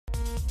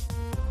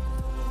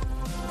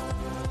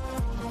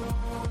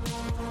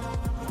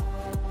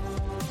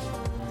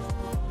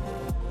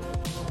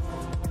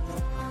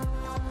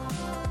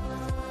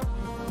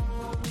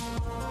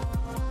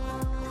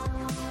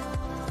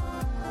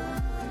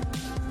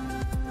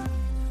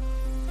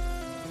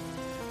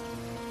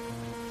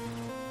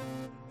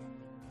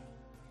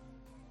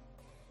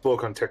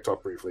spoke on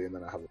TikTok briefly, and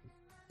then I haven't.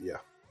 Yeah.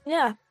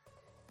 Yeah.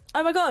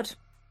 Oh my god.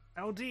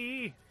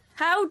 Howdy.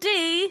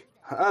 Howdy.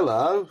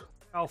 Hello.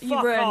 Oh, You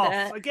fuck ruined off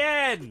it.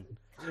 again.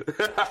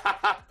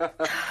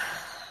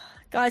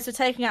 Guys, we're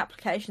taking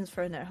applications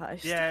for a new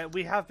host. Yeah,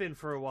 we have been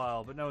for a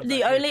while, but no one's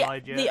The actually only,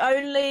 applied yet. the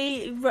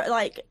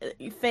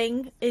only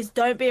thing is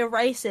don't be a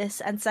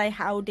racist and say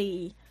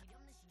howdy.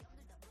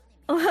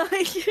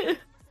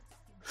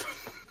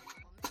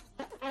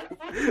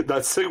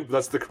 That's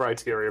the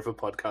criteria for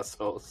podcast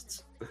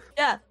hosts.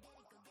 Yeah.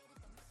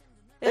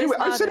 It Anyway,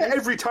 is I've said it nowadays.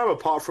 every time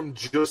apart from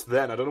just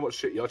then. I don't know what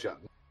shit you're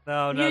chatting.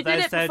 No, You did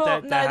it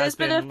before. No, there's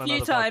been a few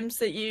another times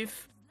that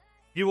you've.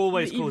 You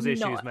always You've cause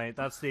issues, not. mate.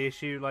 That's the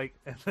issue. Like,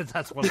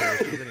 that's one of the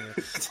issues, anyway.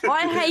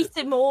 I hate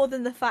it more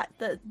than the fact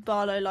that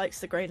Barlow likes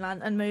the Green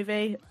Lantern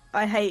movie.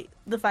 I hate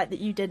the fact that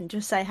you didn't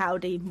just say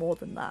howdy more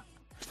than that.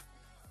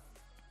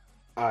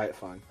 Alright,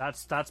 fine.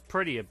 That's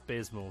pretty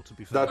abysmal, to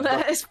be fair.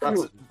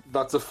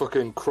 That's a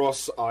fucking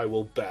cross I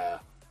will bear.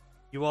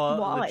 You are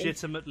Why?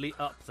 legitimately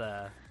up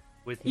there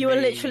with You me.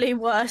 were literally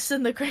worse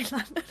than the Green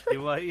Lantern.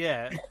 You were,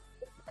 yeah.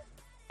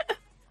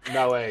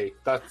 No way.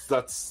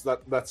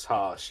 That's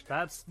harsh.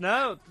 That's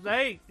no.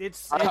 Hey,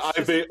 it's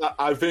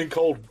I've been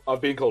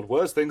called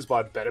worse things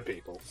by better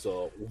people.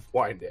 So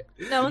wind it.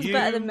 No one's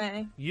better than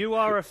me. You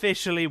are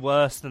officially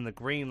worse than the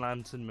Green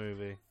Lantern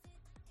movie.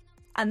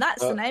 And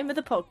that's the name of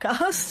the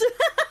podcast.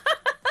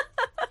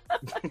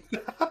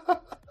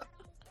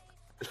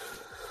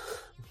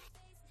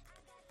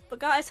 But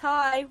guys,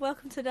 hi,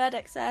 welcome to Nerd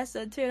XS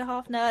and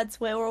 2.5 Nerds.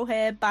 We're all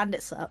here.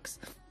 Bandit sucks.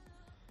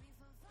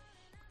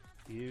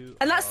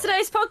 And that's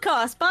today's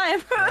podcast. Bye,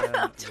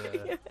 everyone.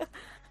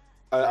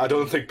 I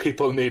don't think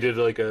people needed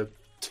like a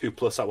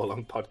 2+ hour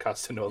long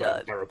podcast to know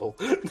that's terrible.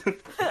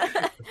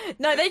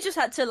 No, they just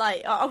had to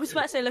I was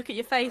about to say look at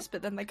your face,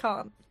 but then they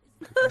can't.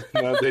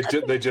 No,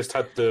 they just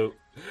had to.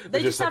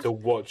 They just had to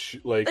watch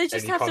like they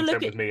just any have to content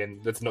look with me,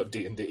 and that's not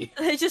D&D.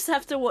 They just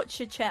have to watch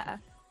your chair.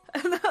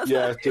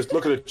 Yeah, just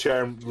look at a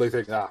chair and like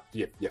think,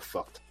 you're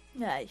fucked.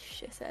 Yeah, you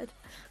shithead.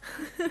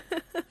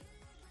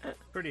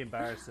 Pretty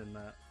embarrassing,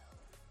 that.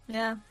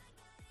 Yeah.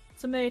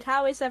 It's a mood.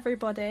 How is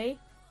everybody?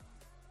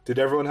 Did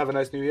everyone have a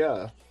nice New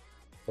Year?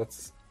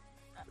 That's.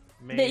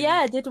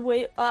 Yeah, did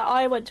we?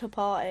 I went to a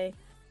party.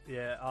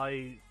 Yeah,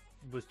 I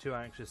was too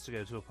anxious to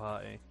go to a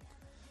party.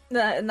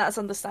 No, and that's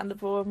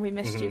understandable, and we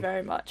missed you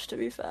very much, to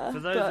be fair. For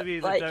those of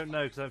you that don't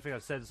know, because I don't think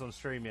I've said this on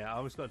stream yet, I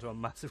almost got into a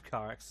massive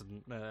car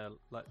accident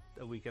like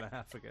a week and a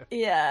half ago.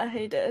 Yeah,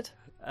 he did.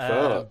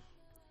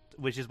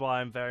 Which is why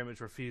I'm very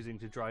much refusing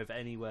to drive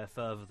anywhere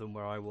further than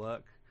where I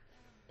work.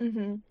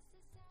 Mm-hmm.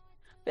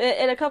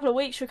 In a couple of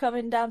weeks, you're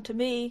coming down to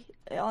me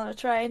on a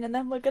train, and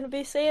then we're going to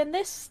be seeing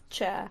this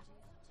chair.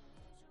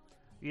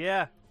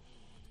 Yeah.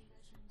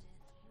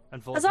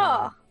 Unfortunately.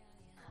 Huzzah!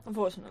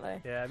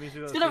 Unfortunately. Yeah, it means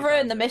it's going to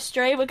ruin the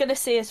mystery. We're going to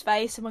see his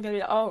face, and we're going to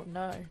be like, oh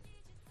no.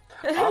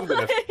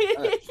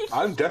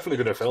 I'm definitely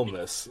going to film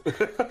this.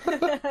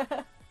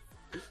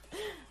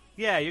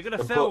 Yeah, you're going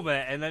to film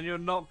it, and then you're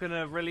not going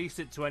to release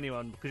it to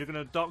anyone, because you're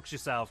going to dox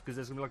yourself, because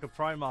there's going to be like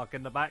a Primark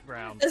in the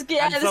background. There's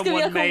going to be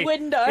like a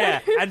window.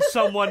 Yeah, and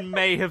someone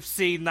may have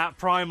seen that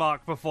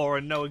Primark before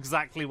and know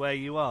exactly where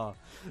you are.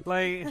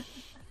 Like...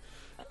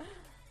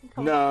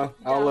 No,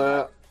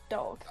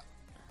 Dog.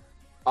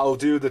 I'll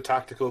do the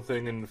tactical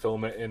thing and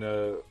film it in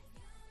a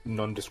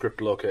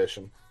nondescript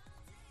location.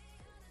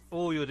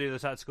 Or you'll do the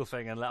tactical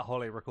thing and let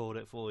Holly record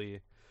it for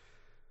you.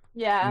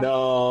 Yeah.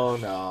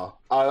 No.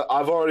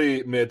 I've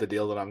already made the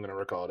deal that I'm going to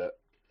record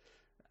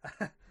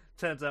it.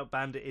 Turns out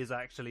Bandit is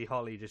actually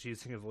Holly, just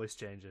using a voice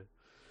changer.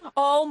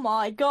 Oh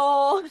my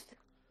god.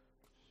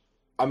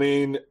 I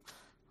mean,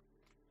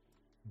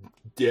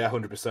 yeah,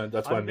 100%.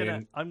 That's what I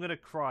mean. I'm gonna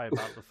cry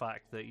about the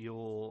fact that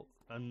you're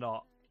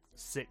not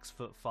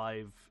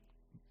 6'5"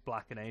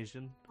 black and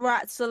Asian.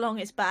 Rats along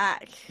its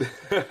back.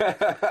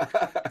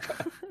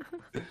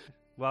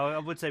 Well, I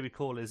would say we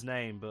call his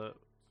name, but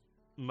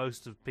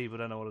most of people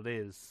don't know what it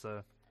is.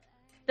 So.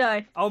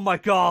 No. Oh my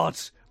god!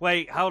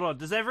 Wait, hold on.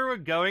 Does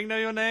everyone going know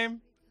your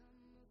name?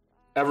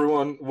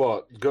 Everyone,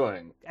 what?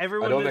 Going?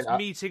 Everyone that's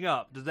meeting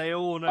up, do they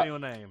all know your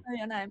name? Know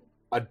your name.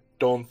 I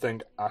don't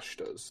think Ash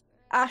does.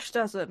 Ash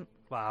doesn't.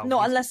 Wow.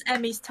 Not unless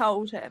Emmy's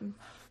told him.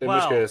 In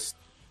which case...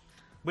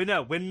 We're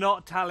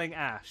not telling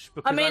Ash,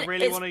 because I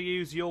really want to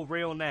use your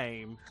real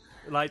name,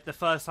 like, the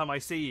first time I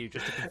see you,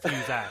 just to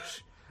confuse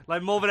Ash.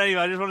 Like, more than anything,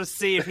 I just want to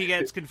see if he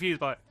gets confused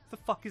by, the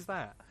fuck is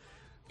that?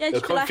 Yeah, it'll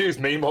confuse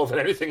me more than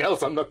anything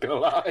else, I'm not gonna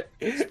lie.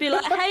 Just be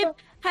like,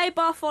 hey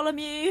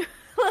Bartholomew.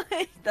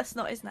 That's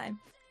not his name.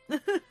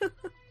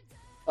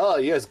 Oh,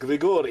 yes,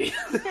 Grigori.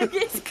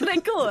 Yes,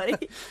 Grigori.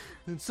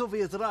 In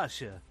Soviet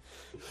Russia,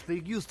 they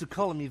used to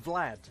call me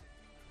Vlad.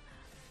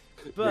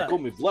 But they call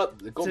me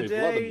Vlad.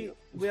 Today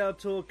we are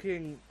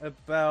talking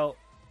about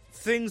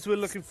things we're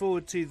looking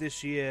forward to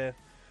this year.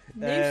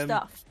 New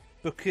stuff.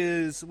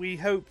 Because we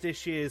hope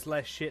this year is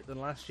less shit than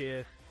last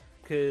year.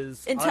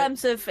 Cause in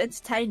terms of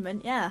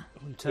entertainment, yeah.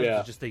 In terms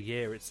of just the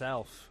year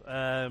itself.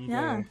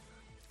 Yeah.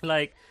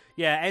 Like,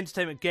 yeah,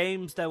 entertainment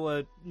games, there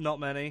were not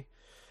many.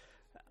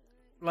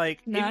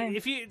 Like, No.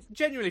 if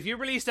you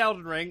released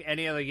Elden Ring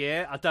any other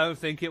year, I don't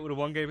think it would have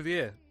won Game of the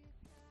Year.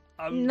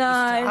 I'm No.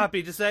 just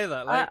happy to say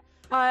that. Like,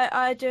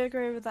 I do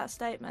agree with that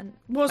statement.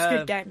 Was a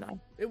good game though.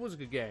 it was a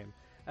good game.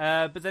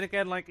 But then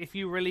again, like, if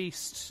you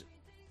released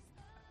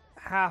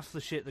half the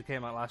shit that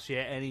came out last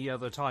year any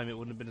other time, it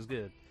wouldn't have been as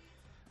good.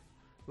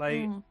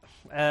 Like,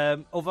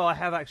 although I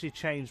have actually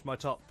changed my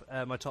top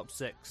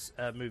 6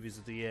 movies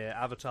of the year,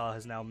 Avatar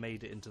has now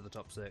made it into the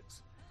top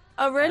 6.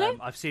 Oh really?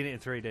 I've seen it in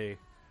 3D,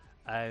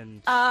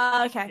 and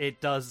Okay.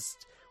 it does.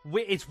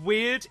 It's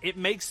weird. It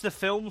makes the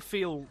film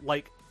feel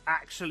like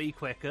actually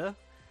quicker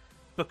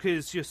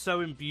because you're so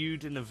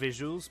imbued in the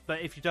visuals.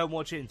 But if you don't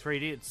watch it in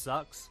 3D, it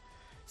sucks.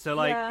 So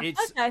like, Yeah.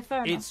 Okay,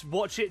 fair enough. it's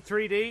watch it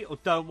 3D or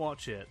don't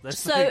watch it.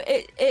 So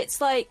it's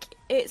like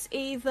it's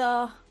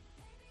either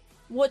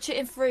watch it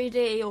in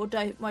 3D or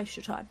don't waste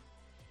your time.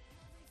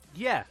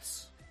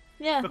 Yes,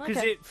 Yeah, because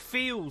okay. it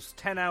feels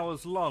 10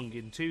 hours long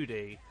in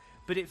 2D,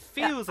 but it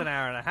feels an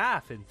hour and a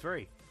half in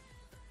 3.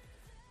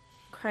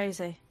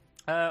 Crazy.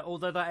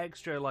 Although that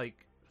extra like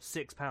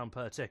 £6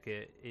 per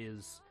ticket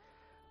is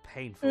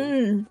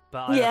painful,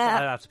 but I don't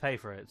have to pay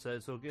for it, so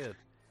it's all good.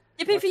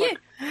 Yippee for you.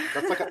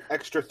 That's like an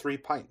extra 3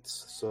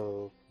 pints.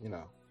 So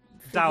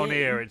Down you.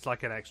 here, it's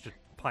like an extra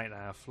pint and a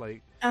half.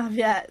 Like,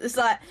 Yeah, it's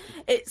like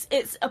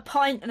it's a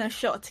pint and a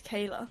shot of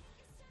tequila.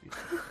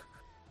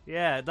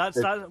 yeah,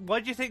 that's that. Why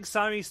do you think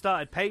Sammy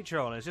started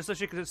Patreon? It's just so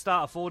she could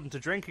start affording to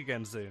drink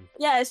again soon.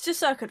 Yeah, it's just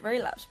so I could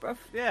relapse, bruv.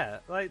 Yeah,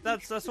 like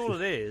that's all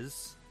it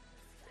is.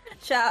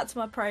 Shout out to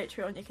my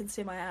Patreon. You can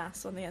see my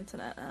ass on the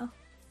internet now.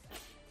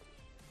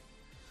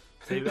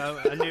 See,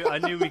 I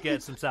knew we'd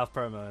get some self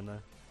promo in there,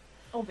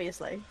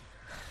 Obviously.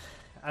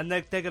 and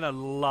they're gonna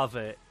love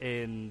it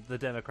in the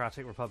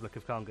Democratic Republic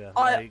of Congo.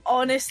 I Like,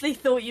 honestly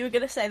thought you were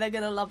going to say they're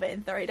going to love it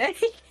in 3D.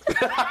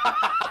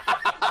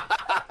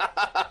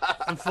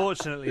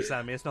 unfortunately,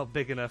 Sammy, it's not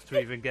big enough to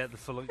even get the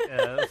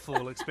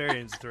full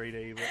experience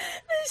 3D. But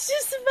It's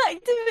just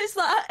effective. It's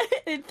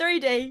like, in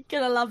 3D,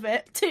 going to love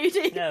it.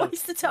 2D, no,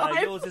 waste of time.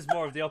 yours is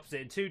more of the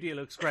opposite. In 2D, it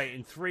looks great.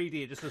 In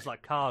 3D, it just looks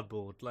like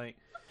cardboard. Like,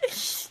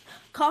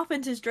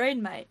 Carpenter's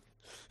drain, mate.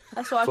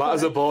 That's what I flat call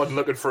as a it. board and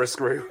looking for a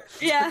screw.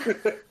 Yeah.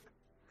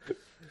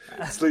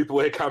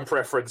 Sleepaway Camp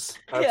preference.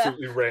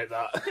 Absolutely rate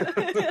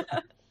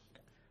that.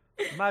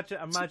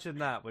 imagine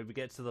that when we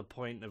get to the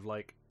point of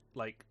like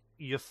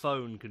your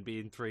phone can be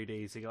in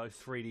 3D, so you got like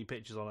 3D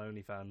pictures on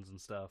OnlyFans and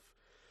stuff.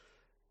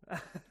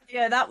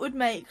 Yeah, that would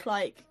make,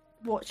 like,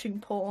 watching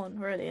porn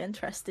really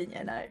interesting,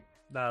 you know?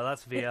 No,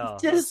 that's VR.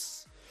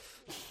 Just...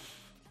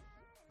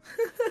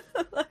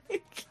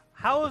 like...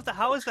 How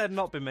has there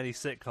not been many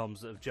sitcoms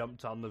that have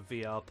jumped on the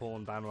VR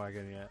porn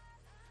bandwagon yet?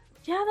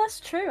 Yeah, that's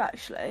true,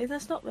 actually.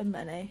 There's not been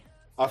many.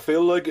 I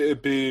feel like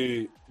it'd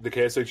be the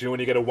case, like, when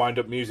you get a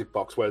wind-up music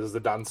box where there's the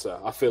dancer.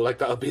 I feel like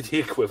that'll be the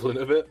equivalent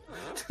of it.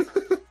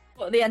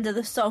 Well, at the end of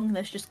the song,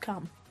 there's just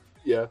cum.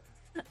 Yeah.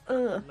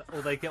 Ugh.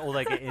 Or they get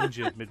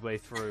injured midway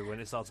through when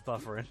it starts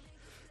buffering.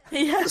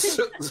 Yeah.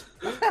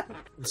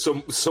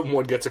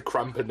 Someone gets a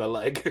cramp in the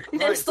leg.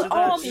 It's so the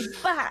that's- army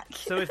back.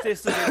 So if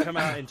this doesn't come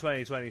out in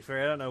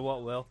 2023, I don't know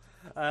what will.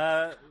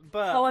 But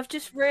Oh, I've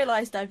just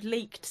realised I've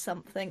leaked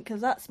something,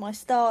 because that's my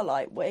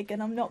Starlight wig,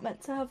 and I'm not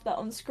meant to have that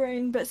on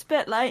screen, but it's a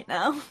bit late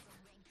now.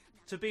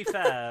 to be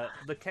fair,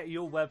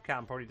 your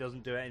webcam probably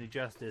doesn't do it any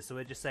justice, so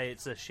we just say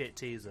it's a shit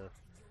teaser.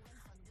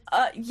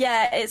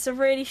 Yeah, it's a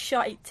really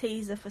shite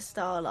teaser for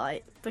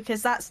Starlight,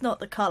 because that's not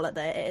the colour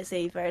that it is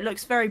either. It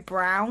looks very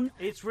brown.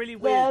 It's really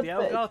weird. Yeah,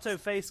 The but Elgato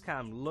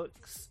Facecam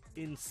looks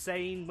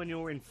insane when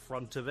you're in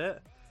front of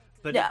it,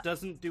 but Yeah. it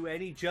doesn't do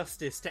any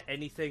justice to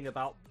anything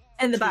about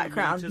In the 2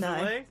 background, meters no.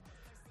 away.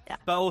 Yeah.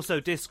 But also,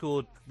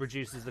 Discord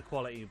reduces the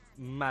quality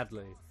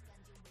madly.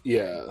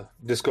 Yeah,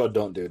 Discord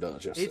don't do that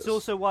justice. It's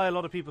also why a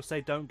lot of people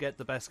say don't get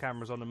the best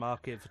cameras on the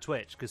market for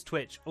Twitch, because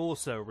Twitch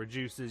also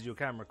reduces your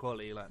camera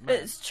quality like mad.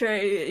 It's true.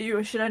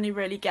 You should only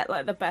really get,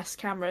 like, the best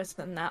cameras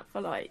than that for,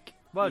 like,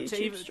 Well, YouTube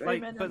to even,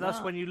 streaming like, but and that's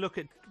that. when you look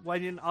at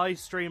I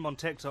stream on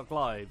TikTok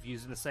Live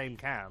using the same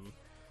cam.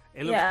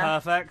 It looks Yeah.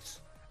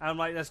 perfect. And I'm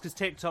like, that's because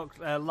TikTok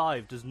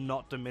Live does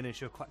not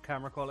diminish your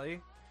camera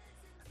quality.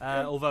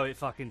 Although it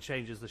fucking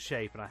changes the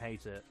shape, and I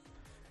hate it.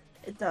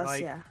 It does,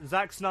 Like, yeah.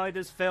 Zack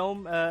Snyder's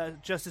film,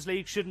 Justice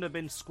League, shouldn't have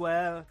been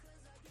square.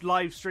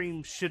 Live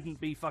stream shouldn't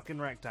be fucking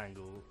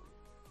rectangle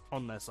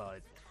on their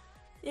side.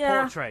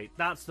 Yeah, Portrait,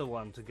 that's the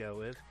one to go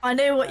with. I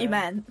knew what you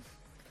meant.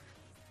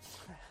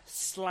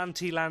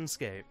 Slanty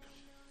landscape.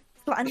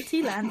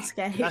 Slanty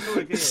landscape. That's what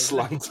it is.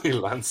 Slanty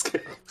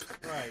landscape.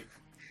 Right.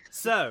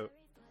 So,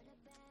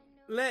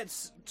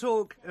 let's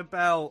talk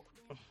about,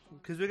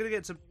 because we're going to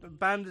get to,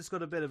 Bandit's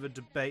got a bit of a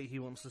debate he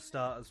wants to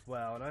start as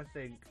well, and I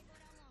think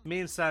me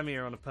and Sammy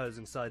are on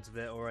opposing sides of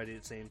it already,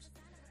 it seems.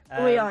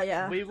 We are,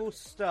 yeah. We will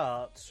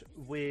start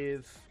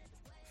with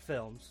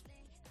films.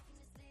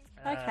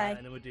 Okay.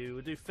 And then we'll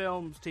do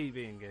films,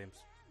 TV, and games.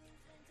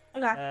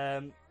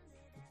 Okay.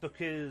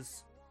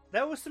 Because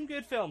there were some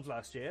good films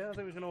last year, I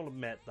think we can all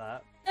admit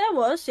that. There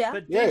was, yeah.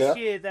 But Yeah, this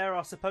yeah. year there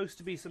are supposed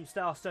to be some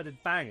star-studded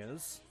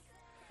bangers.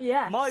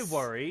 Yeah. My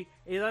worry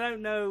is I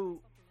don't know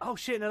Oh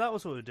shit! No, that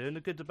was what we were doing.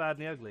 The good, the bad,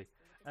 and the ugly.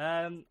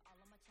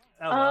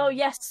 Oh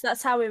yes,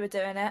 that's how we were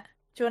doing it.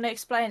 Do you want to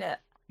explain it?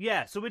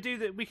 Yeah, so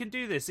we can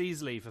do this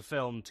easily for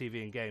film,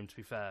 TV, and game. To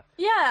be fair.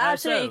 Yeah,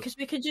 absolutely. Because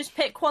we could just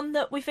pick one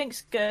that we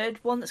think's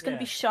good, one that's going to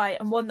be shite,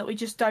 and one that we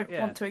just don't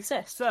want to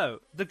exist. So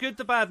the good,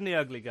 the bad, and the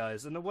ugly,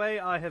 guys. And the way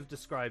I have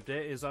described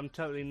it is, I'm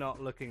totally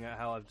not looking at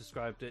how I've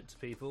described it to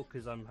people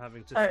because I'm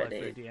having to slide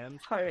through DMs.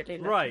 Totally.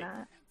 Right.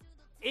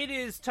 It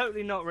is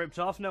totally not ripped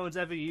off. No one's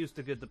ever used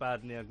the good, the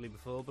bad, and the ugly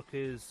before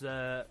because,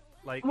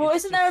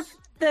 isn't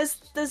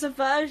there's a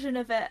version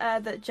of it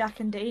that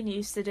Jack and Dean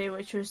used to do,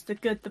 which was the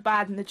good, the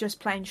bad, and the just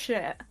plain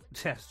shit.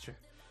 That's true.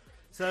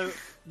 So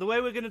the way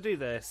we're going to do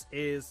this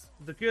is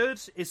the good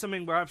is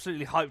something we're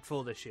absolutely hyped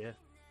for this year.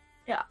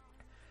 Yeah.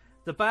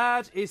 The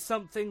bad is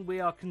something we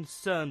are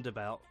concerned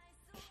about.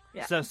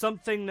 Yeah. So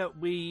something that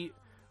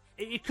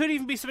it could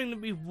even be something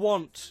that we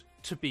want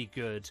to be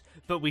good,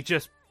 but we're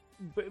pretty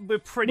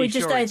sure we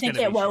just don't think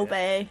it will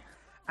shit. be.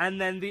 And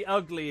then the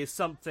ugly is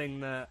something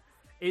that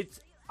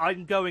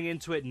I'm going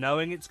into it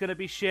knowing it's going to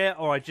be shit,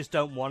 or I just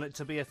don't want it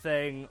to be a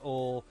thing,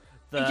 or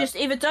you just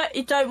either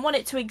don't want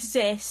it to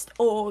exist,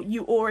 or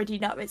you already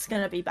know it's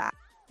going to be bad.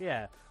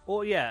 Yeah,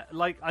 or I'm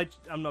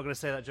not going to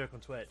say that joke on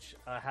Twitch.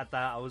 I had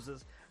that.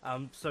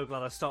 I'm so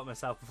glad I stopped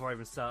myself before I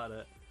even started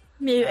it.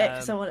 Mute it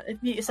because I want to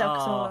mute yourself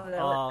because I want to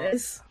know what it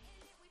is.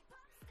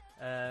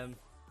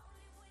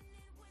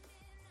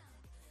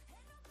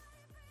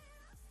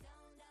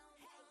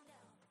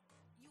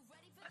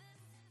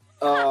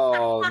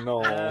 Oh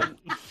no!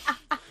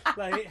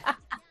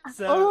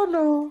 Oh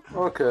no!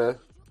 Okay.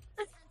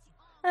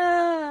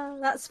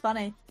 That's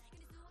funny.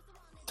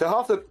 To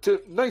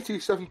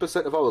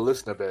 97% of our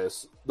listener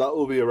base, that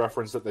will be a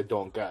reference that they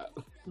don't get.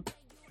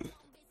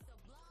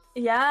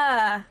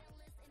 Yeah,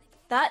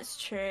 that's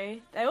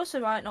true. They also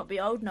might not be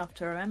old enough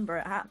to remember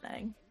it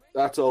happening.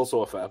 That's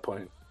also a fair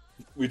point.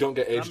 We don't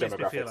get age that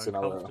makes demographics me feel in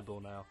our. uncomfortable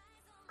now.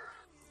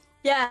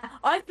 Yeah,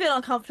 I feel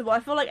uncomfortable.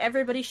 I feel like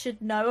everybody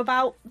should know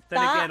about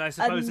then that. Then again, I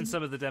suppose in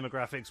some of the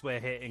demographics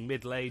we're hitting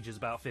middle age is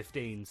about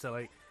 15, so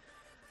like...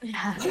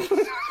 Yeah.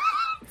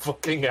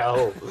 Fucking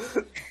hell.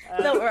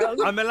 Not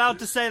wrong. I'm allowed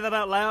to say that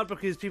out loud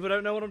because people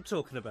don't know what I'm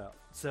talking about,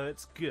 so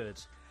it's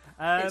good.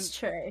 It's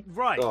true.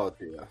 Right. Oh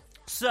dear.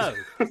 So,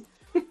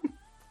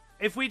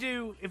 if we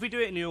do it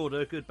in the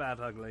order, good, bad,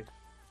 ugly.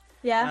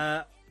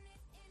 Yeah.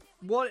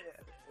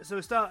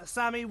 So start,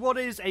 Sammy. What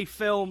is a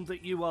film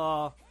that you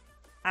are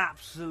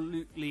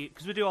absolutely,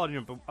 because we do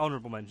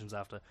honourable mentions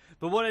after,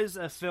 but what is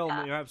a film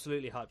that you're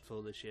absolutely hyped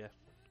for this year?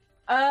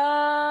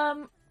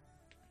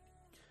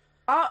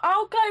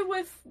 I'll go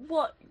with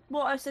what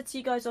I said to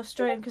you guys off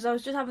stream because I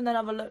was just having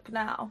another look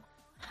now.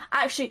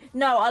 Actually,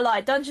 no, I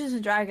lied. Dungeons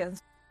and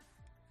Dragons.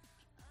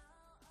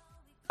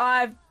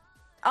 I'm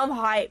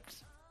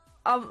hyped.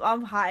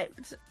 I'm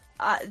hyped.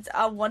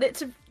 I want it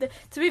to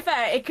be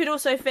fair, it could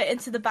also fit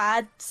into the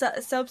bad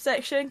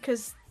subsection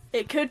because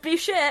it could be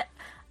shit.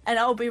 And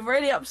I'll be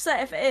really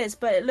upset if it is,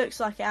 but it looks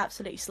like it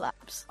absolutely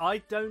slaps.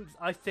 I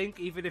think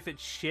even if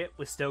it's shit,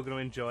 we're still going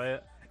to enjoy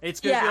it. It's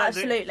gonna be like,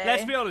 absolutely.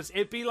 Let's be honest,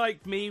 it'd be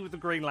like me with the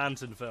Green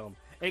Lantern film.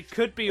 It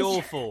could be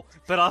awful,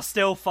 but I'll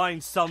still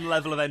find some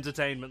level of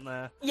entertainment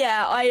there.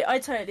 Yeah, I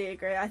totally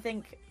agree. I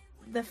think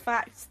the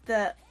fact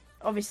that,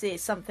 obviously,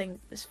 it's something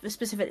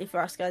specifically for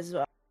us guys as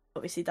well.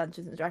 Obviously,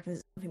 Dungeons and Dragons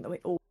is something that we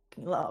all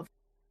love.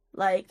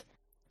 Like,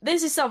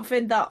 this is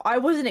something that I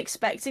wasn't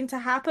expecting to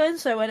happen,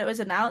 so when it was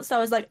announced, I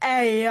was like,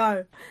 hey,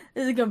 yo,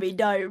 this is gonna be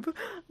dope.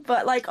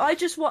 But, like,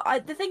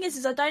 the thing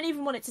is I don't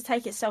even want it to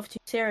take itself too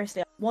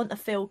seriously. I want a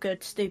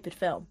feel-good, stupid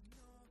film.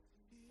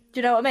 Do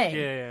you know what I mean?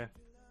 Yeah.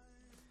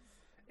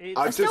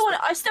 I still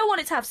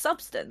want it to have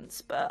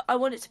substance, but I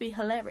want it to be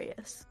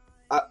hilarious.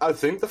 I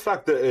think the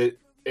fact that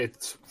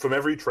it's from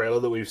every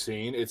trailer that we've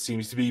seen, it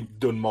seems to be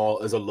done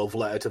more as a love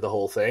letter to the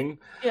whole thing.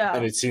 Yeah.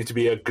 And it seems to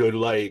be a good,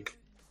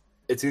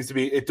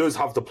 it does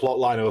have the plot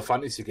line of a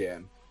fantasy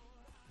game,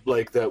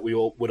 like, that we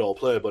all would all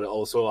play, but it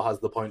also has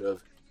the point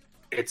of,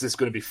 it's just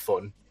going to be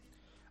fun.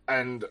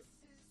 And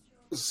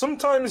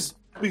sometimes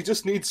we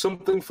just need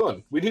something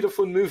fun. We need a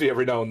fun movie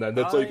every now and then.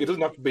 That's it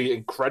doesn't have to be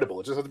incredible,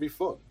 it just has to be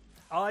fun.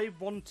 I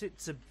want it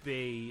to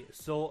be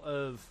sort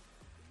of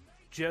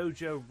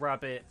Jojo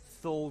Rabbit,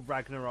 Thor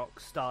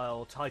Ragnarok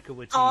style Taika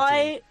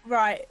Waititi.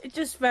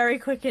 Just very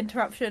quick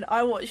interruption.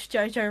 I watched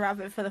Jojo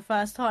Rabbit for the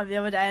first time the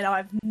other day, and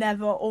I've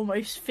never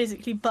almost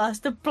physically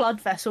burst a blood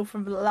vessel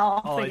from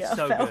laughing at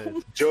a film.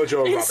 Good.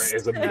 Jojo Rabbit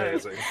is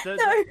amazing.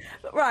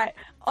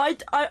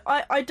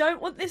 I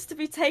don't want this to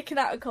be taken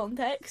out of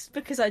context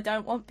because I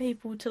don't want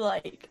people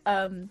to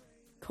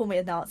call me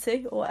a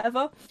Nazi or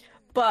whatever.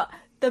 But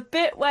the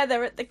bit where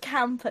they're at the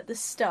camp at the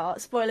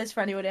start, spoilers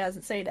for anyone who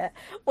hasn't seen it,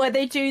 where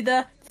they do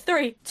the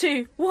 3,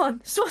 2,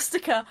 1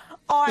 swastika,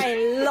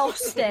 I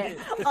lost it.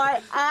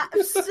 I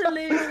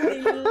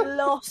absolutely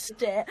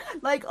lost it.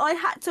 Like, I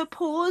had to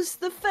pause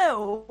the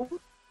film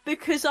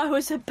because I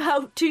was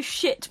about to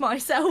shit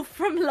myself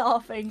from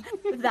laughing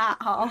that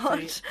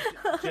hard.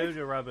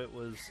 Jojo Rabbit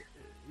was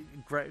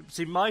great.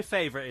 See, my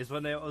favourite is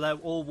when they're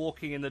all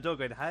walking in the door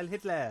going, Heil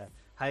Hitler,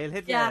 Hail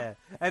Hitler. Yeah.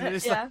 And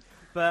it's Yeah. like,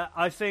 but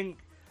I think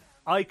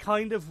I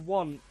kind of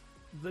want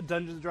the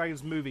Dungeons and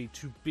Dragons movie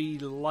to be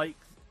like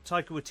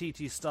Taika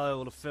Waititi's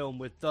style of film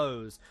with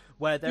those,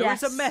 where there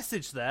is a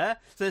message there.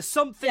 There's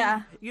something,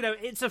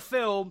 it's a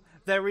film.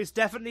 There is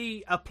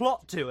definitely a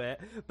plot to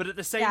it, but at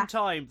the same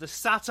time, the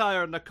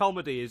satire and the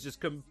comedy is just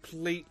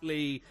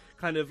completely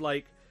kind of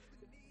like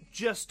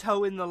just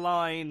toeing the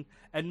line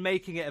and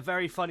making it a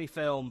very funny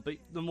film. But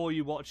the more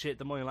you watch it,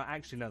 the more you're like,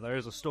 actually, no, there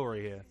is a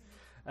story here.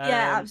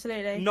 Yeah,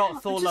 absolutely.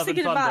 Not Thor: Love and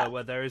Thunder,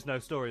 where there is no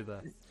story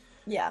there.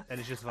 Yeah, and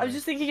it's just funny. I'm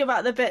just thinking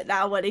about the bit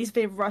now when he's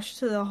being rushed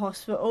to the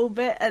hospital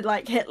bit, and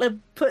like Hitler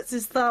puts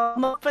his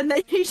thumb up, and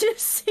then you just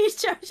see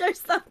Jojo's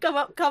thumb come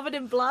up covered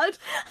in blood,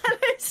 and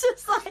it's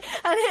just like,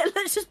 and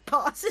Hitler just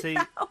passes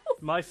out.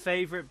 My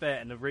favourite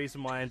bit, and the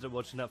reason why I ended up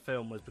watching that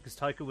film, was because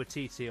Taika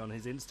Waititi on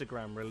his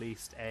Instagram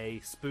released a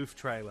spoof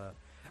trailer,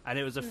 and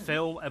it was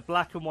a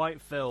black and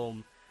white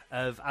film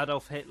of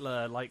Adolf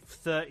Hitler like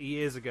 30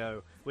 years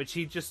ago, which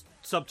he just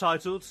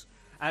subtitled,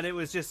 and it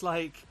was just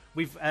like,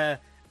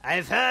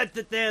 I've heard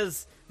that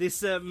there's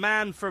this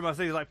man from, I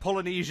think, like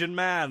Polynesian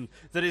man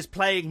that is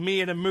playing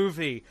me in a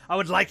movie. I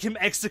would like him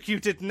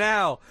executed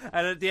now.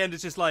 And at the end,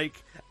 it's just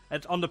like,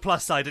 on the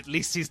plus side, at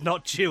least he's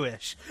not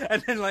Jewish.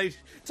 And then, like,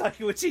 Taika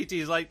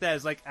Waititi is like there.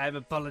 It's like, I'm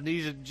a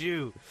Polynesian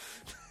Jew.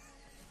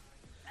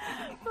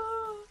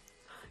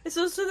 It's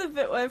also the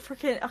bit where I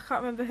can't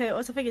remember who it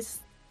was. I think it's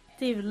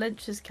Stephen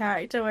Lynch's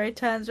character, where he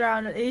turns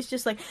around and he's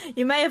just like,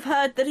 you may have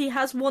heard that he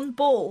has one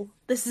ball.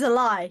 This is a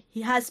lie.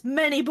 He has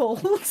many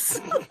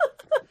balls.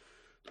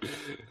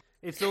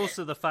 It's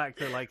also the fact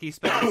that, like,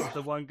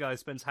 the one guy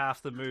spends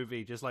half the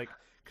movie just, like,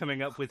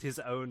 coming up with his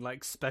own,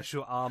 like,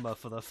 special armor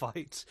for the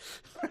fight.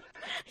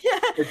 Yeah,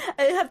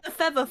 and you have the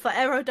feather for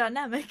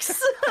aerodynamics.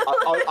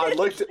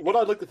 What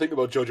I'd like to think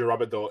about Jojo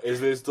Rabbit, though,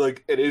 is it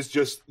is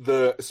just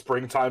the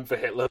springtime for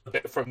Hitler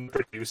bit from the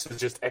producers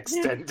just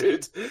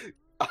extended.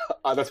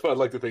 And that's what I'd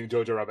like to think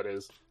Jojo Rabbit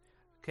is.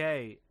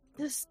 Okay.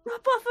 Just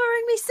stop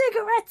offering me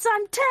cigarettes,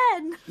 I'm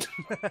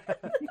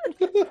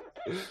 10!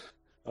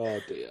 Oh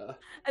dear.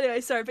 Anyway,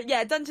 sorry, but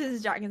yeah, Dungeons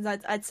and Dragons,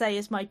 I'd say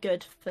is my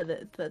good for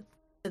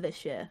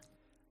this year.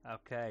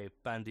 Okay,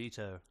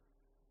 Bandito.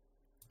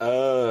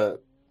 I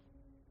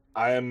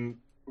am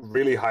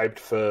really hyped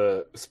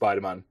for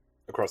Spider-Man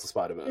Across the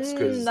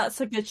Spider-Verse. That's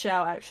a good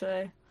shout,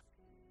 actually.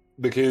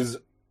 Because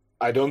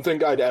I don't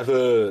think I'd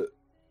been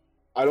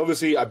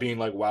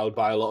like wowed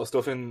by a lot of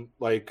stuff in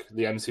like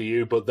the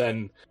MCU, but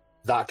then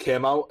that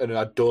came out, and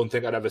I don't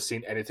think I'd ever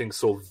seen anything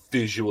so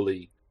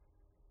visually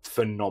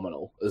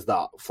phenomenal as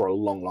that for a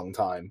long, long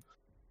time.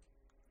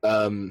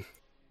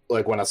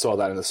 Like when I saw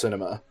that in the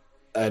cinema,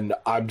 and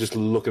I'm just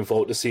looking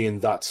forward to seeing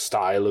that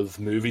style of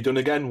movie done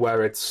again,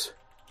 where it's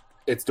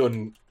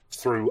done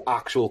through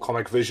actual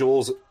comic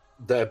visuals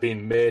that are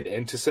being made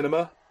into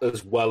cinema,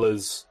 as well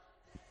as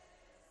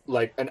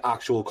like an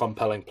actual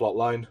compelling plot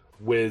line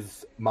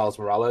with Miles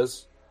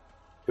Morales,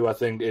 who I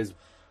think is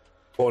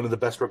one of the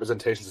best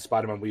representations of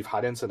Spider-Man we've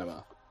had in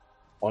cinema,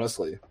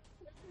 honestly.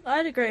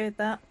 I'd agree with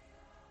that.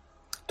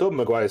 Tobey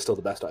Maguire is still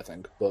the best, I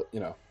think, but, you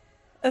know.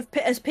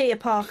 As Peter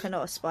Parker,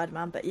 not as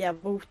Spider-Man, but yeah,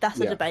 well, that's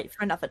a debate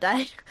for another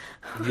day.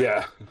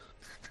 Yeah.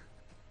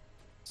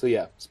 So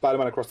yeah,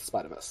 Spider-Man Across the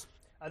Spider-Verse.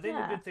 I think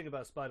the good thing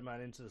about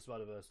Spider-Man Into the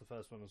Spider-Verse, the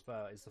first one as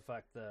well, is the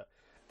fact that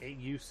it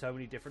used so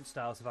many different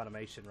styles of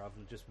animation rather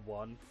than just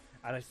one.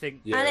 And I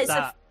think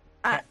that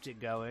kept it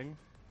going.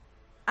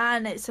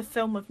 And it's a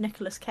film with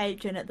Nicolas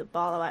Cage in it that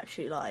Barlow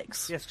actually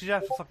likes. Yes, because you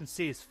have to fucking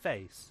see his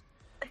face.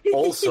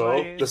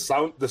 Also, the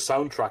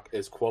soundtrack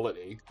is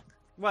quality.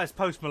 Well, it's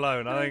Post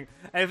Malone. I think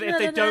if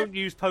they don't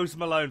use Post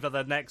Malone for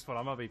the next one,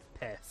 I'm gonna be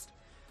pissed.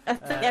 I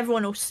think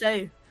everyone will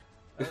sue.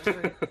 I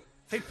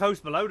think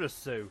Post Malone will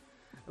sue.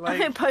 Like, I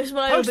think Post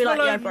Malone will be like,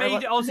 yeah, bro.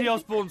 Made Ozzy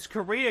Osbourne's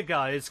career,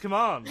 guys. Come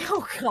on.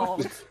 Oh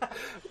god.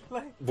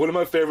 One of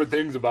my favourite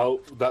things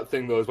about that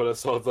thing, though, is when I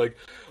saw like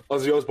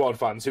Ozzy Osbourne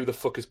fans, who the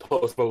fuck is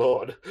Post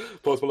Malone?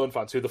 Post Malone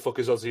fans, who the fuck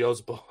is Ozzy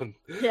Osbourne?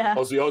 Yeah.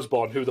 Ozzy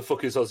Osbourne, who the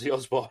fuck is Ozzy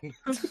Osbourne?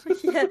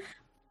 Yeah.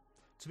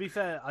 To be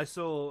fair, I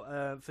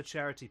saw for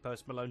charity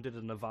Post Malone did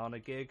a Nirvana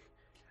gig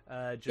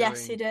during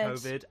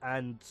COVID,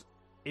 and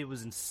it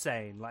was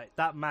insane. Like,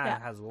 that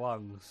man has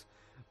lungs,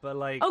 but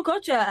like, oh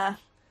god, yeah.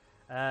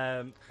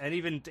 And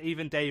even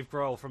Dave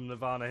Grohl from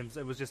Nirvana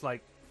himself was just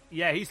like,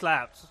 yeah, he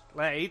slapped.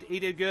 Like, he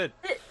did good.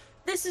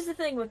 This is the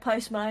thing with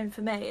Post Malone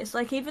for me. It's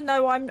like, even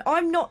though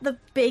I'm not the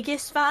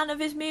biggest fan of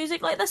his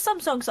music, like there's some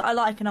songs that I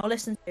like and I'll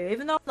listen to.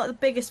 Even though I'm not the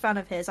biggest fan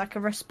of his, I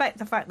can respect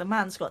the fact the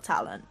man's got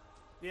talent.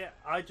 Yeah,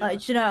 I just... Like,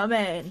 do you know what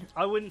I mean?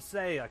 I wouldn't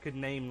say I could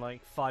name,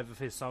 like, 5 of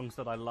his songs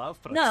that I love,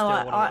 but no, I still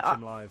want to watch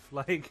him live.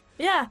 Like...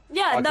 Yeah,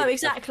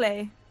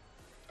 exactly.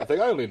 I think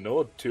I only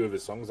know 2 of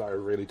his songs that I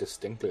really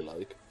distinctly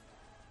like.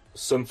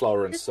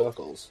 Sunflower and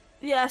Circles.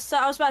 Yeah, so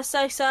I was about to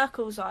say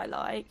Circles I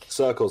like.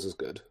 Circles is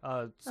good.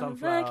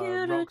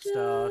 Sunflower,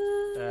 Rockstar,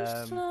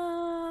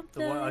 the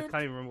one, I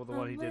can't even remember what the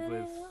one he did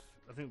with...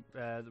 I think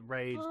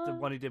Rage, the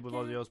one he did with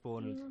Ozzy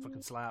Osbourne,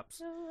 fucking slaps.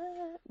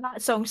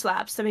 That song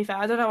slaps, to be fair.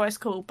 I don't know what it's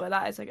called, but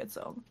that is a good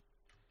song.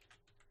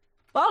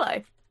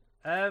 Barlow.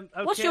 Okay.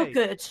 What's your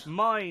good?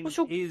 Mine What's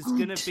your is good?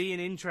 going to be an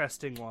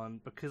interesting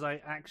one because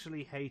I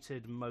actually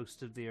hated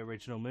most of the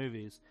original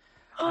movies.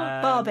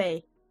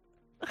 Barbie.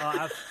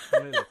 Oh,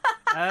 absolutely.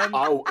 I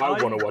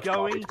want to watch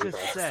Barbie. Going to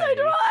say, So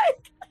do I.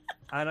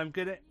 and I'm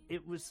gonna.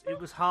 It was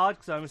hard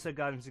because I almost said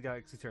Guardians of the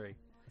Galaxy 3.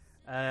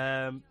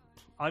 I'm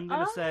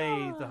gonna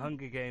say The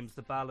Hunger Games: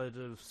 The Ballad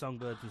of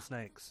Songbirds and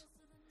Snakes.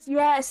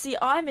 Yeah, see,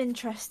 I'm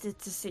interested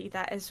to see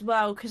that as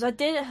well because I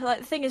did like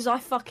the thing is I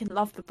fucking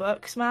love the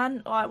books,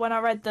 man. Like when I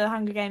read the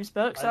Hunger Games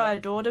books, I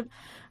adored them.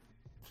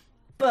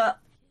 But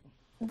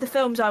the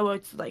films I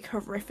was like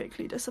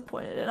horrifically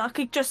disappointed in. I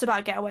could just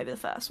about get away with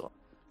the first one.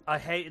 I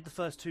hated the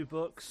first two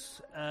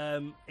books.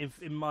 In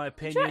my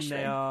opinion,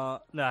 they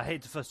are. No, I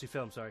hate the first two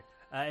films. Sorry.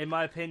 In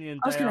my opinion,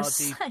 they are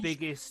the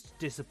biggest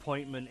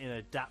disappointment in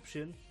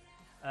adaptation.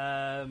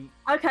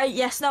 Okay,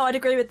 yes, no, I'd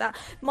agree with that.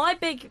 My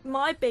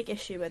big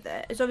issue with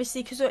it is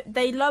obviously because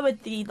they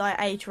lowered the like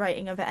age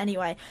rating of it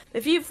anyway.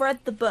 If you've read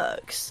the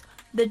books,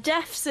 the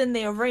deaths in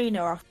the arena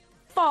are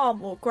far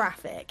more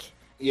graphic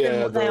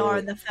than what they are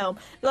in the film.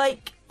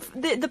 Like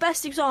the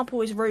best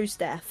example is Rue's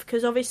death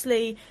because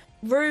obviously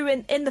Rue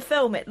in the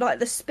film it like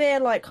the spear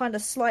like kind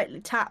of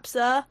slightly taps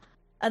her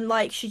and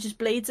like she just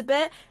bleeds a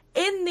bit.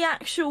 In the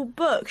actual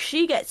book,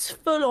 she gets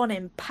full on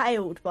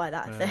impaled by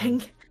that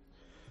thing.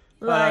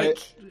 Like,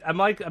 am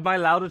I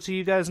louder to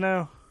you guys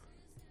now?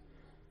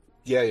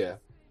 Yeah.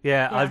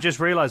 I've just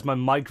realised my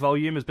mic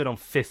volume has been on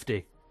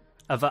 50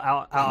 out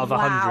of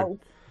 100.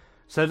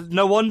 So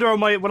no wonder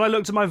when I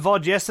looked at my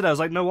VOD yesterday, I was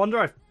like, no wonder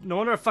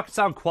I fucking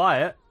sound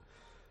quiet.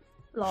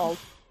 Lol.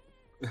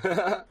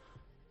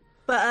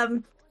 But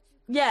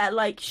yeah,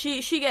 like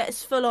she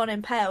gets full on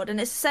impaled, and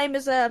it's the same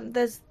as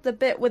there's the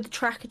bit with the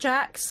Tracker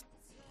Jacks.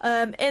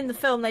 In the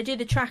film they do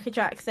the Tracker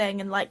Jack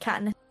thing, and like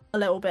Katniss a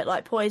little bit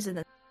like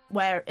poison.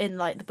 Where in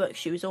like the book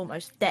she was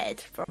almost dead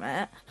from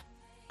it,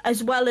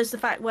 as well as the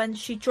fact when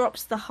she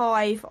drops the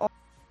hive on,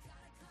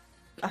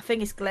 I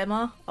think it's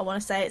Glimmer. I want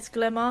to say it's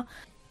Glimmer.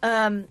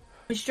 When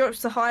she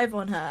drops the hive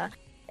on her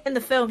in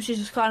the film, she's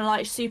just kind of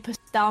like super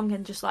stung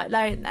and just like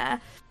laying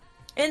there.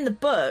 In the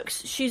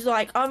books, she's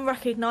like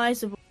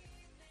unrecognizable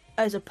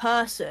as a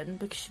person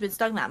because she's been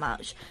stung that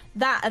much.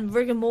 That and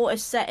rigor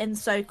mortis set in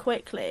so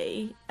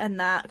quickly,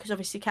 and that because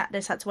obviously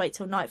Katniss had to wait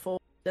till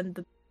nightfall and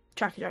the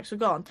Tracker Jacks were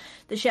gone,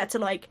 that she had to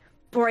like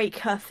break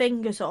her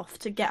fingers off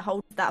to get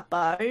hold of that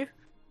bow.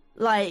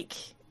 Like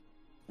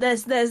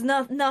there's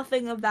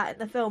nothing of that in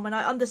the film, and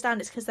I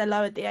understand it's because they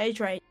lowered the age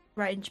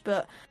range,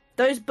 but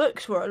those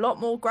books were a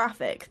lot more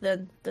graphic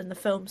than the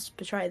films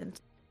portray them.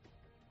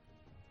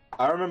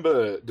 I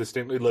remember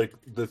distinctly like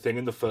the thing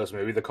in the first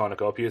movie, the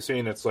cornucopia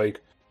scene. It's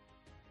like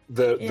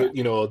the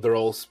you know they're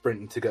all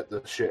sprinting to get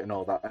the shit and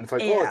all that, and it's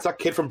like oh, it's that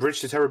kid from Bridge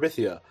to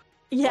Terabithia.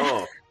 Yeah.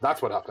 Oh,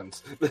 that's what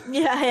happens.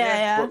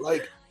 Yeah. But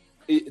like,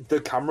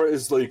 the camera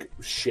is like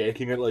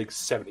shaking at like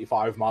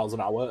 75 miles an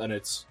hour, and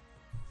it's.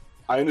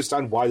 I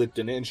understand why they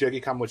did it in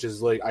shaky cam, which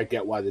is like I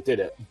get why they did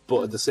it,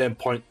 but at the same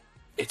point,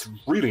 it's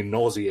really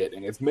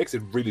nauseating. It makes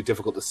it really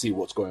difficult to see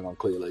what's going on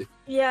clearly.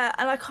 Yeah,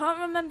 and I can't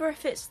remember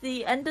if it's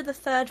the end of the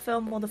third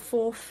film or the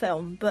fourth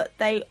film, but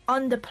they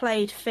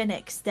underplayed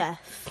Finnick's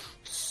death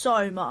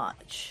so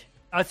much.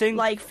 I think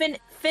like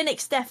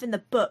Finnick's death in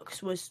the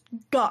books was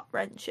gut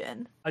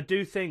wrenching. I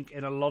do think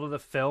in a lot of the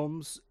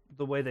films,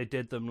 the way they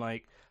did them,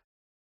 like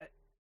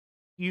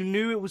you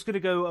knew it was going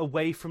to go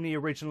away from the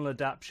original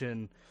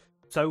adaptation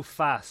so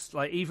fast.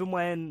 Like even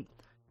when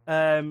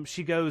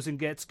she goes and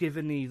gets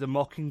given the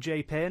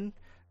Mockingjay pin.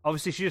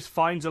 Obviously, she just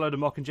finds a load of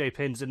Mockingjay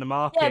pins in the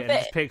market and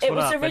just picks one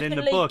up. And in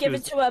the book, it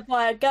was given to her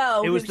by a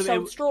girl who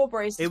sold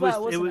strawberries as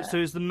well, wasn't it? So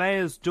it was the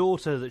mayor's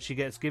daughter that she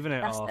gets given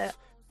it off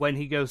when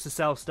he goes to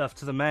sell stuff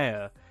to the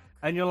mayor.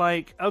 And you're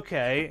like,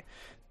 okay,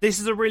 this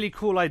is a really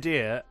cool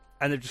idea,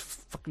 and they've just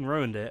fucking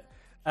ruined it.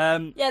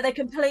 Yeah, they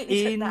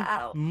completely took that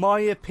out. In my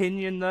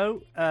opinion,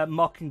 though,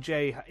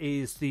 Mockingjay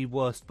is the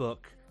worst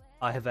book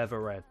I have ever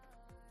read.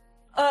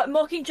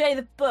 Mockingjay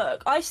the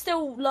book, I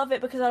still love it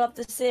because I love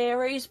the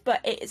series, but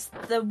it's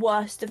the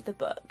worst of the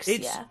books.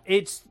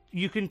 It's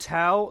you can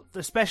tell,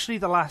 especially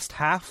the last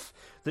half,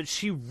 that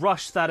she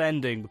rushed that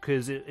ending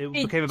because it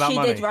became about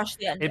money. She did rush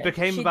the ending. It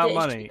became about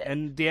money,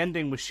 and the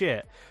ending was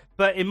shit.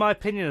 But in my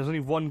opinion, there's only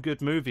one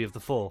good movie of the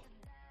four.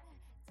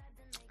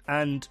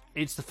 And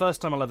it's the first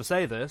time I'll ever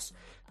say this,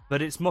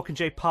 but it's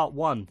Mockingjay Part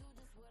 1.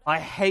 I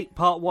hate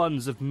Part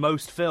 1s of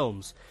most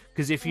films,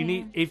 because if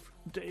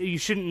you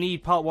shouldn't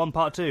need Part 1,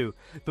 Part 2.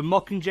 But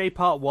Mockingjay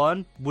Part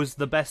 1 was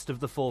the best of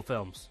the four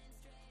films.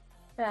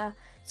 Yeah.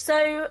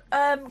 So,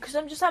 because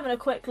I'm just having a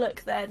quick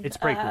look then. It's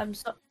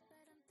prequel.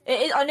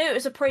 I knew it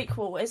was a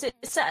prequel. Is it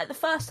set at the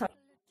first time?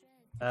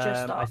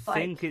 I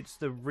think it's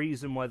the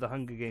reason why the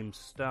Hunger Games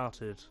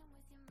started.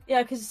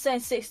 Yeah, because it's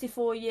saying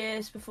 64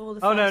 years before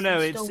the first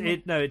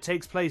installment. It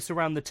takes place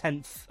around the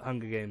 10th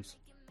Hunger Games.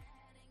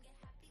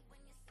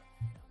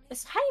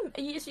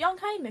 It's young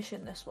Hamish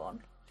in this one.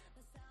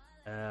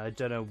 I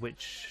don't know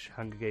which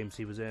Hunger Games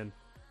he was in.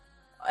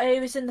 He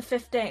was in the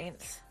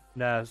 15th.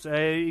 No, so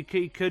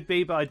he could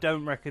be, but I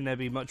don't reckon there'd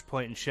be much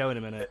point in showing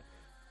him in it.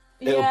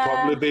 It'll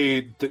probably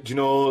be. Do you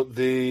know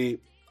the?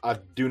 I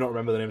do not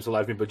remember the names of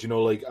live, but do you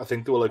know, like, I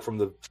think they were like from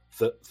the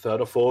third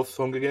or fourth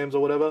Hunger Games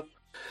or whatever,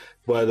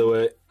 where they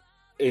were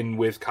in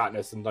with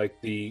Katniss and like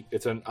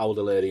it's an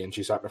older lady and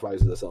she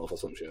sacrifices herself or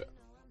some shit.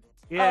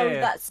 Yeah,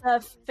 that's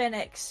a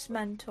Phoenix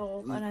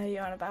mentor. I know who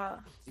you're on about.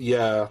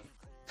 Yeah,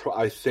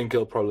 I think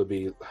it'll probably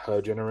be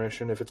her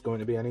generation if it's going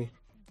to be any.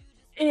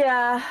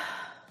 Yeah.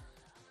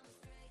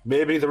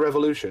 Maybe the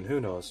Revolution. Who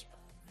knows?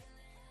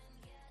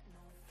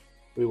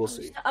 We will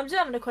see. I'm just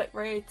having a quick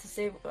read to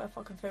see if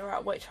I can figure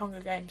out which Hunger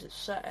Games it's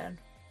set in.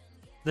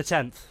 The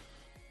 10th.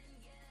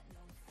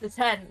 The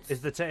 10th.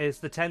 It's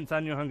the 10th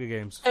annual Hunger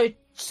Games.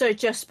 So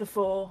just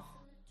before.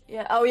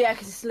 Yeah. Oh yeah,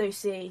 because it's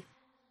Lucy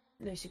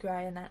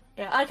Gray in it.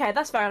 Yeah. Okay,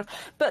 that's fair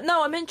enough. But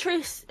no, I'm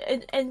interested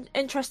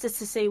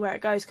to see where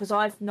it goes because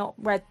I've not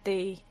read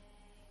the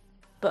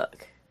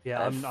book.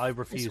 Yeah, I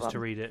refuse to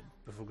read it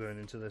before going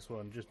into this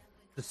one, just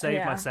to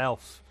save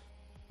myself.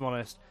 To be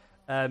honest.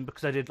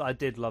 Because I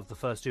did love the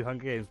first two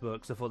Hunger Games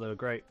books. I thought they were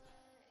great.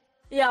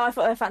 Yeah, I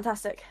thought they were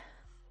fantastic.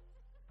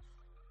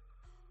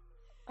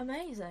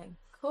 Amazing.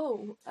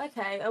 Cool.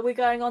 Okay, are we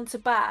going on to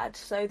bad?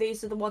 So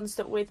these are the ones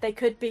that they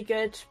could be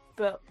good,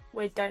 but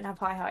we don't have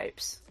high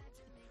hopes.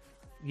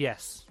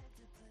 Yes.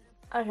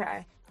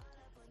 Okay.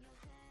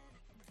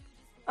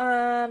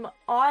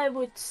 I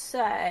would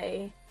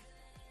say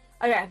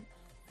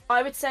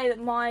that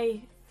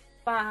my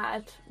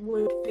bad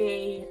would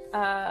be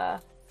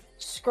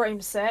Scream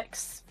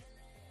 6.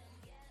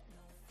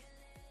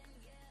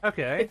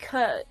 Okay.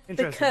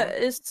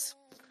 Because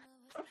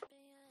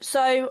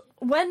so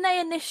when they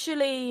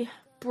initially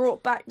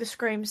brought back the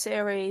Scream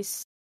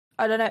series,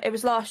 I don't know, it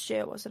was last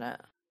year, wasn't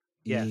it?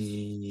 Yes.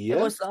 It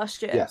was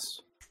last year.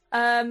 Yes.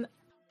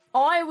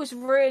 I was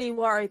really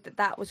worried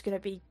that was going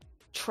to be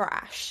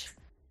trash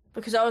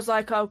because I was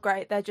like, oh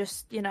great, they're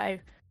just,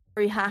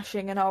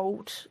 rehashing an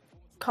old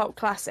cult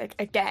classic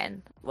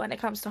again when it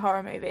comes to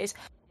horror movies.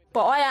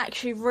 But I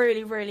actually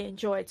really, really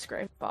enjoyed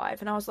Scream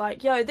 5 and I was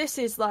like, yo, this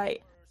was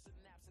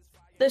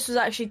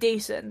actually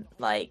decent.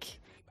 Like,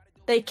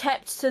 they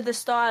kept to the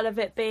style of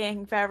it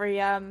being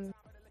very,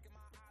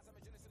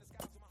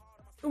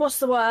 what's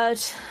the word?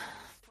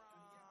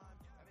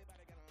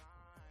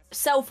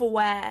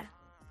 Self-aware,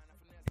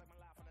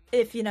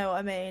 if you know what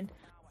I mean.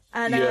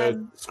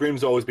 And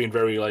Scream's always been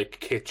very like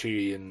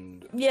kitschy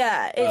and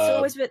it's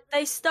always been,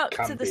 they stuck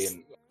to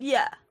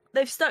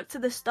they've stuck to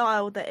the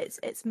style that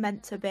it's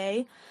meant to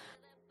be,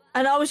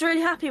 and I was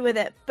really happy with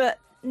it. But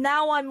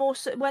now I'm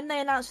also, when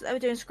they announced that they were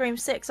doing Scream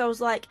 6, I was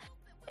like,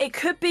 it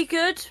could be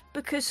good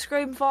because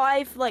Scream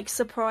 5 like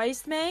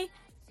surprised me,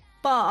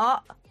 but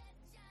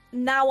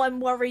now I'm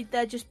worried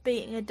they're just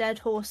beating a dead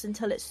horse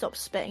until it stops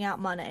spitting out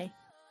money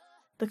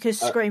because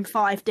Scream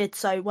 5 did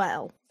so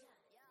well.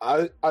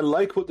 I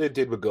like what they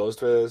did with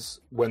Ghostface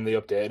when they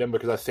updated him,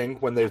 because I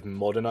think when they've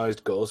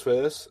modernized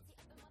Ghostface,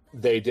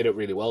 they did it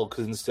really well,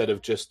 because instead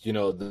of just,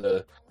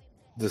 the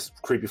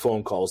creepy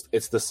phone calls,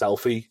 it's the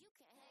selfie.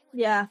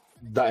 Yeah.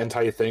 That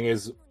entire thing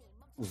is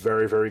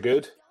very, very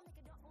good.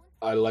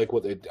 I like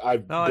what they did.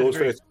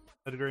 Ghostface,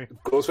 I'd agree.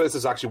 Ghostface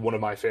is actually one of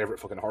my favorite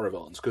fucking horror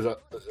villains, because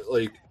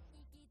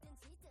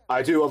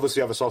I do obviously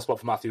have a soft spot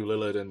for Matthew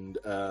Lillard and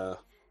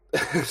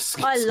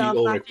I love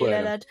Matthew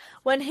Lillard.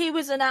 When he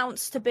was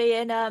announced to be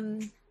in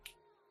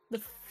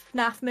the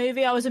FNAF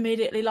movie, I was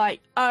immediately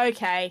like, oh,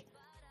 okay,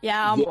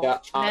 I'm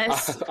watching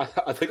this.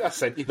 I think I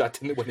sent you that,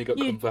 didn't it, when you got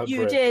confirmed for it?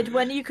 You did.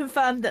 When you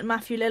confirmed that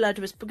Matthew Lillard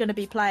was going to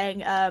be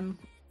playing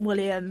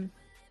William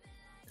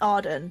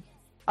Arden,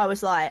 I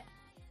was like...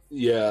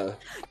 Yeah.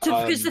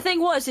 Because the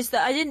thing is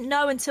that I didn't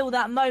know until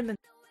that moment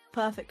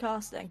perfect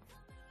casting.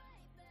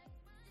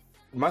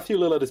 Matthew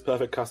Lillard is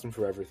perfect casting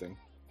for everything.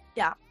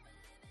 Yeah.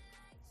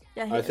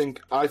 Yeah,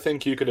 I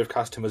think you could have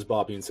cast him as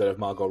Barbie instead of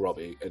Margot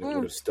Robbie, and it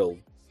would have still.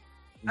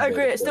 I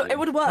agree. It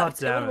would have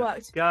worked. It would have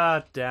worked.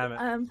 God damn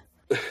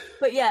it.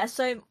 But yeah,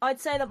 so I'd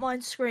say that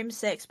mine's Scream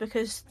 6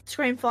 because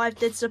Scream 5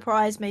 did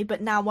surprise me,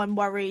 but now I'm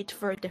worried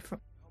for a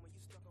different,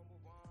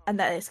 and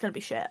that it's gonna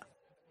be shit.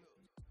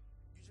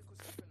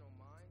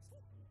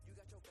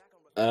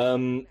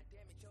 I'm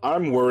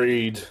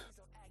worried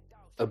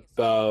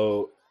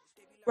about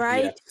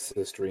the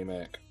Exorcist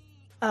remake.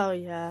 Oh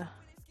yeah.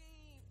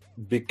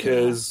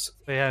 Because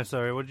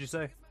sorry, what did you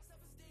say?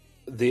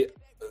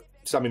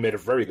 Sammy made a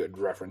very good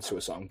reference to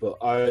a song, but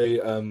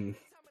I'm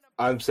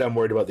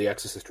worried about the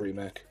Exorcist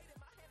remake.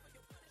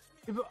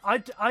 I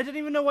didn't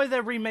even know why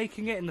they're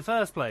remaking it in the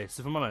first place,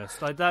 if I'm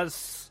honest. Like,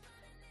 that's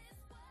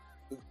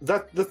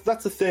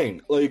the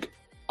thing. Like,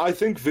 I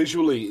think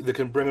visually they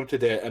can bring them to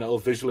date and it'll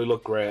visually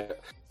look great,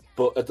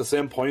 but at the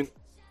same point,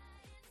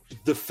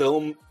 the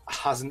film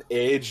hasn't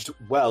aged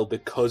well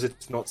because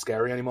it's not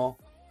scary anymore,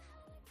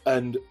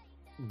 and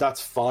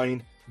that's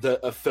fine that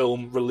a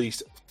film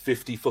released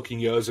 50 fucking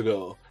years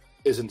ago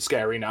isn't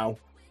scary now.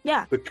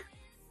 Yeah.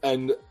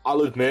 And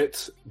I'll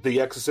admit,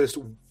 The Exorcist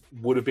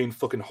would have been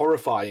fucking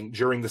horrifying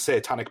during the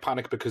Satanic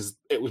Panic because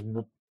it was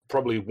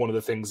probably one of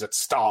the things that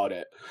started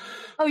it.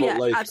 Oh,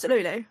 but, yeah,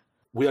 absolutely.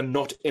 We are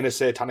not in a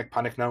Satanic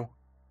Panic now.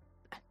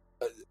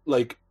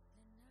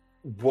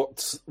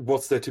 what's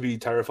there to be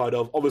terrified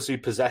of? Obviously,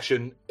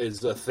 possession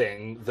is a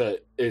thing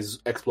that is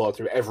explored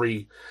through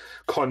every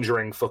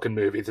Conjuring fucking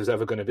movie there's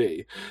ever going to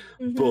be.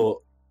 Mm-hmm. But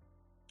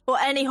or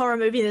any horror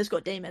movie that's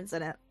got demons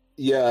in it.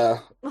 Yeah.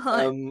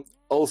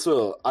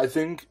 Also, I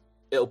think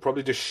it'll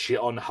probably just shit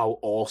on how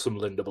awesome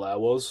Linda Blair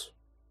was.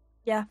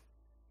 Yeah.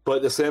 But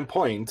at the same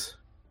point,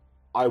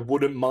 I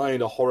wouldn't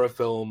mind a horror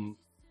film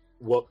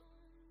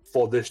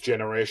for this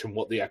generation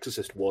what The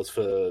Exorcist was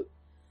for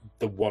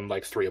the one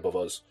like 3 above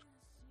us.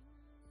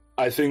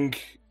 I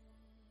think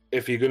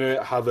if you're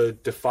gonna have a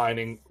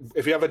defining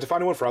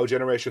one for our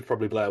generation, it's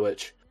probably Blair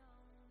Witch.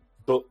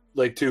 But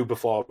like 2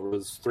 before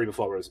us, 3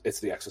 before us, it's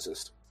The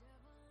Exorcist.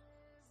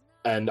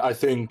 And I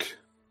think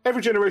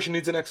every generation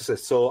needs an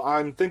Exorcist, so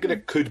I'm thinking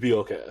it could be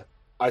okay.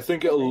 I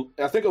think it'll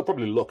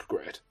probably look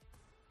great.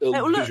 It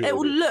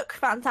will look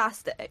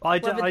fantastic. I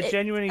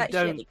genuinely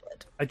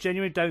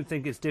don't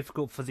think it's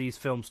difficult for these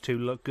films to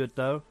look good,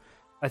 though.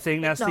 I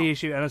think that's the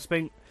issue, and I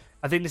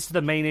think this is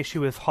the main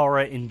issue with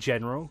horror in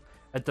general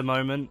at the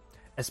moment,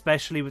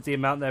 especially with the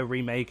amount they're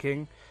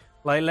remaking.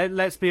 Like,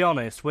 let's be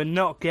honest, we're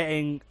not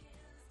getting.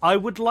 I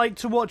would like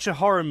to watch a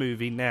horror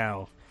movie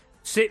now,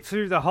 sit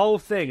through the whole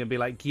thing, and be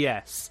like,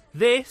 yes,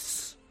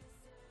 this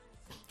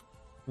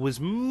was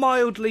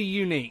mildly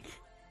unique.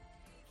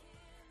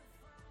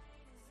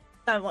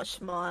 Don't watch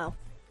Smile.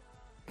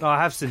 Oh,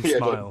 I have seen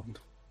Smile.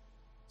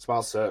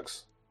 Smile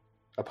sucks.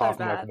 Apart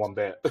from like one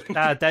bit.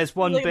 There's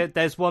one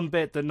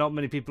bit that not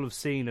many people have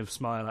seen of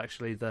Smile,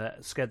 actually,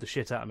 that scared the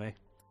shit out of me.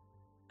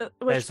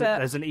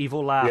 There's an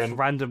evil laugh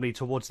randomly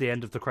towards the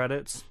end of the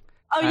credits.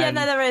 Oh yeah,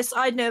 no, there is.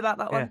 I knew about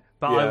that one.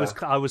 But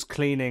I was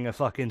cleaning a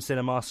fucking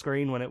cinema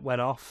screen when it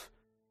went off,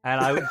 and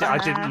I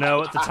didn't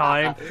know at the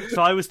time.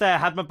 So I was there,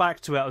 had my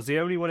back to it. I was the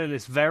only one in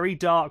this very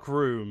dark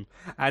room,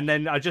 and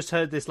then I just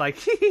heard this like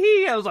hee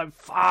hee. I was like,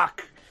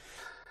 fuck.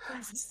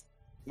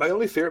 My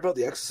only fear about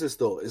The Exorcist,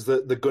 though, is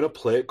that they're gonna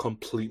play it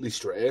completely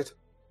straight,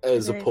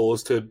 as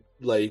opposed to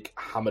like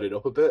hammer it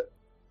up a bit.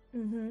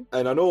 Mm-hmm.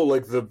 And I know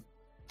like the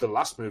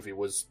last movie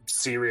was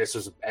serious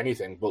as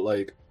anything, but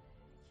like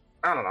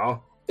I don't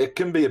know, it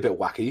can be a bit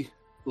wacky.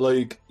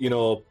 Like, you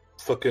know,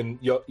 fucking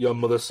your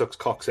mother sucks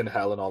cocks in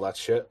hell and all that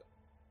shit.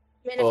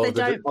 I mean, if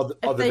they don't,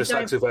 the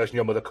dyslexic version,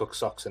 your mother cooks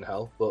socks in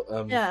hell. But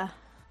yeah,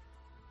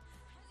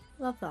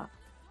 love that.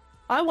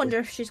 I wonder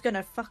if she's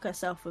gonna fuck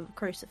herself with a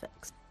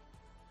crucifix.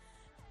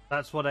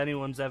 That's what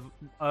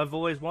I've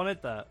always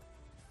wanted that.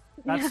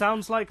 That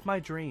sounds like my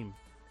dream.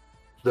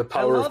 The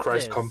power of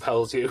Christ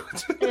compels you.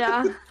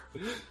 Yeah.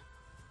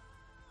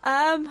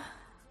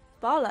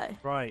 Barlow.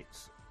 Right.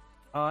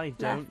 I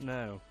don't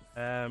know.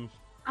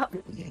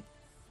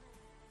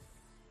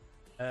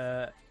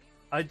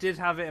 I did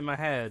have it in my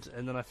head,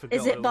 and then I forgot.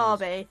 Is it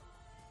Barbie?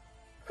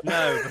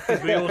 No,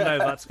 because we all know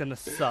that's going to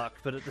suck.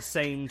 But at the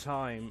same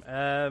time,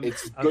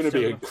 it's going to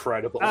be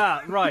incredible.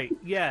 Right.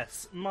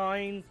 Yes,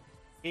 mine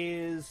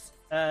is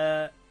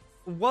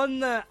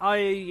one that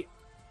I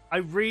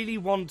really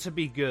want to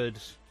be good.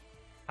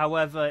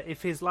 However,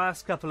 if his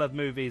last couple of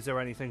movies are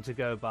anything to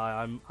go by,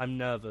 I'm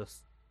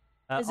nervous.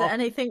 Is it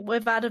anything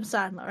with Adam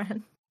Sandler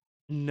in?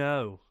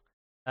 No.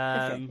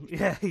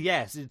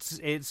 Yes,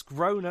 it's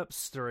Grown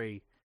Ups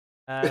 3.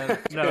 No,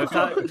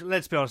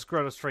 let's be honest,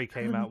 Grown Ups 3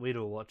 came out, we'd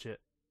all watch it.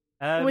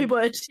 We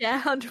would,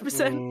 yeah,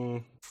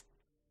 100%.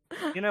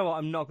 You know what?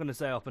 I'm not going to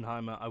say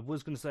Oppenheimer. I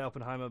was going to say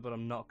Oppenheimer, but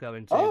I'm not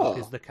going to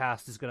because the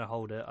cast is going to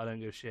hold it. I don't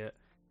give a shit.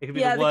 It could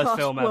be the worst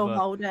film ever,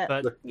 hold it.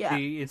 But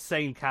the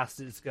insane cast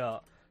it's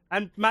got,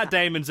 and Matt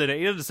Damon's in it.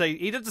 He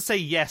doesn't say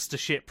yes to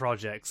shit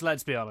projects.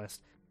 Let's be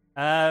honest.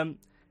 Well,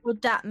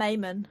 Dat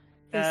Mayman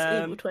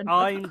is Evil Twin.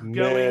 I'm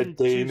going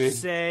to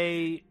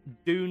say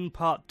Dune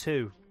Part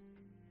 2.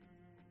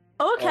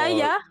 Okay,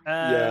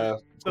 yeah.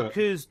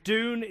 Because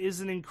Dune is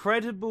an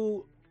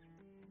incredibly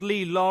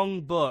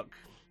long book.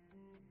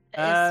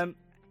 To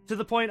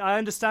the point, I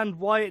understand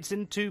why it's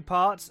in 2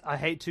 parts. I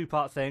hate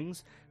 2-part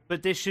things,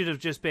 but this should have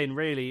just been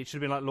it should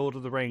have been like Lord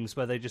of the Rings,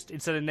 where they just,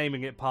 instead of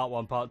naming it Part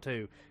 1, Part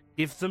 2,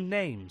 give them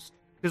names.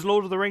 Because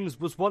Lord of the Rings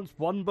was once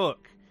one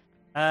book.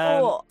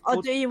 Or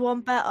do you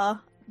want better?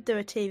 Do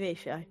a TV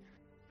show.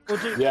 Do a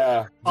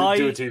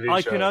TV show.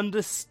 I can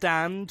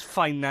understand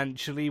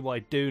financially why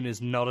Dune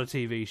is not a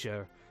TV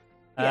show.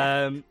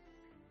 Yeah.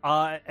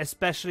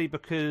 Especially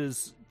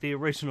because the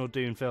original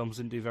Dune films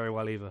didn't do very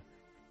well either.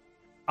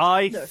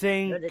 I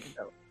think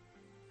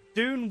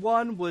Dune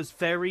 1 was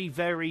very,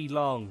 very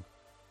long.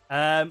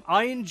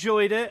 I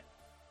enjoyed it.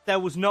 There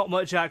was not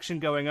much action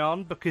going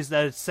on because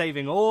they're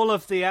saving all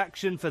of the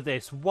action for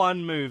this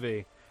one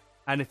movie.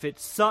 And if it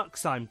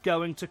sucks, I'm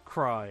going to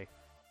cry.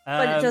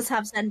 But it does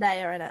have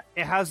Zendaya in it.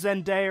 It has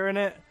Zendaya in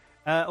it,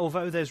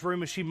 although there's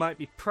rumours she might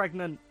be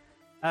pregnant.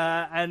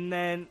 And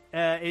then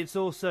it's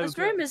also... There's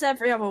rumours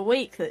every other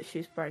week that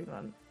she's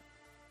pregnant.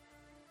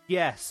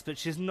 Yes, but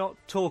she's not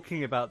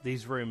talking about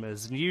these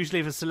rumours. And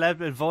usually if a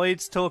celeb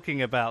avoids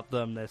talking about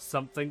them, there's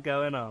something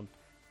going on.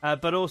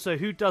 But also,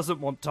 who doesn't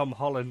want Tom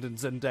Holland and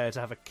Zendaya to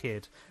have a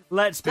kid?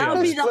 Let's be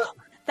honest.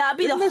 That'd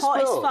be the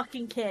hottest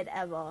fucking kid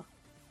ever.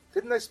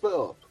 Didn't they split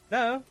up?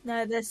 No,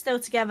 they're still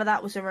together.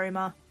 That was a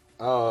rumor.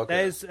 Oh,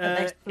 okay.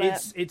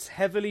 It's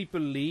heavily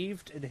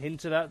believed and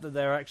hinted at that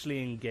they're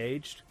actually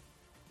engaged.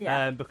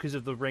 Yeah. Because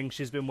of the ring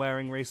she's been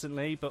wearing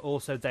recently, but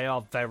also they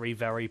are very,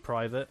 very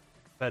private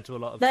compared to a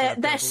lot of.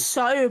 They're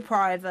so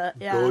private.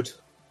 Yeah. Good.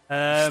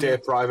 Stay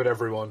private,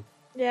 everyone.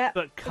 Yeah.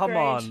 But come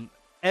on,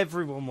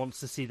 everyone wants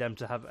to see them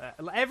to have.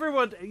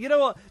 Everyone, you know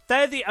what?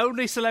 They're the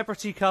only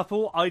celebrity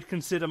couple I'd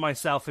consider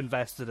myself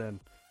invested in,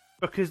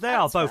 because they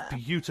are both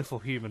beautiful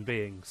human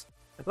beings.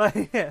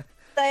 Like, yeah.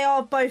 They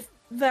are both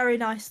very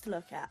nice to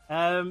look at.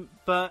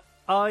 But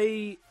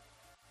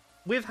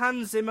with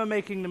Hans Zimmer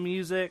making the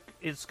music,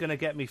 it's going to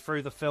get me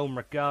through the film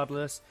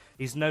regardless.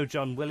 He's no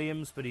John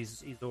Williams, but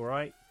he's all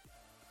right.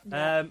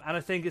 Yeah. And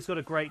I think it's got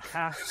a great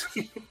cast.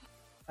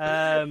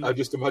 I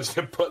just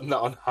imagine him putting that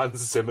on Hans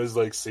Zimmer's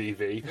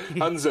CV.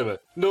 Hans Zimmer,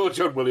 no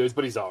John Williams,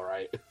 but he's all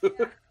right.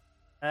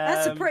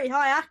 That's a pretty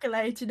high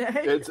accolade, you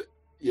know.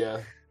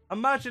 Yeah.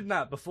 Imagine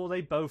that before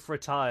they both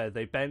retire,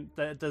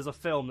 there's a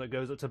film that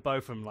goes up to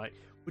both of them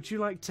would you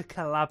like to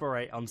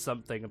collaborate on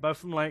something? And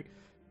both of them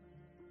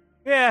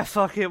yeah,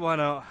 fuck it, why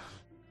not?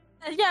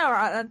 Yeah,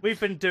 alright then. We've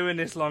been doing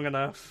this long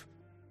enough.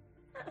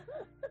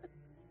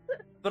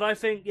 But I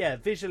think, yeah,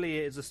 visually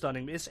it is a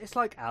stunning... It's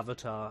like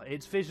Avatar.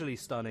 It's visually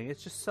stunning.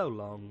 It's just so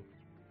long.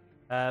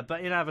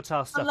 But in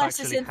Avatar, stuff Unless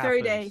actually it's in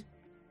happens.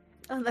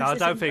 3D. I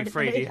don't think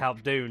 3D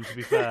helped Dune, to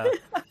be fair.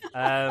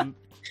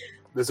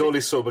 There's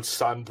only so much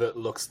sand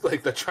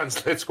that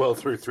translates well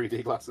through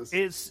 3D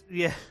glasses.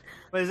 Yeah.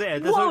 What is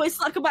it? Whoa, it's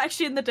like I'm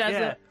actually in the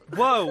desert. Yeah.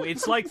 Whoa,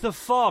 it's like the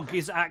fog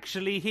is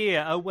actually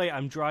here. Oh wait,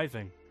 I'm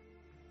driving.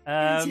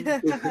 It's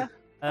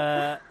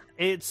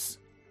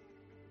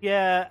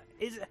I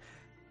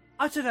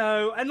don't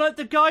know. And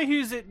the guy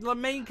who's the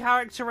main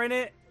character in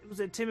it, was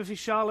it Timothy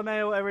Chalamet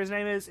or whatever his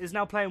name is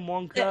now playing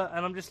Wonka, yeah.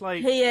 And I'm just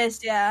he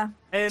is, yeah.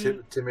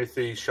 And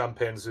Timothy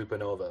Champagne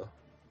Supernova.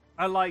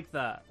 I like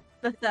that.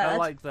 The third. I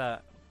like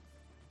that.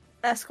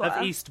 Esquire.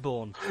 Of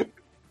Eastbourne.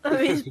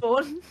 Of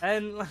Eastbourne.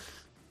 And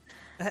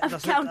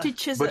I've counted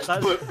Chisholm.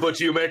 But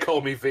you may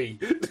call me V.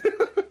 A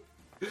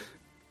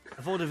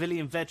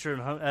vaudevillian veteran,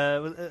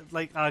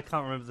 I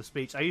can't remember the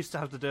speech. I used to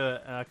have to do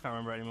it, and I can't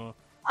remember it anymore.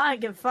 I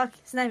don't give a fuck.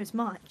 His name is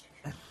Mike.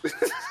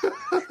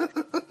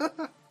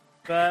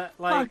 But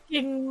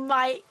fucking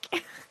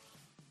Mike.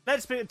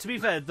 To be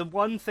fair, the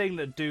one thing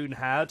that Dune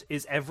had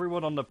is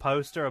everyone on the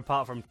poster,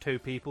 apart from 2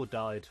 people,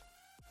 died.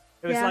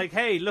 It was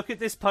hey, look at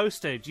this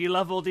poster. Do you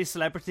love all these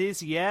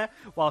celebrities? Yeah.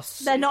 Well,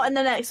 they're not in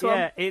the next one.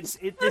 Yeah,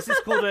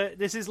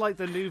 this is like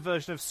the new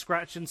version of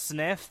Scratch and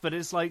Sniff, but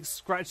it's like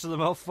scratch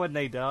them off when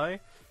they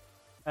die.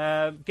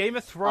 Game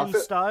of Thrones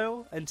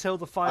style until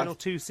the final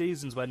 2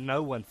 seasons where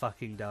no one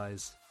fucking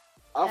dies.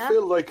 I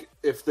feel like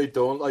if they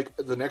don't,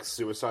 the next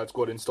Suicide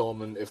Squad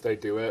installment, if they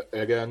do it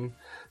again,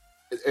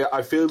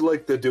 I feel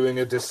like they're doing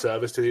a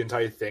disservice to the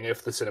entire thing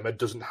if the cinema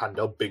doesn't hand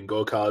out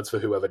bingo cards for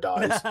whoever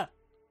dies.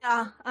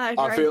 Yeah, I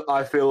agree.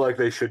 I feel like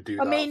they should do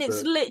that. I mean,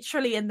 it's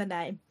literally in the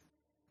name.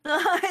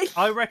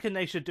 I reckon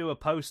they should do a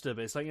poster,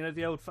 but it's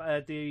the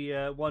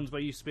old ones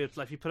where you used to be able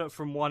to, if you put it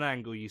from one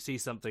angle, you see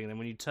something, and then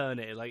when you turn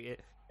it,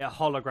 it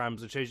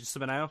holograms and shows you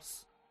something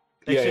else.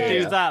 They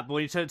should do that, but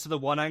when you turn it to the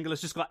one angle,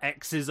 it's just got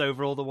X's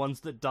over all the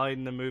ones that died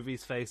in the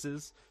movie's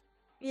faces.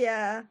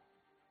 Yeah.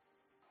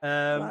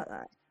 Like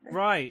that.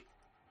 Right.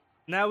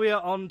 Now we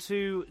are on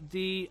to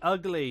the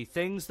ugly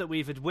things that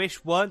we've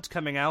wished weren't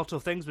coming out,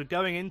 or things we're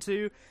going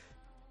into,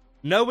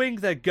 knowing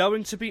they're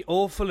going to be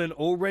awful and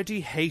already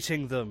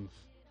hating them.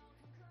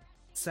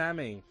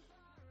 Sammy.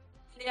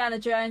 Indiana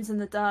Jones and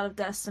the Dial of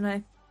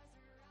Destiny.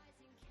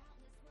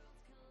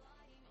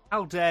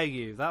 How dare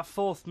you? That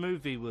 4th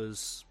movie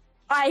was...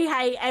 I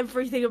hate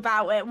everything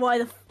about it. Why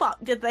the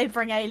fuck did they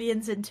bring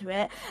aliens into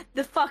it?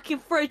 The fucking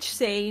fridge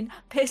scene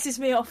pisses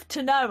me off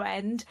to no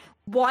end.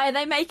 Why are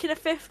they making a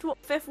fifth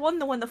one?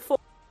 The one that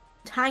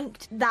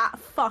tanked that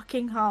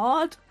fucking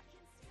hard.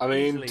 I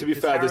mean, to be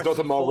fair, there's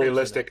nothing more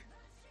realistic.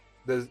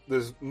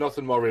 There's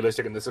nothing more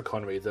realistic in this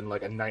economy than a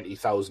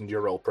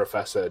 90,000-year-old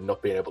professor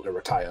not being able to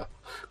retire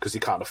because he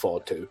can't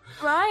afford to.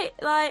 Right,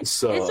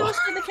 it's also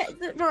the case.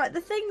 Right,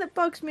 the thing that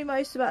bugs me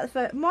most about the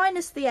film,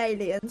 minus the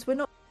aliens, we're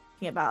not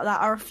talking about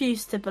that. I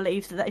refuse to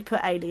believe that they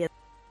put aliens.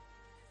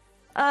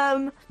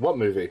 What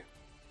movie?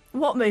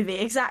 What movie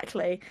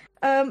exactly?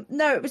 No,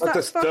 it was that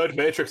this third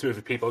Matrix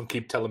movie. People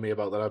keep telling me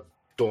about that.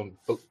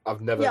 I've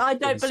never. Yeah, I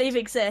don't believe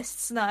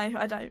exists. No,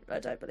 I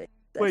don't believe.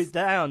 Wait,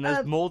 down.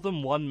 There's more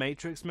than one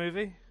Matrix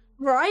movie.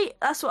 Right,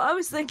 that's what I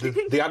was thinking.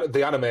 The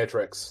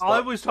Animatrix.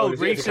 I was told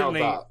recently,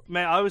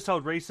 mate. I was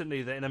told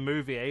recently that in a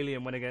movie,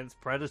 Alien went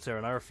against Predator,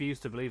 and I refuse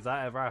to believe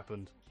that ever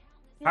happened.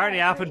 Yeah, apparently,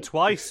 it happened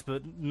twice,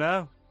 but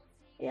no.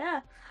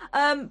 Yeah,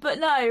 but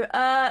no.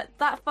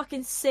 That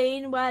fucking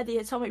scene where the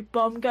atomic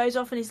bomb goes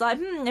off, and he's like,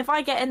 if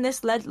I get in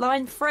this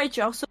lead-lined fridge,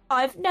 I'll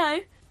survive. No,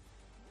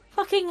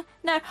 fucking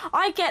no.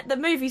 I get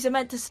that movies are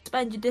meant to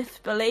suspend your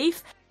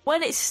disbelief.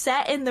 When it's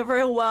set in the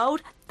real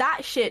world,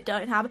 that shit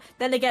don't happen.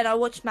 Then again, I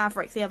watched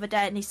Maverick the other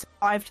day and he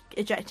survived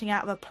ejecting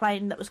out of a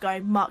plane that was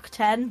going Mach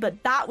 10,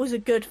 but that was a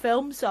good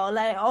film, so I'll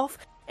lay it off.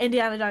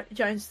 Indiana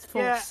Jones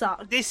 4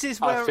 sucked. This is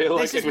where I feel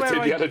like this is if it's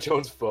where Indiana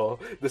Jones 4,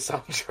 the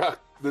soundtrack,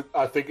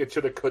 I think it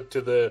should have cut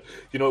to the,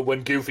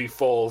 when Goofy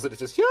falls and it's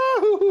just,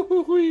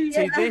 Yahoo!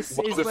 See, this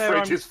while is the where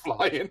fridge I'm, is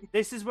flying.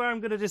 This is where I'm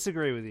going to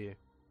disagree with you.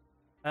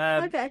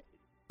 Okay.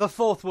 The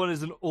fourth one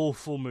is an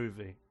awful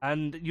movie,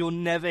 and you'll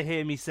never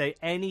hear me say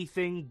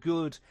anything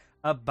good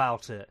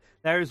about it.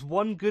 There is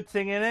one good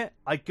thing in it.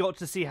 I got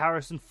to see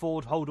Harrison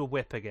Ford hold a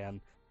whip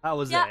again. That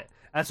was it.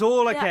 That's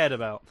all I cared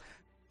about.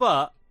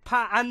 But,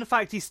 and the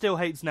fact he still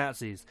hates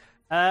Nazis.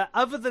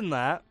 Other than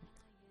that,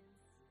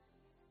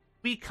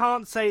 we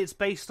can't say it's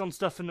based on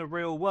stuff in the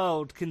real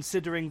world,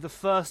 considering the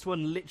first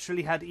one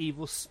literally had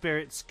evil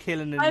spirits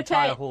killing an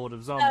entire horde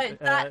of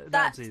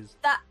Nazis.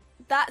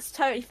 That's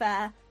totally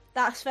fair.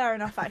 That's fair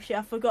enough, actually.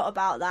 I forgot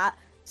about that.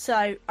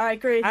 So, I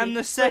agree with you. And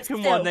the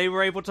second one, they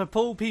were able to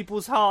pull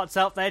people's hearts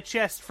out their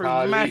chest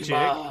through magic.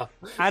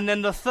 And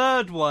then the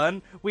third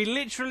one, we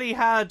literally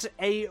had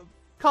a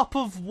cup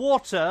of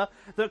water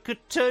that could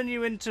turn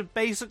you into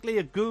basically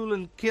a ghoul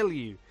and kill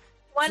you.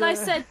 When I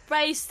said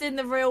based in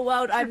the real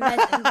world, I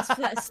meant in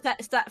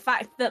that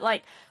fact that,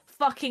 like,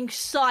 fucking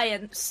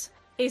science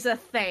is a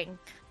thing,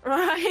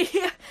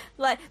 right?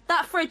 Like,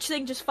 that fridge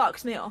thing just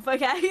fucks me off,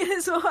 okay?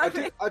 That's what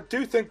I mean. I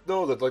do think,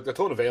 though, that, like, the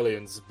tone of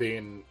aliens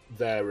being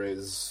there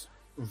is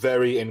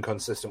very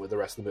inconsistent with the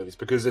rest of the movies,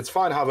 because it's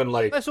fine having,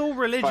 like... That's all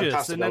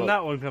religious, and then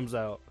that one comes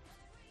out.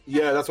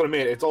 Yeah, that's what I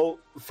mean. It's all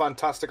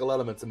fantastical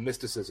elements and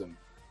mysticism.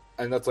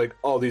 And that's like,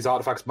 oh, these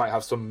artifacts might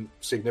have some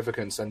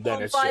significance, and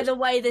then it's by the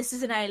way, this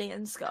is an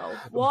alien skull.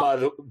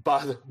 What?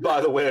 By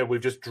the way,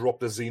 we've just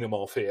dropped a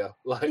xenomorph here,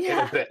 like in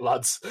a bit,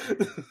 lads.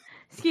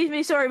 Excuse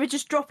me, sorry, we're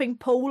just dropping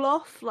Paul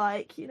off,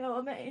 like, you know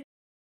what I mean?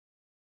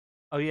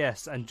 Oh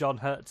yes, and John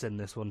Hurt's in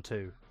this one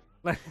too.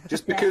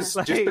 Just because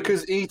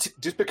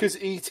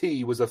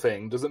E.T. was a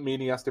thing doesn't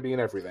mean he has to be in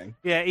everything.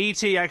 Yeah,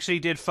 E.T. actually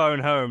did phone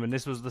home, and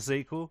this was the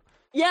sequel.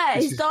 Yeah,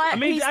 he's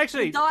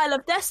actually, the Dial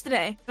of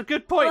Destiny. A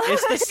good point.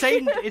 It's the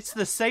same. It's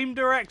the same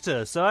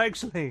director. So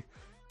actually,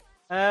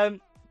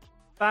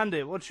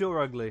 Bandit, what's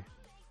your ugly?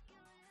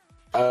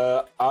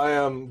 I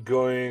am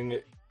going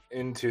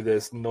into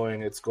this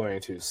knowing it's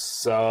going to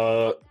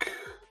suck.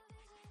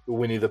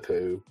 Winnie the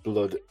Pooh,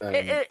 Blood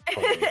and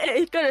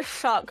It's gonna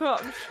suck,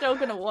 but I'm still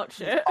gonna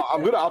watch it.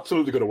 I'm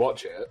absolutely gonna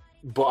watch it,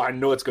 but I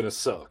know it's gonna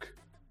suck.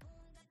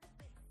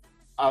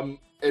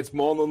 It's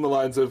more along the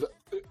lines of,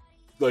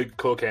 like,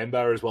 Cocaine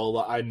Bear as well,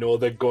 that I know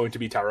they're going to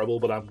be terrible,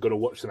 but I'm going to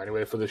watch them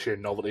anyway for the sheer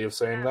novelty of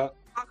saying that.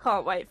 I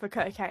can't wait for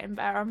Cocaine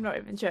Bear, I'm not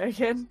even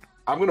joking.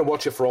 I'm going to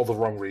watch it for all the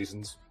wrong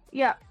reasons.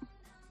 Yeah.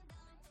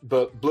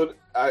 But Blood,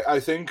 I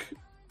think,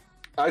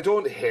 I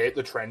don't hate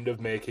the trend of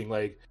making,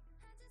 like,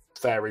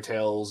 fairy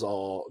tales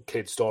or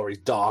kid stories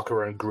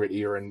darker and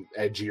grittier and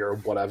edgier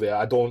and whatever.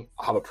 I don't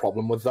have a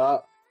problem with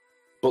that.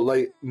 But,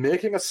 like,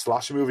 making a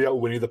slasher movie out of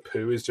Winnie the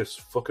Pooh is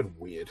just fucking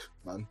weird,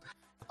 man.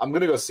 I'm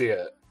going to go see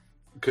it.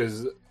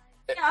 Because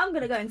I'm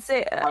gonna go and see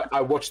it.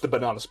 I watched the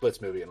Banana Splits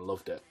movie and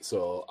loved it,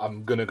 so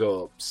I'm gonna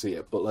go see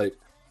it. But, like,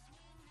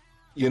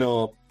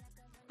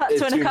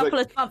 that's in a couple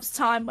of months'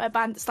 time where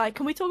Bandit's like,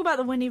 can we talk about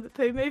the Winnie the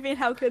Pooh movie and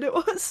how good it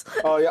was?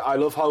 Oh yeah, I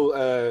love how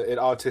it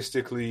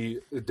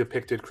artistically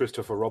depicted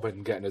Christopher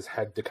Robin getting his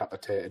head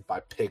decapitated by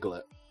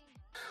Piglet,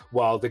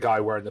 while the guy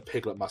wearing the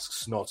Piglet mask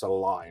snorts a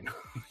line.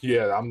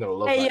 Yeah, I'm gonna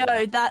love that. Hey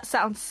yo, that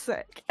sounds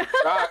sick.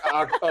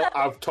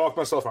 I've talked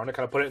myself around. I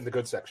kind of put it in the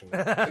good section.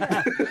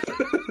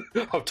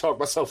 I've talked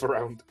myself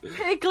around.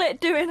 Piglet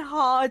doing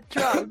hard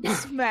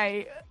drugs,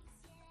 mate.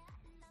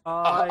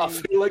 I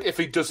feel like if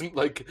he doesn't,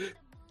 like,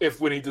 if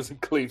Winnie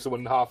doesn't cleave someone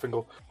in half and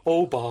go,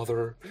 oh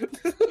bother.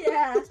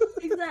 Yeah,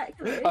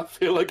 exactly. I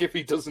feel like if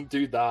he doesn't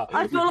do that,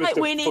 I feel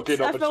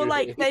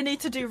like they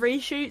need to do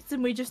reshoots,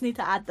 and we just need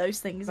to add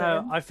those things in.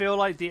 I feel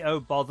like the oh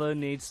bother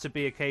needs to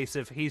be a case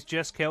of he's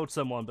just killed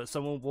someone, but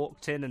someone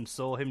walked in and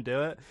saw him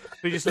do it.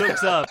 He just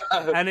looks up,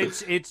 and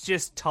it's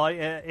just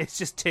it's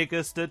just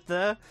Tigger stood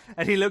there,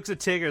 and he looks at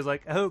Tigger, is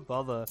like, oh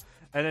bother,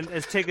 and then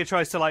as Tigger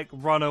tries to, like,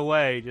 run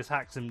away, just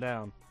hacks him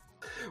down.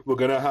 We're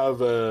gonna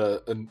have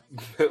a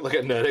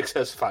Nerd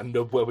Access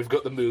fandom where we've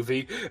got the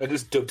movie and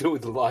just dubbed it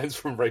with the lines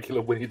from regular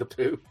Winnie the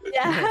Pooh.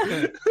 Yeah.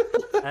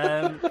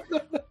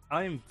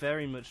 I am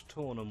very much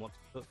torn on what to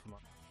put for my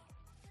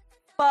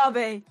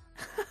Barbie.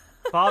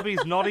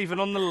 Barbie's not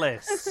even on the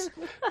list.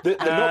 They're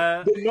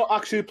not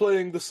actually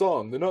playing the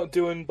song. They're not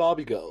doing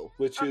Barbie Girl,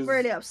 I'm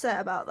really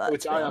upset about that.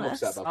 Which I am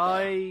upset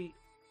about.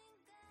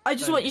 I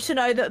just want you to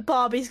know that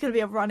Barbie's going to be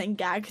a running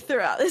gag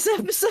throughout this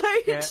episode.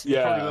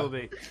 Yeah, probably will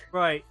be.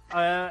 Right,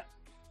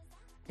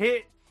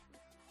 here.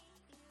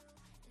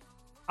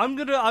 I'm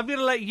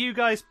gonna let you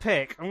guys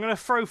pick. I'm gonna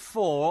throw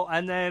 4,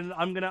 and then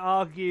I'm gonna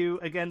argue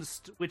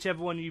against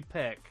whichever one you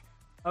pick.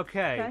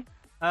 Okay.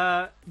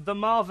 The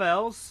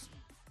Marvels.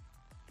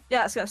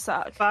 Yeah, it's gonna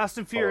suck. Fast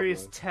and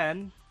Furious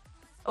 10.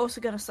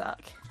 Also gonna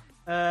suck.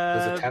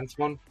 There's a 10th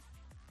one.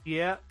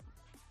 Yeah.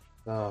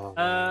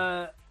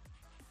 Oh.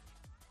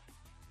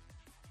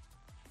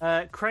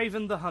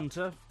 Kraven the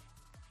Hunter.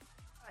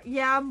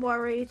 Yeah, I'm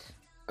worried.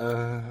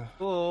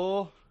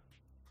 Or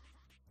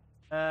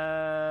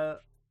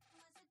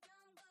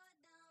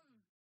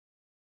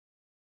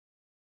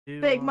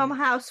Big Mum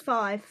House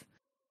 5.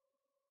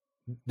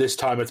 This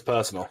time it's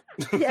personal.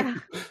 Yeah.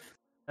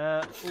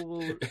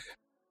 I'm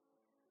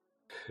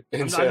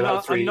Inside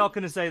not three.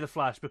 going to say The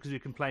Flash because we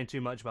complain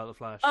too much about The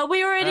Flash. Oh,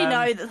 we already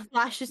know that The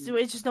Flash is.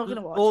 We're just not going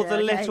to watch or it. The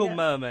okay, Little yeah.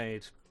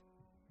 Mermaid.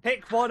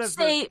 Pick one of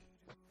See,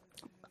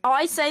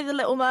 I say The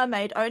Little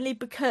Mermaid only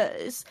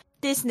because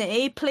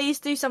Disney, please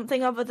do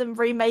something other than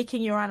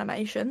remaking your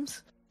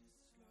animations.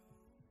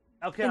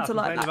 Okay, into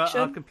live action.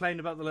 I'll complain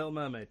about The Little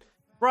Mermaid.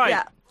 Right.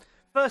 Yeah.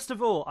 First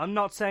of all, I'm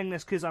not saying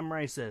this because I'm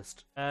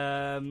racist.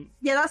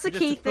 Yeah, that's a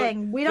just key to put-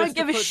 thing. We just don't to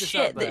give a put this out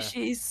shit there. that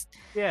she's.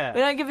 Yeah. We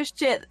don't give a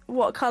shit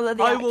what colour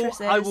the I actress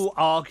is. will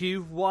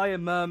argue why a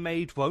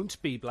mermaid won't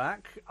be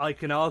black. I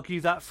can argue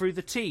that through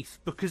the teeth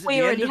because at We the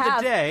end already of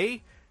have. the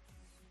day,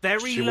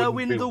 very She low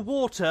wouldn't in be- the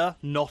water,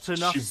 not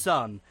enough She-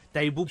 sun.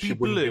 They will be She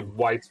wouldn't blue. be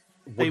white.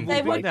 They Wouldn't will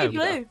They be would white be either.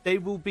 blue. They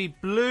will be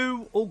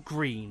blue or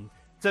green.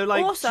 So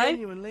like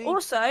genuinely.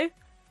 Also,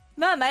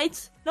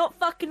 mermaids not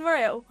fucking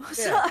real.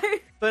 Yeah. So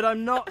But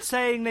I'm not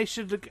saying they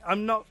should.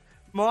 I'm not.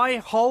 My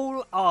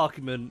whole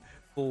argument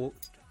for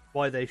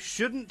why they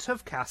shouldn't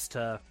have cast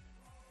her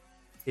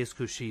is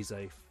because she's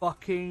a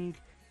fucking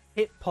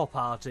hip hop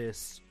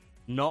artist,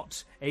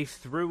 not a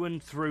through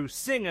and through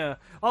singer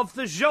of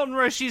the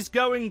genre she's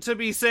going to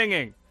be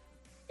singing.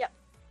 Yep.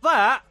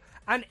 That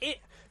and it.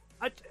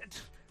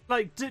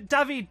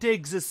 Daveed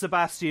Diggs as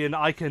Sebastian,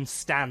 I can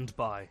stand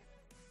by.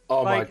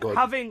 Oh Like, my god.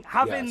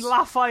 having Yes.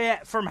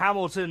 Lafayette from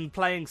Hamilton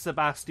playing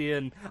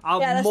Sebastian,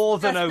 I'm Yeah, that's- more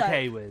than that's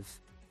okay dope. with.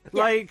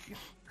 Yeah. Like,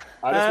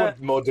 I just uh,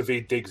 want more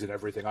Daveed Diggs and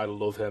everything. I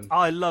love him.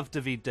 I love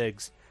Daveed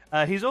Diggs.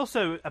 He's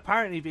also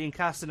apparently being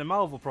cast in a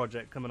Marvel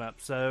project coming up,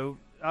 so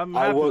I'm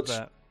happy with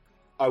that.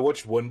 I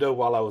watched Wonder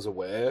while I was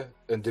away,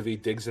 and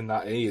Daveed Diggs in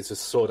that, and he is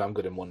just so damn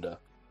good in Wonder.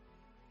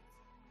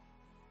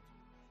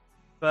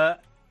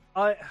 But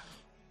I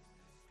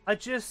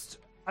just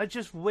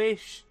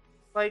wish,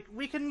 like,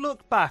 we can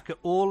look back at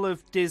all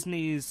of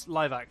Disney's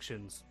live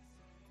actions.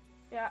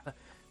 yeah,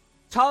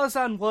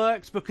 Tarzan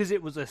worked because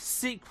it was a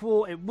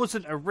sequel, it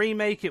wasn't a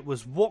remake, it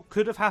was what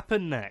could have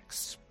happened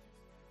next.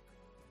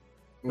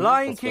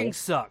 Lion that's King fair.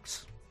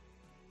 sucked.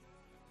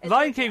 It's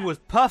Lion like King that. was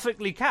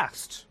perfectly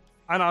cast,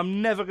 and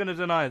I'm never going to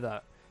deny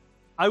that.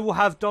 I will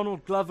have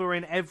Donald Glover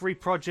in every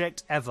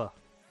project ever,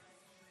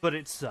 but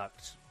it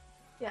sucked.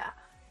 yeah.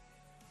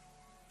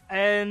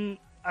 And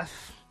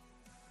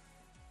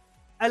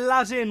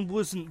Aladdin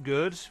wasn't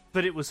good,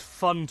 but it was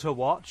fun to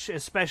watch,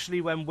 especially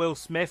when Will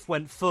Smith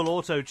went full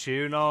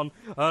auto-tune on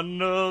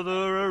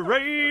Another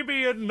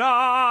Arabian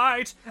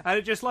Night, and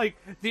it just like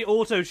the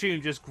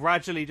auto-tune just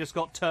gradually just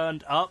got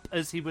turned up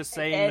as he was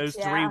saying did, those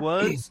yeah. three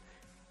words.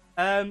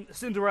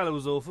 Cinderella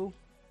was awful,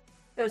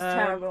 It was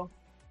terrible.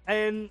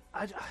 and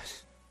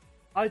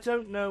I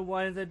don't know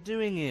why they're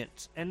doing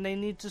it, and they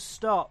need to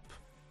stop.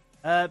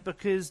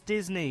 Because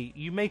Disney,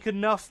 you make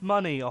enough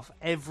money off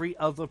every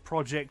other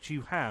project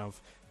you have.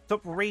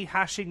 Stop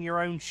rehashing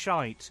your own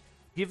shite.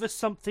 Give us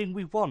something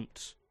we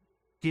want.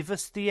 Give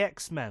us the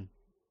X-Men.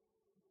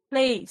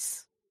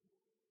 Please.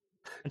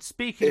 And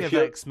speaking If of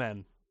you're-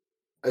 X-Men,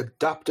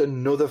 Adapt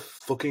another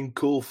fucking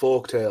cool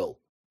folktale.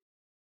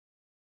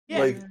 yeah,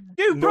 Like,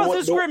 do no one-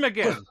 Brothers no- Grimm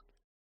again.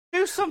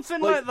 Do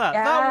something Like- like that.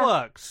 Yeah. That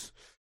works.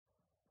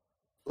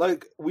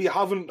 Like, we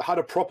haven't had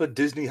a proper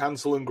Disney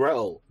Hansel and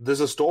Gretel. There's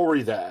a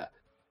story there.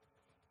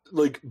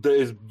 Like, that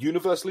is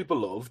universally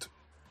beloved.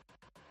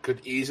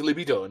 Could easily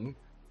be done.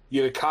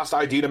 You could cast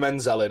Idina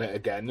Menzel in it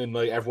again, and,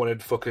 like, everyone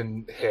would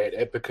fucking hate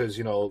it because,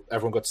 you know,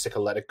 everyone got sick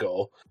of Let It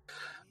Go.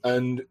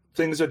 And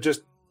things would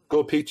just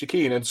go peachy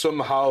keen, and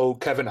somehow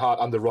Kevin Hart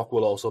and The Rock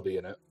will also be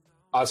in it.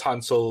 As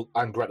Hansel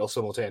and Gretel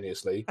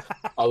simultaneously.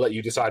 I'll let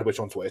you decide which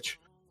one's which.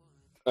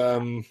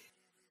 The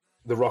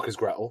Rock is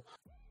Gretel.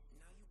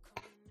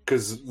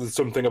 Because there's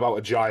something about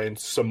a giant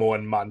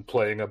Samoan man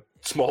playing a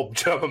small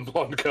German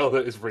blonde girl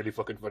that is really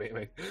fucking funny to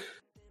me.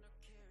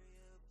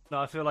 No,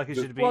 I feel like it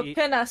should be. What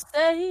can I say?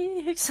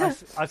 I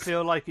Except I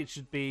feel like it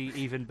should be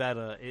even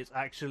better. It's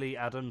actually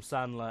Adam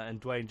Sandler and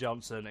Dwayne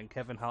Johnson, and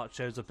Kevin Hart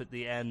shows up at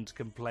the end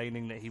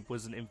complaining that he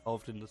wasn't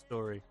involved in the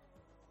story.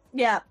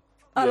 yeah,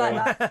 I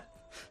like that.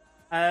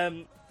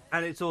 And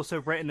it's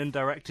also written and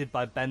directed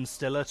by Ben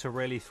Stiller to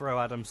really throw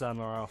Adam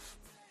Sandler off.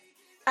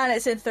 And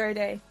it's in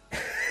 3D.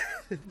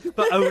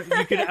 But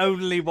you can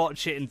only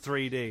watch it in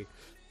 3D.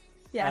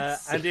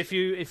 Yes. And if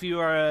it's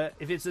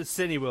at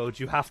Cineworld,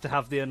 you have to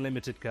have the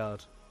unlimited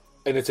card.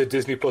 And it's a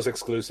Disney Plus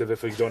exclusive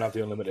if you don't have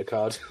the unlimited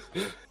card.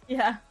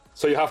 yeah.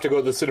 So you have to go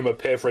to the cinema,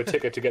 pay for a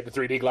ticket to get the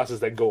 3D glasses,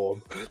 then go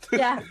home.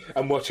 Yeah.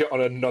 And watch it on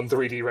a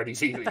non-3D ready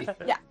TV.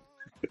 Yeah.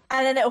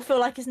 And then it'll feel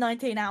like it's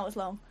 19 hours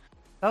long.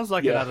 Sounds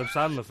like Yeah. an Adam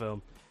Sandler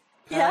film.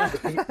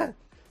 Yeah.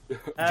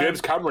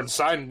 James Cameron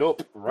signed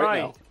up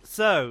right now.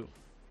 So,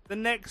 the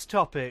next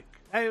topic.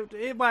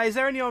 Is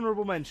there any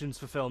honourable mentions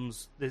for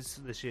films this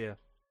year?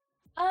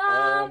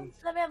 Let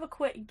me have a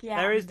quick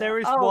guess. There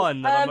is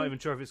one that I'm not even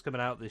sure if it's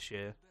coming out this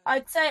year.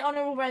 I'd say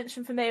honourable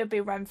mention for me would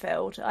be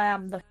Renfield. I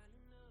am the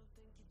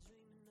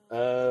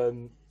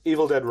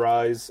Evil Dead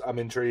Rise, I'm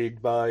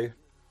intrigued by.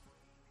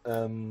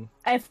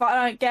 If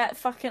I don't get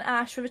fucking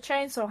Ash with a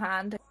chainsaw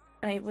hand,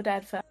 an Evil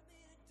Dead film.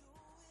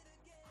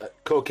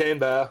 Cocaine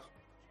Bear.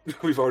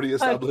 We've already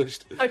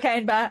established.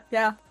 Cocaine Bear,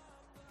 yeah.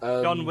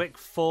 John Wick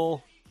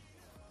 4.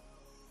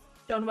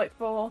 John Wick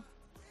 4.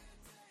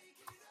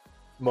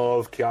 More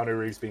of Keanu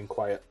Reeves being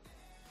quiet.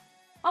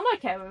 I'm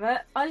okay with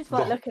it. I just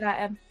like looking at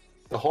him.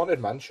 The Haunted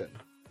Mansion.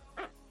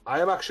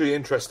 I am actually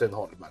interested in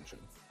Haunted Mansion.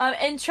 I'm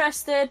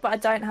interested, but I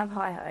don't have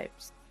high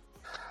hopes.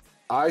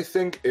 I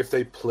think if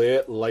they play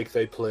it like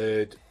they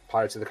played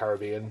Pirates of the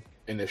Caribbean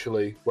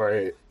initially,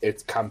 where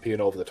it's campy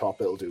and over the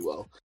top, it'll do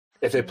well.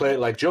 If they play it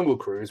like Jungle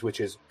Cruise, which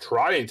is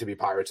trying to be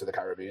Pirates of the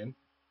Caribbean,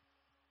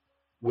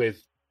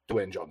 with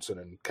Dwayne Johnson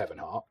and Kevin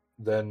Hart,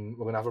 then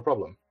we're going to have a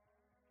problem.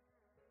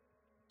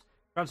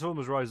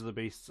 Transformers Rise of the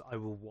Beasts, I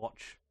will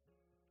watch.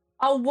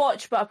 I'll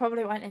watch, but I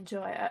probably won't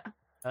enjoy it.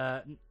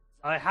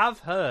 I have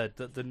heard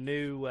that the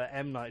new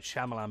M. Night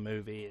Shyamalan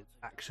movie is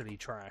actually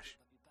trash.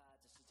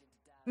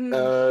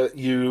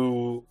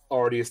 You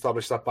already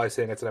established that by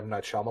saying it's an M.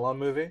 Night Shyamalan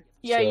movie?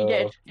 Yeah, you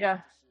did,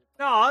 yeah.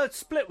 No,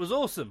 Split was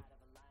awesome.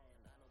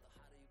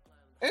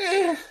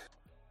 You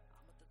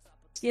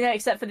know,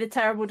 except for the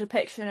terrible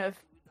depiction of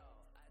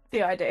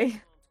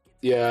CID.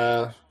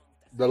 Yeah.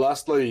 The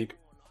last,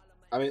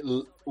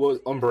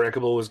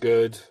 Unbreakable was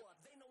good.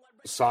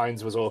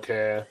 Signs was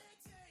okay.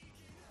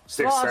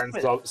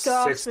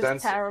 Sixth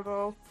Sense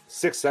terrible.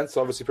 Sixth Sense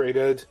obviously pretty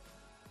good.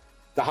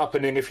 The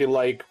Happening, if you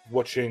like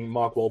watching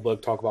Mark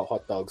Wahlberg talk about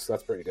hot dogs,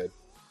 that's pretty good.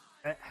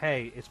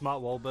 Hey, it's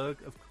Mark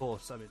Wahlberg. Of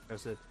course, I'm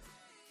interested.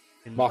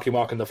 Marky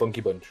Mark and the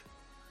Funky Bunch.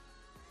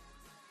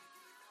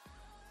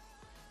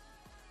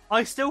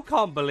 I still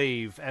can't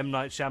believe M.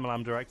 Night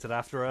Shyamalan directed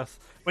After Earth.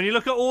 When you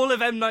look at all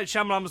of M. Night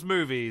Shyamalan's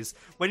movies,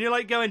 when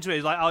you go into it,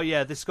 it's like, oh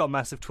yeah, this has got a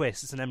massive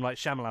twist. It's an M. Night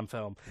Shyamalan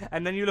film.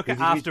 And then you look at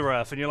After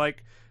Earth, and you're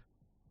like,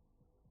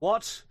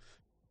 what?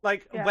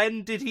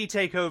 When did he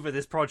take over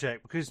this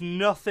project? Because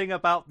nothing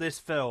about this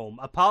film,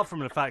 apart from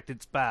the fact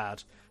it's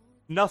bad,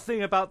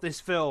 nothing about this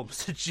film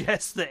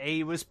suggests that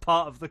he was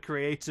part of the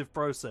creative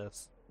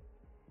process.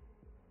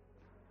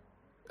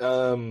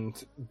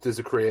 There's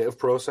a creative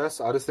process.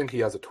 I just think he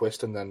has a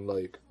twist and then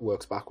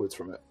works backwards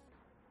from it.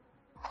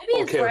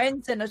 Maybe his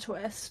brain's in a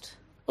twist.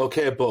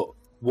 Okay, but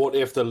what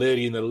if the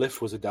lady in the lift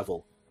was a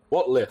devil?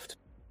 What lift?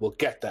 We'll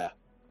get there.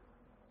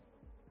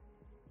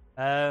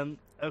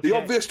 Okay. The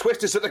obvious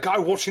twist is that the guy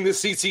watching the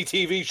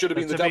CCTV should have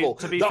been the devil.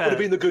 That would have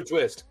been the good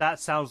twist. That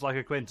sounds like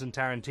a Quentin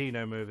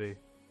Tarantino movie.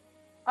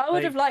 I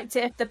would have liked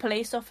it if the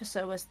police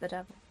officer was the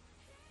devil.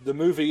 The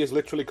movie is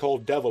literally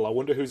called Devil. I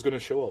wonder who's going to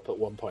show up at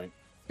one point.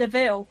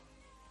 DeVille.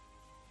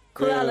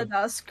 Cruella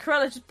does.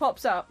 Cruella just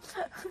pops up.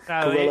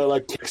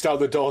 Cruella kicks down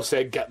the door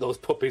saying, "Get those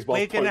puppies,"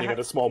 while pointing at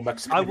a small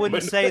Mexican I wouldn't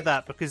woman. say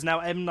that, because now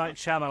M. Night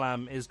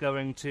Shyamalan is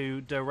going to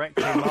direct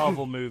a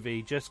Marvel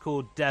movie just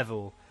called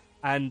Devil.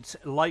 And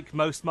like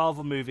most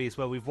Marvel movies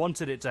where we've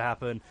wanted it to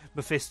happen,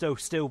 Mephisto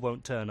still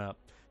won't turn up.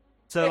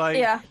 So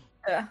yeah.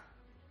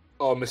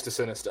 Oh, Mr.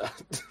 Sinister.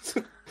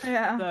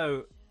 Yeah.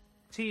 So,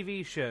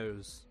 TV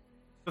shows.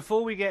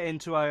 Before we get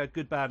into our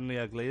good, bad, and the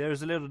ugly, there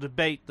is a little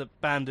debate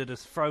that Bandit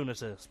has thrown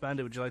at us.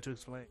 Bandit, would you like to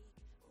explain?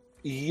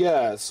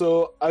 Yeah,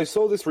 so I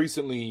saw this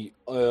recently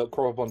crop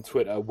up on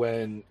Twitter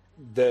when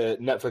the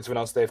Netflix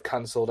announced they've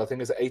cancelled, I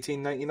think, is it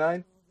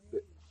 1899?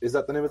 Is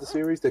that the name of the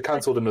series? They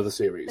cancelled another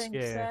series.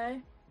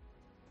 So.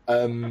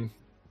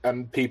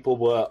 And people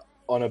were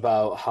on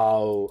about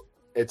how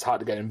it's hard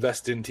to get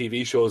invested in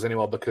TV shows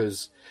anymore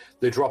because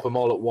they drop them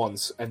all at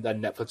once and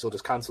then Netflix will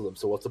just cancel them.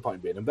 So what's the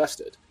point being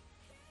invested?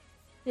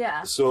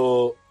 Yeah.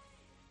 So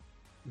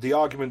the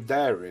argument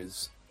there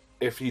is,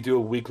 if you do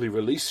a weekly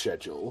release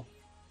schedule,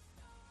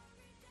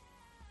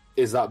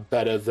 is that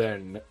better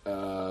than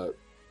a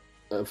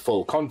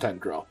full content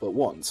drop at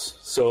once?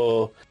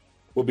 So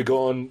we'll be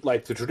going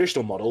like the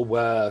traditional model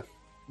where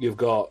you've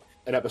got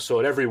an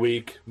episode every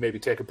week, maybe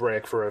take a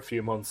break for a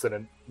few months, and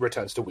then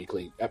returns to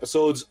weekly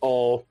episodes,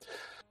 or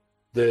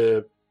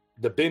the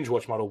binge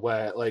watch model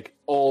where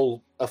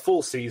a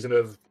full season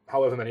of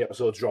however many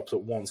episodes drops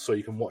at once, so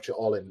you can watch it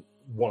all in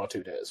 1 or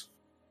 2 days.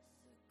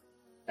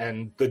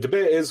 And the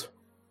debate is,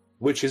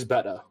 which is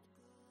better?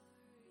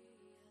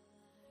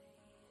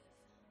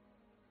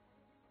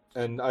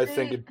 And I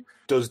think it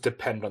does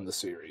depend on the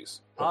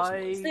series.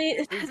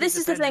 This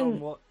is the thing. On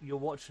what you're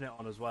watching it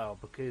on as well,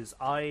 because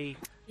I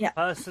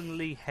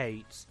personally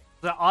hate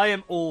that. I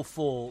am all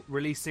for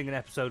releasing an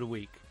episode a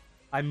week.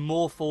 I'm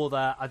more for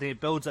that. I think it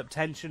builds up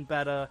tension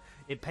better,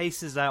 it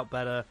paces out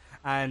better,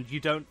 and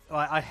you don't.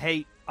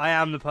 I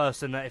am the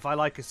person that if I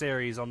like a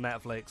series on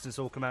Netflix, it's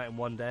all come out in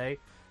one day.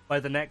 By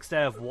the next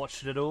day, I've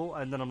watched it all,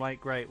 and then I'm like,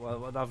 great.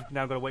 Well, I've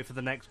now got to wait for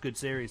the next good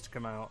series to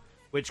come out,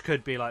 which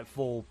could be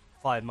 4-5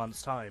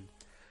 months' time.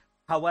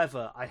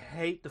 However, I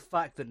hate the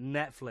fact that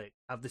Netflix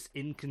have this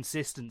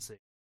inconsistency.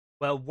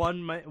 Well,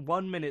 one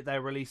minute they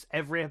release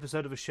every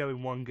episode of a show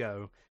in one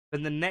go,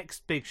 then the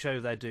next big show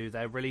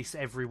they release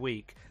every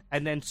week,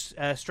 and then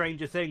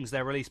Stranger Things,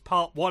 they release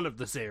part 1 of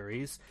the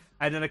series,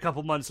 and then a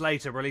couple months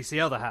later release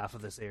the other half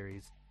of the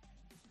series.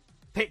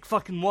 Pick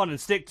fucking one and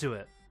stick to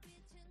it.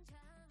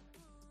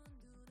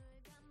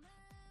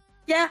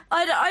 Yeah,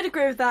 I'd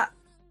agree with that.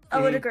 I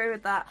would agree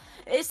with that.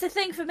 It's the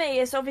thing for me.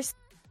 It's obviously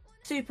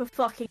super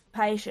fucking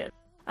patient,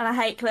 and I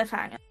hate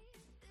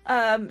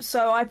cliffhangers.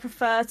 So I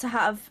prefer to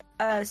have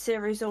a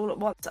series all at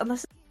once,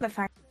 unless it's a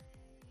cliffhanger.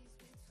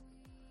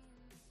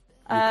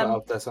 You cut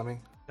out there, Sammy?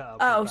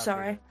 Oh,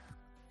 sorry.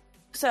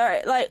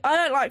 Sorry, like, I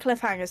don't like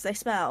cliffhangers. They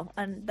smell,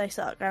 and they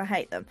suck, and I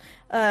hate them.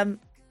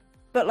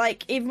 But,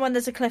 like, even when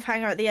there's a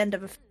cliffhanger at the end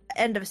of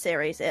a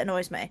series, it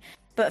annoys me.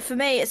 But for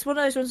me, it's one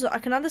of those ones that I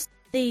can understand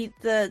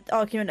the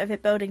argument of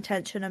it building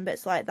tension and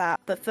bits like that.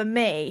 But for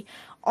me,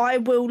 I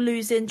will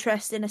lose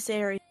interest in a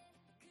series.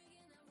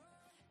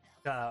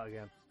 Cut out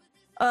again.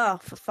 Oh,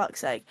 for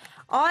fuck's sake.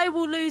 I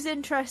will lose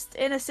interest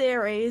in a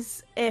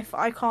series if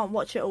I can't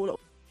watch it all.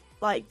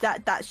 Like,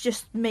 that's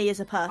just me as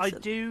a person. I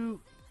do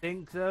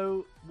think,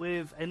 though,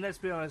 and let's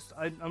be honest,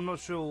 I'm not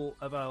sure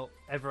about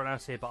everyone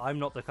else here, but I'm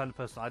not the kind of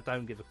person, I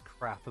don't give a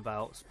crap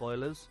about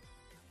spoilers.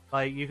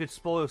 Like, you could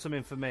spoil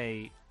something for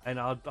me, and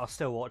I'll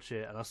still watch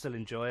it, and I'll still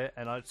enjoy it,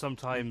 and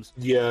sometimes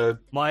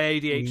my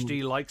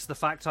ADHD likes the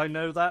fact I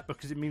know that,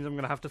 because it means I'm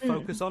going to have to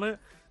focus on it.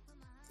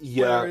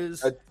 Yeah,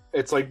 Whereas...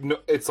 it's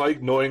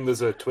like knowing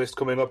there's a twist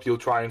coming up, you'll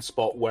try and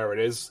spot where it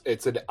is.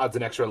 It adds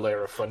an extra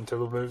layer of fun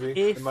to a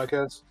movie, in my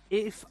case.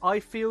 If I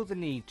feel the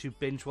need to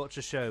binge watch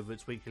a show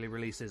that's weekly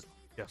releases,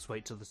 just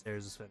wait till the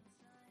series is finished.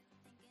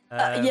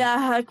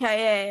 Yeah,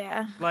 okay,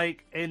 yeah.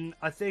 Like,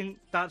 I think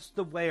that's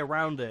the way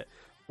around it.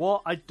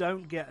 What I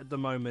don't get at the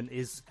moment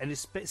is, and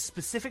it's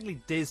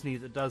specifically Disney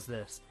that does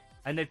this,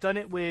 and they've done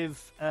it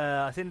with,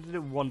 I think they did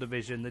it with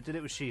WandaVision, they did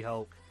it with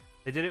She-Hulk,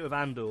 they did it with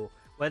Andor,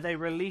 where they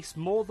release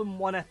more than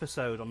one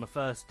episode on the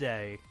first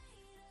day,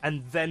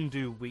 and then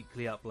do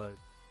weekly uploads.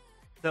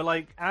 So,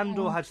 like,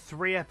 Andor had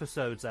 3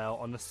 episodes out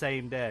on the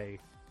same day,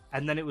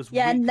 and then it was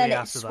weekly and then it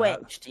after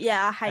switched. That.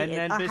 Yeah, I hate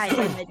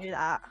when they do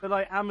that. But,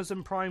 like,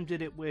 Amazon Prime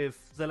did it with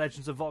The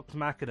Legends of Vox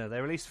Machina.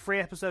 They released 3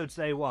 episodes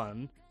day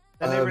one,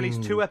 then they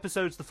released 2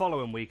 episodes the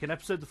following week, an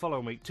episode the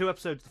following week, 2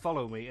 episodes the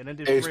following week, and then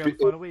did 3 on the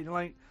final week.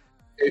 Like,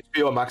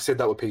 HBO Max did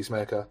that with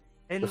Peacemaker.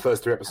 The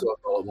first 3 episodes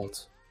all at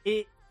once.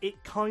 It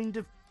kind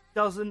of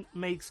doesn't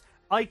make...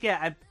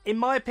 in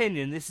my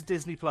opinion, this is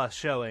Disney Plus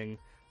showing,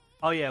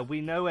 oh yeah,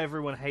 we know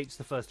everyone hates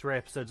the first 3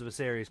 episodes of a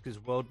series because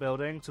of world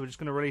building, so we're just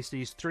going to release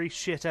these 3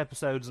 shit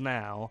episodes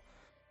now,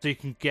 so you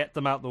can get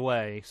them out the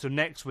way. So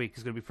next week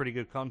is going to be pretty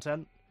good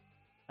content.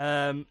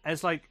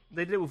 It's like,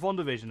 they did it with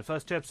WandaVision. The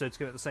first 2 episodes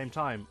came at the same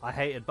time. I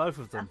hated both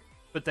of them,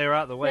 but they were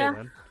out the way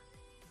then.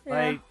 Yeah.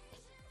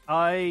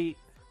 Like,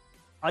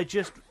 I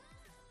just...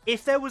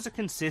 If there was a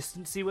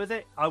consistency with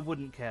it, I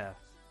wouldn't care.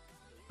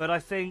 But I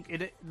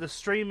think the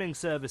streaming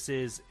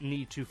services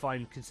need to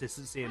find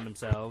consistency in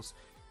themselves.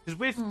 Because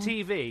with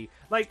TV,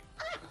 like,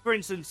 for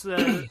instance,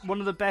 one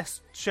of the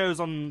best shows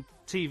on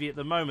TV at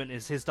the moment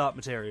is His Dark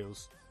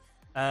Materials.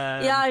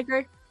 Yeah, I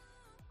agree.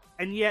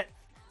 And yet,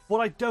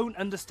 what I don't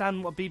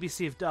understand what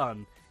BBC have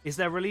done is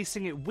they're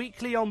releasing it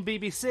weekly on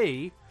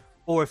BBC,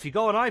 or if you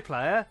go on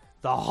iPlayer,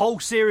 the whole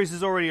series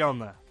is already on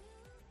there.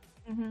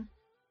 Mm-hmm.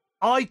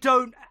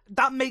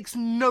 That makes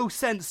no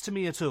sense to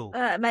me at all.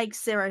 It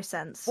makes 0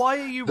 sense. Why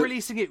are you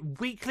releasing it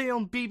weekly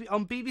on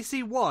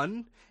BBC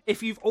One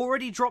if you've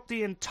already dropped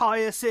the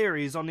entire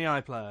series on the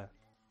iPlayer?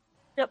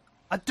 Yep.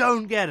 I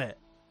don't get it.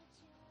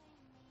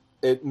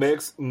 It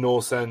makes no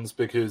sense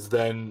because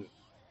then...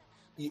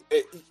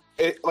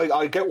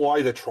 I get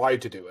why they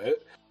tried to do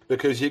it,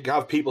 because you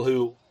have people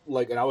who,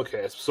 like in our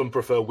case, some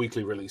prefer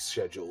weekly release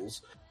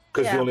schedules,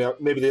 because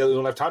maybe they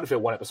only have time to fit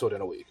 1 episode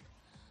in a week.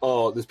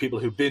 Or there's people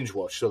who binge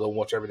watch, so they'll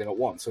watch everything at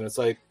once. And it's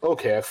like,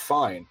 okay,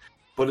 fine.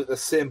 But at the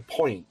same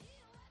point,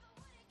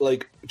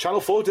 like,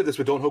 Channel 4 did this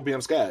with Don't Hug Me,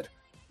 I'm Scared.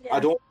 Yeah.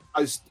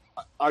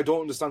 I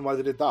don't understand why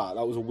they did that.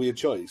 That was a weird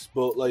choice.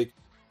 But, like,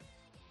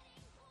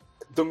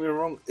 don't get me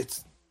wrong,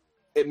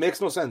 it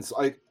makes no sense.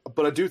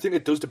 But I do think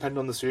it does depend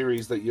on the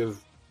series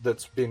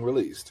that's being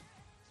released.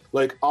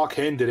 Like,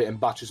 Arcane did it in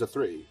batches of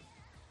 3.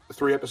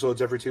 3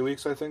 episodes every 2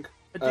 weeks, I think.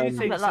 I do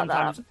think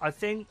sometimes, I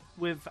think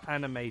with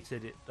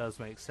animated it does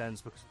make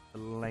sense because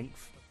of the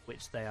length at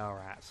which they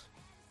are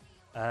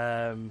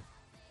at.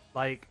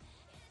 Like,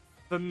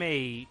 for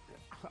me,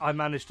 I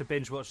managed to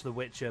binge watch The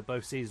Witcher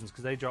both seasons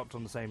because they dropped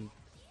on the same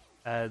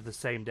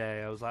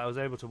day. I was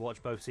able to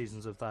watch both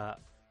seasons of that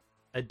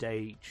a day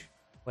each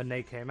when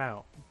they came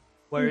out.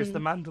 Whereas The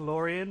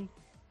Mandalorian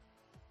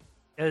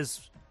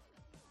is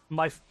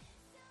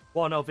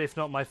one of, if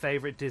not my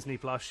favourite Disney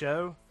Plus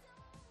show.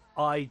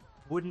 I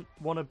wouldn't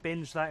want to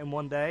binge that in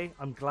one day.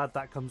 I'm glad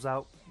that comes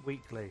out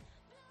weekly.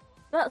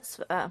 That's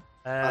fair.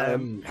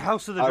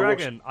 House of the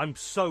Dragon. I'm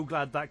so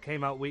glad that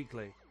came out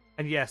weekly.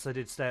 And yes, I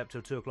did stay up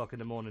till 2 o'clock in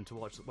the morning to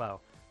watch.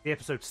 Well, the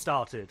episode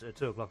started at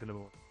 2 o'clock in the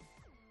morning,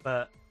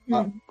 but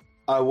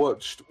I've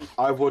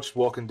watched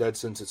Walking Dead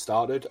since it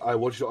started. I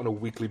watched it on a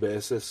weekly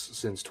basis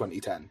since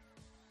 2010.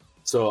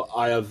 So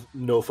I have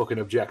no fucking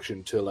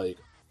objection to, like,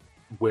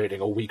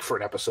 waiting a week for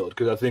an episode,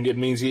 because I think it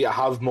means you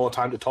have more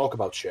time to talk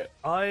about shit.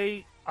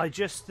 I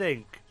just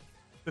think,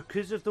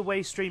 because of the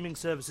way streaming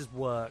services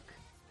work,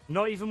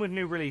 not even with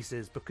new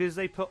releases, because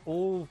they put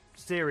all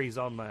series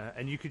on there,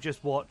 and you could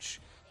just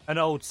watch an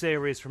old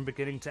series from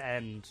beginning to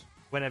end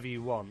whenever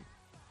you want.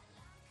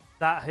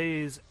 That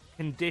has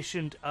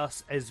conditioned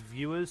us as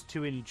viewers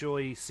to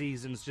enjoy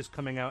seasons just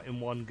coming out in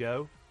one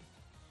go.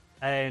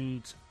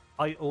 And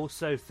I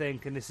also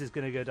think, and this is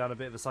going to go down a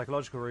bit of a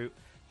psychological route,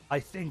 I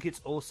think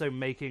it's also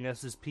making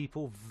us as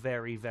people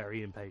very,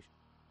 very impatient.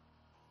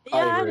 Yeah,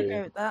 I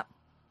agree with that.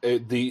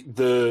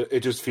 It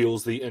just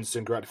feels the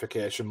instant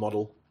gratification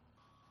model,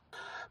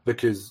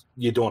 because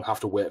you don't have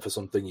to wait for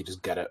something, you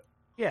just get it.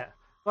 Yeah,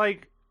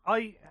 like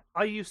I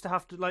used to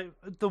have to, like,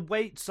 the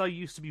waits I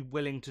used to be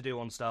willing to do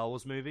on Star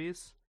Wars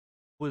movies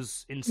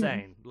was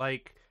insane.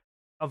 Like,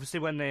 obviously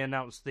when they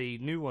announced the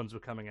new ones were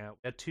coming out,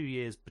 we had 2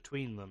 years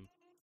between them,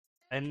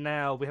 and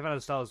now we haven't had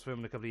a Star Wars film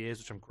in a couple of years,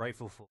 which I'm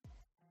grateful for.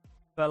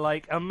 But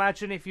like,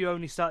 imagine if they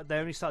only start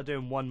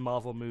doing one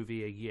Marvel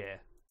movie a year.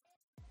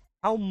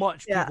 How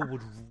much people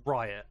would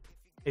riot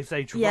if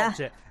they dropped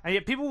it. And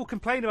yet people will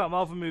complain about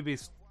Marvel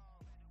movies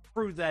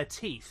through their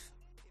teeth.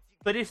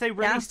 But if they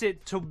released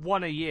it to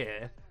one a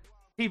year,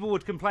 people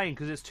would complain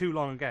because it's too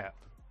long a gap.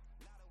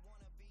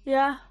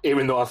 Yeah.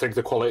 Even though I think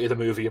the quality of the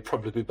movie would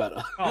probably be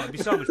better. Oh, it'd be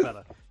so much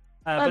better.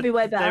 That'd be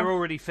way better.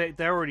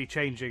 They're already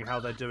changing how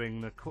they're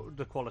doing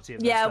the quality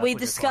of their stuff, we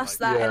discussed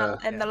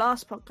that in the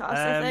last podcast,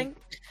 I think.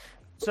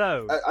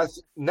 So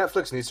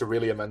Netflix needs to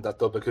really amend that,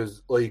 though,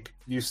 because, like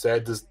you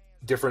said, there's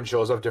different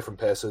shows have different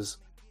paces.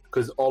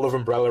 Because all of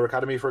Umbrella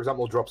Academy, for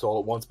example, drops all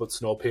at once, but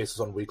Snowpiercer is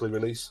on weekly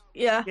release.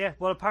 Yeah. Yeah,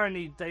 well,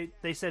 apparently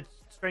they said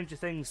Stranger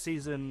Things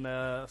season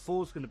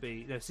 4 is going to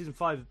be... season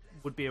 5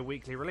 would be a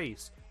weekly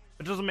release.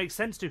 It doesn't make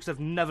sense to, because they've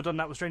never done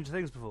that with Stranger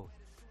Things before.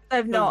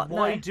 They've not,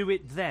 why do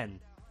it then?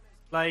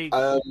 Like...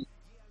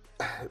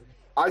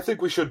 I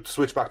think we should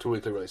switch back to a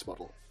weekly release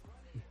model.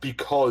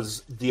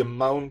 Because the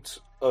amount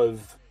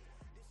of...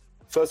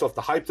 First off,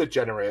 the hype that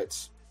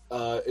generates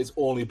is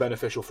only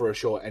beneficial for a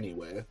show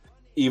anyway.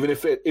 Even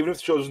if the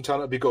show doesn't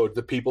turn out to be good,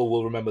 the people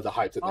will remember the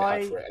hype that they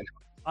had for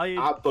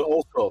it. But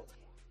also,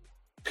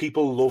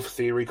 people love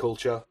theory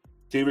culture.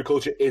 Theory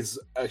culture is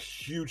a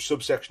huge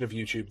subsection of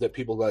YouTube that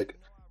people like,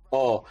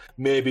 oh,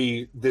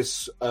 maybe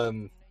this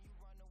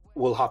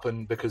will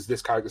happen because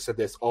this character said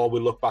this, or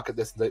we'll look back at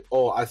this and say,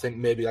 oh, I think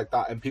maybe like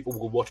that, and people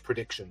will watch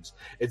predictions.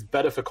 It's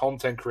better for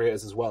content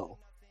creators as well.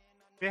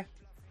 Yeah.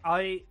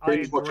 I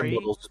agree, but I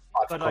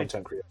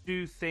creators.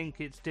 do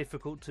think it's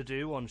difficult to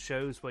do on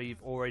shows where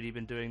you've already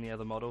been doing the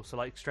other model. So,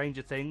 like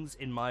Stranger Things,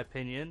 in my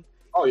opinion,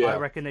 I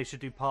reckon they should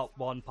do part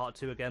 1, part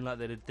 2 again, like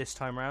they did this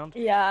time round.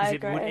 Yeah, I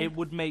agree. It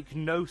would make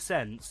no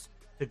sense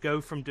to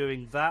go from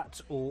doing that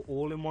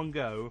all in one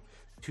go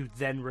to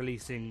then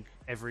releasing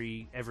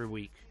every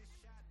week.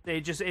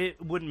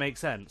 It wouldn't make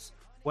sense.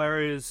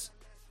 Whereas,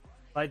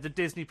 like the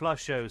Disney Plus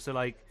show, so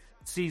like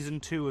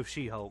season 2 of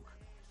She-Hulk,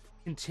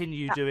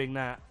 continue doing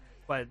that.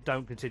 But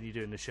don't continue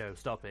doing the show.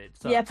 Stop it.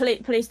 So, yeah,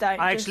 please don't.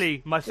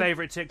 My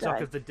favourite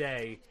TikTok of the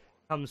day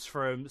comes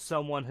from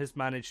someone has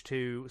managed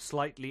to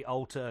slightly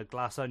alter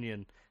Glass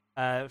Onion.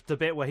 The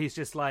bit where he's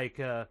just like,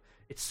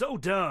 it's so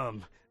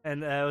dumb.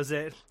 And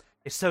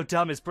it's so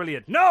dumb, it's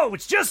brilliant. No,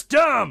 it's just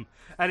dumb!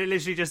 And it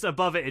literally just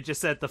above it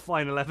just said the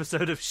final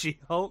episode of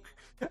She-Hulk.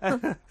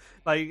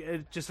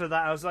 Just for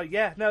that, I was like,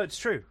 yeah, no, it's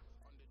true.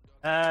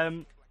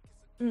 But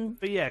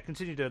yeah,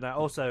 continue doing that.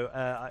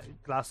 Also,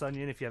 Glass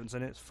Onion, if you haven't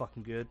seen it, it's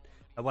fucking good.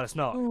 Well, it's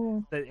not.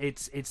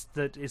 It's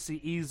the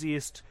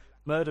easiest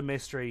murder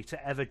mystery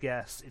to ever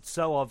guess. It's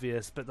so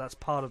obvious, but that's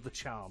part of the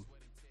charm.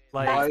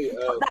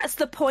 That's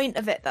the point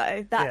of it,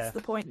 though. That's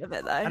the point of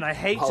it, though. And I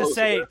hate to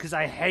say it because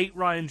I hate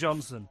Rian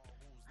Johnson.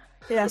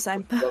 Yeah,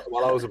 same.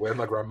 While I was away,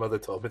 my grandmother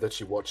told me that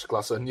she watched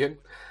Glass Onion,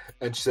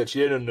 and she said she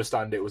didn't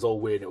understand it. It was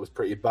all weird. It was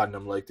pretty bad. And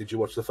I'm like, "Did you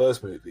watch the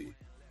first movie?"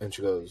 And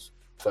she goes,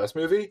 "First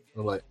movie?"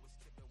 And I'm like,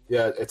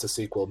 "Yeah, it's a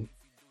sequel.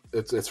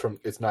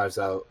 It's Knives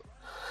Out."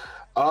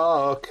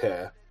 Oh,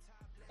 okay.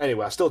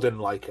 Anyway, I still didn't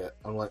like it.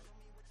 I'm like,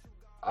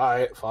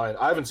 alright, fine.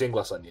 I haven't seen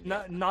Glass Onion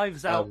yet.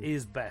 Knives Out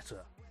is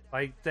better.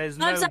 Like, there's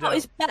Knives Out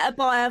is better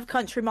by a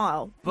country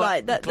mile.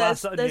 But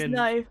Glass Onion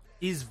no...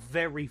 is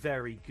very,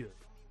 very good.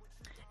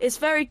 It's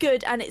very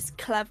good and it's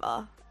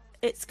clever.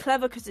 It's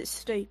clever because it's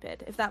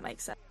stupid, if that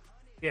makes sense.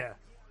 Yeah.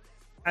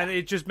 And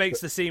it just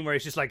makes the scene where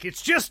it's just like,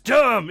 it's just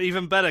dumb,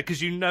 even better,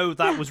 because you know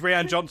that was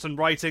Rian Johnson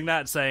writing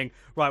that, saying,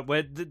 right,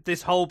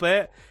 this whole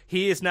bit,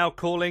 he is now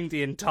calling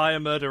the entire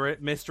murder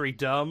mystery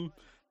dumb.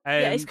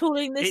 And he's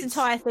calling this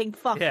entire thing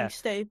fucking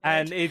stupid.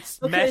 And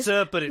it's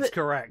meta, but it's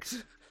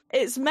correct.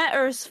 It's meta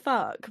as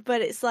fuck,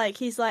 but it's like,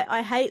 he's like,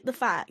 I hate the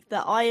fact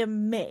that I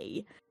am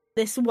me,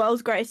 this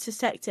world's greatest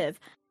detective,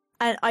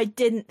 and I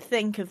didn't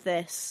think of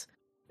this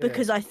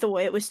because I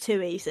thought it was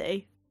too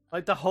easy.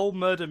 Like, the whole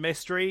murder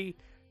mystery...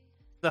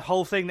 The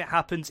whole thing that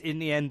happens in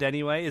the end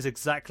anyway is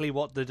exactly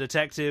what the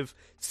detective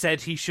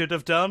said he should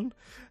have done.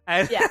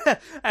 And,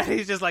 and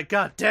he's just like,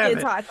 God damn it.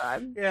 The entire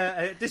time.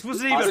 Yeah, this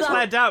wasn't even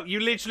planned out.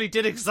 You literally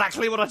did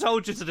exactly what I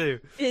told you to do.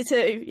 You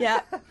too, yeah.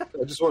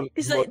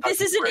 He's like,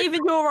 this isn't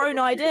even your own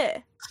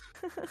idea.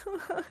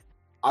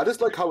 I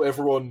just like how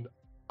everyone,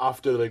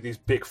 after like these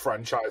big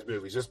franchise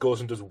movies, just goes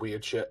and does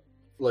weird shit.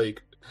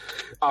 Like,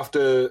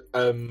 after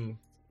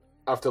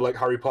after like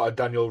Harry Potter,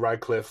 Daniel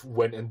Radcliffe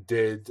went and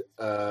did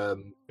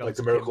like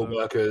the Miracle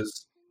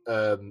Workers.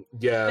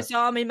 Yeah, It's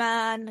Army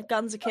Man,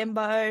 Guns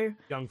Akimbo.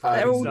 Young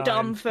They're all Frankenstein.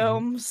 dumb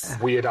films.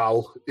 Weird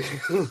Al.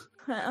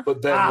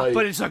 But then,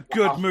 but it's a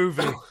good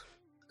movie.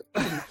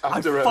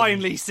 I've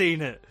finally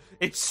seen it.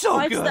 It's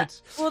so good.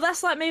 Well,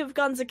 that's like me with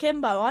Guns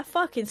Akimbo. I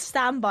fucking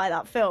stand by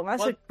that film.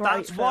 That's a great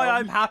That's film. why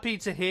I'm happy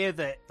to hear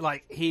that.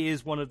 Like, he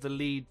is one of the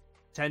lead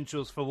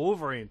potentials for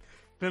Wolverine.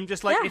 But I'm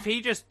just like, if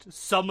he just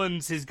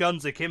summons his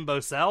Guns Akimbo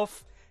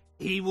self,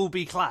 he will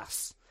be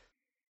class.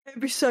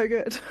 It'd be so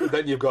good.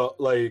 Then you've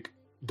got like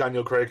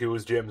Daniel Craig, who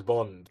was James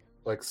Bond,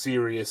 like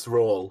serious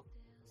role,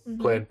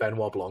 playing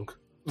Benoit Blanc.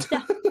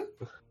 Yeah.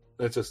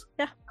 It's just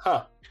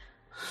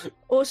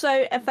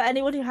Also, for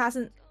anyone who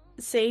hasn't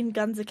seen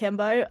Guns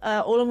Akimbo,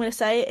 all I'm going to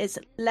say is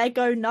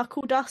Lego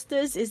Knuckle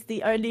Dusters is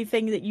the only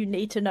thing that you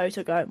need to know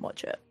to go and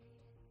watch it.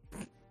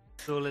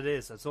 That's all it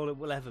is. That's all it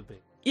will ever be.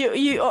 You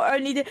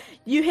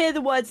hear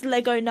the words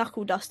Lego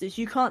Knuckle Dusters.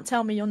 You can't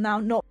tell me you'll now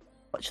not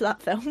watch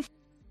that film.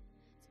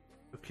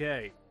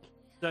 Okay.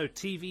 So,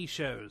 TV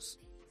shows.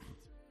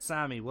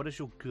 Sammy, what is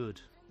your good?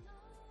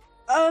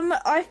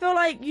 I feel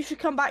like you should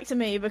come back to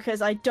me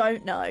because I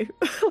don't know.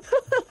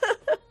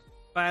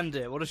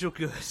 Bandit, what is your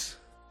good?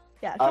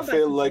 Yeah, I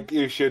feel like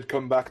you should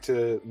come back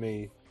to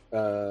me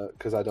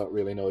because I don't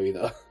really know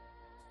either.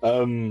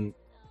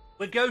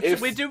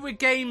 We're doing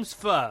games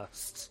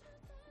first.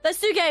 Let's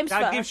do games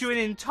first. That gives you an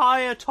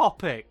entire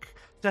topic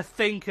to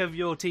think of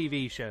your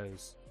TV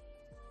shows.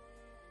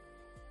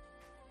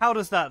 How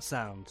does that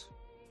sound?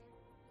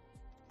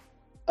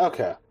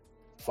 Okay,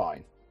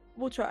 fine.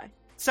 We'll try.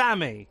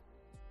 Sammy,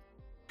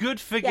 good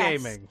for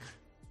gaming.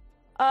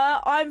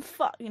 I'm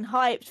fucking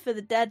hyped for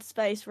the Dead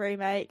Space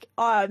remake.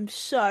 I'm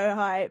so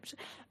hyped.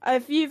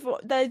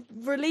 They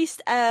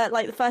released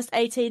like the first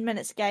 18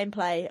 minutes of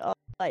gameplay of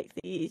like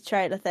the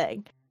trailer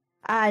thing,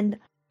 and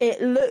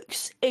it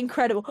looks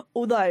incredible.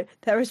 Although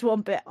there is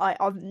one bit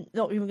I'm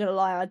not even gonna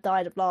lie, I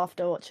died of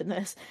laughter watching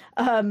this.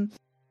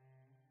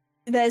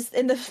 There's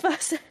in the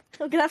first.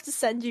 I'm gonna have to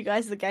send you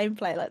guys the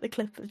gameplay, like the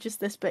clip of just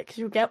this bit, because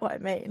you'll get what I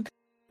mean.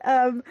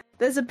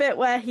 There's a bit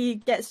where he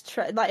gets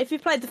like if you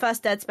played the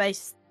first Dead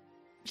Space,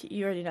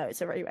 you already know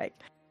it's a remake.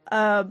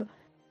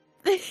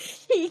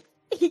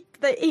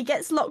 He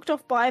gets locked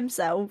off by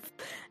himself.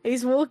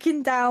 He's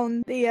walking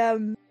down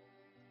the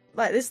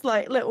like this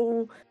like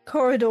little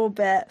corridor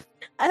bit,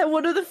 and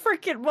one of the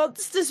freaking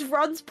monsters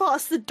runs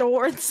past the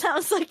door and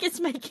sounds like it's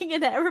making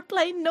an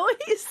aeroplane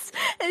noise,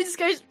 and it just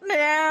goes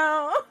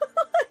meow.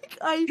 Like,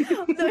 I'm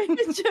not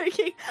even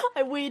joking.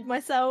 I weed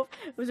myself.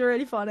 It was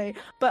really funny.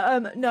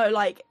 But no,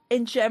 like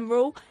in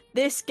general,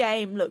 this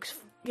game looks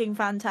fucking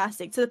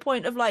fantastic, to the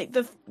point of like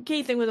the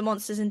key thing with the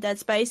monsters in Dead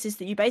Space is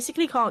that you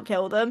basically can't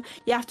kill them.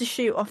 You have to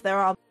shoot off their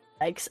arms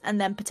and legs and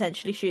then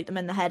potentially shoot them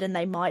in the head and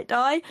they might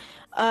die.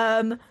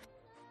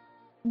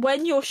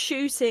 When you're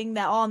shooting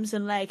their arms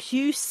and legs,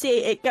 you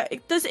see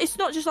it's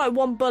not just like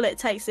one bullet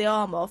takes the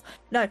arm off.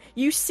 No,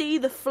 you see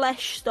the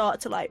flesh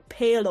start to like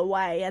peel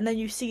away, and then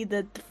you see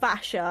the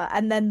fascia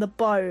and then the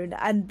bone,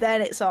 and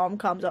then its arm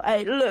comes off.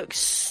 It looks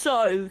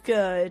so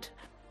good.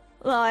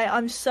 Like,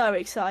 I'm so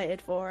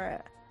excited for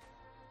it.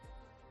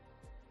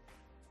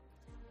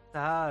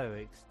 So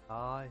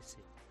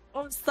excited.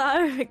 I'm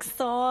so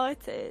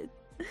excited.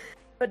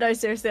 But no,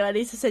 seriously, I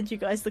need to send you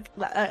guys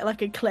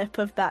like a clip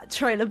of that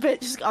trailer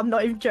bit. I'm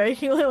not even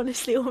joking. I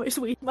honestly almost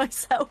weed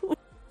myself.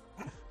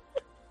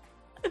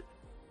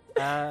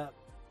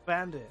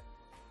 Bandit.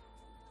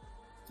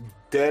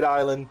 Dead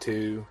Island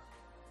 2.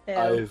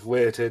 Yeah. I've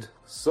waited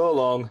so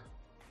long.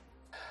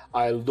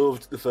 I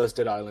loved the first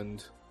Dead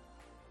Island.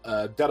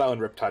 Dead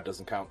Island Riptide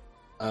doesn't count.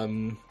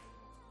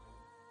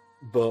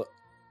 But,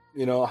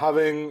 you know,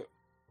 having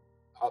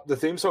the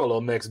theme song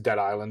alone makes Dead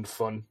Island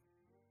fun.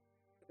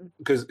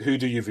 Because Who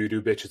Do You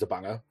Voodoo Bitch is a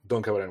banger.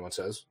 Don't care what anyone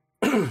says.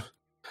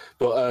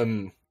 But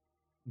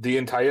the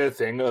entire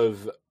thing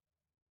of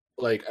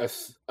like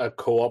a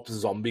co-op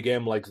zombie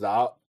game like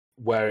that,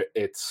 where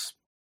it's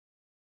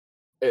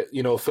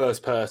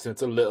first person,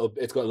 it's got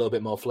a little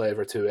bit more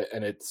flavor to it,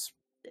 and it's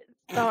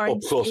up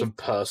close and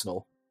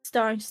personal.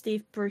 Starring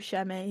Steve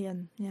Buscemi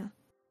and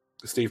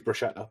Steve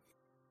Buscetta.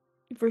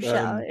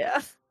 Buscetta, yeah.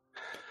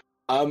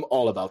 I'm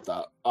all about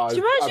that. Do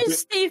you imagine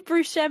Steve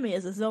Buscemi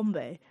as a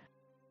zombie?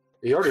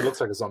 He already looks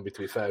like a zombie,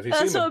 to be fair. Have you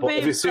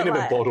seen him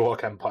in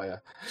Boardwalk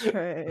Empire?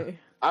 True.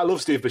 I love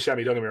Steve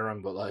Buscemi, don't get me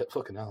wrong, but like,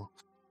 fucking hell.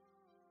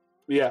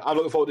 But yeah, I'm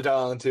looking forward to Dead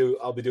Island 2.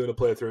 I'll be doing a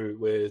playthrough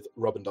with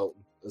Robin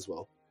Dalton as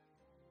well.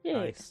 Yeah.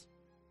 Nice.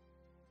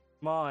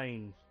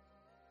 Mine.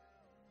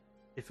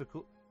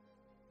 Difficult.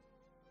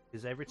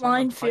 Because every time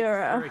Mine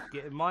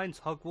Führer. Mine's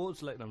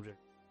Hogwarts. Let them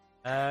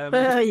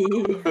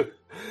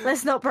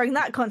Let's not bring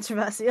that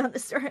controversy on the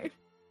stream.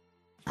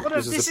 Well,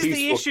 this is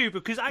the issue,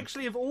 because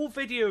actually of all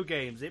video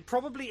games, it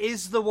probably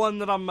is the one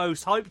that I'm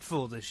most hyped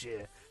for this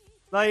year.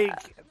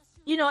 Like,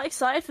 you're not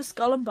excited for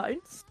Skull and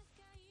Bones?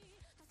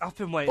 I've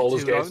been waiting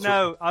too long.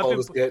 No,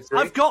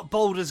 I've got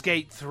Baldur's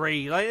Gate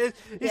 3. Like,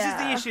 this is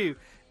the issue.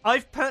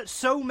 I've put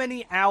so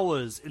many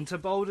hours into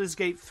Baldur's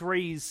Gate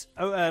 3's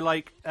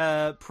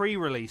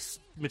pre-release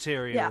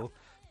material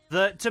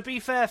that, to be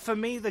fair, for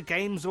me, the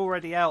game's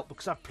already out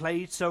because I've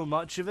played so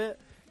much of it.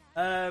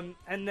 And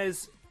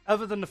there's,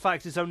 other than the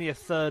fact it's only a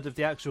third of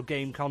the actual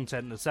game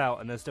content that's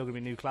out, and there's still going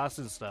to be new classes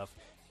and stuff.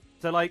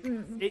 So,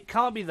 it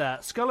can't be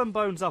that. Skull and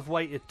Bones I've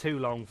waited too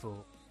long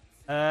for.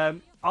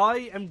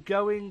 I am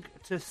going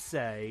to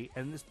say,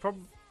 and it's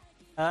probably...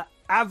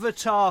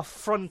 Avatar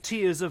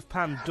Frontiers of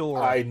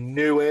Pandora. I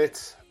knew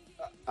it.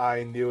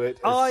 As soon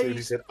as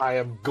you said, I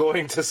am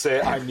going to say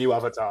I knew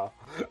Avatar.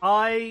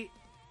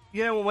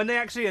 When they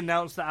actually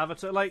announced the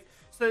Avatar,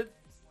 so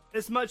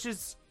as much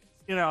as,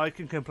 I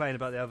can complain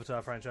about the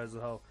Avatar franchise as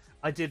a whole,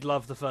 I did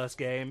love the first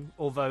game,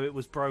 although it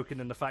was broken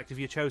in the fact if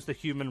you chose the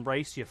human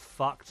race, you're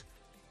fucked.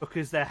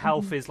 Because their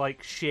health is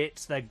like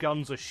shit, their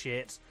guns are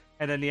shit,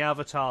 and then the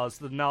avatars,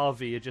 the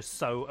Na'vi, are just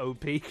so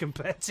OP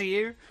compared to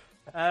you.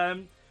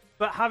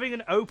 But having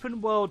an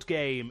open world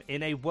game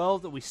in a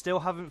world that we still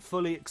haven't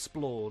fully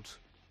explored,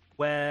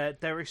 where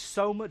there is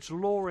so much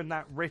lore in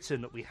that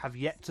written that we have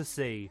yet to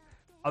see,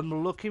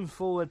 I'm looking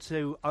forward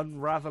to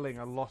unraveling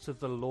a lot of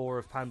the lore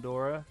of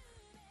Pandora.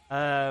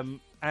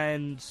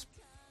 And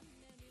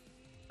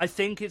I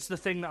think it's the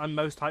thing that I'm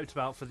most hyped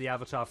about for the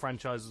Avatar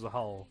franchise as a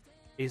whole,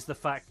 is the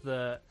fact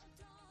that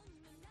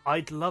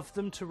I'd love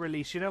them to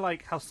release,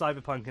 like how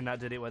Cyberpunk and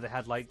that did it, where they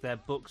had their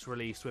books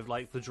released with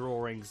the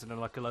drawings and then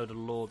a load of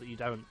lore that you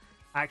don't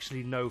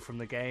actually know from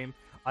the game.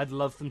 I'd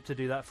love them to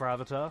do that for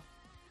Avatar.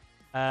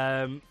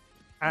 And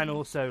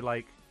also,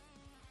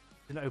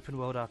 an open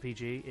world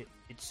RPG,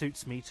 it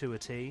suits me to a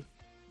T.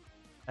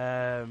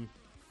 And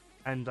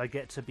I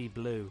get to be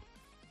blue.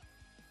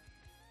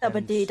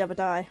 Dabba dee dabba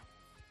die.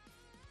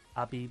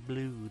 I'll be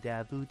blue,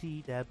 daboo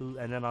dee daboo,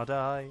 and then I'll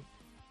die.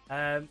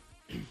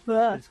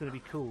 It's gonna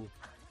be cool.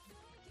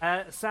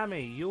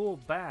 Sammy, you're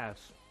bad.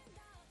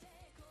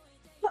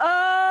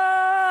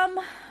 I'm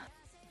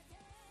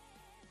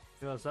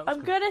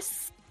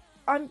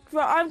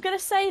gonna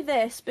say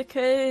this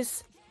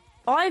because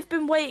I've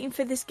been waiting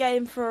for this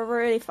game for a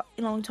really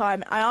fucking long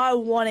time, and I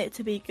want it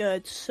to be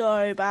good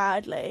so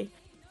badly.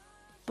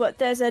 But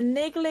there's a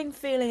niggling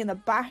feeling in the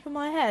back of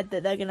my head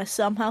that they're gonna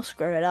somehow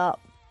screw it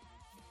up,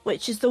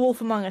 which is The Wolf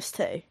Among Us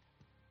 2.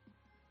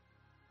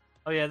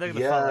 Oh yeah, they're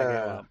gonna fuck that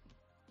game up.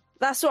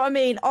 That's what I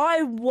mean.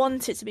 I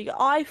want it to be good.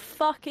 I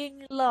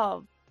fucking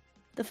love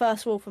the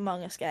first Wolf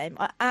Among Us game.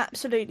 I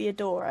absolutely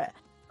adore it.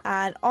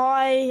 And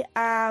I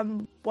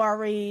am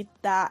worried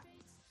that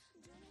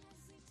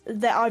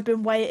I've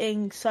been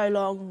waiting so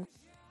long,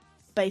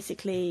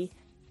 basically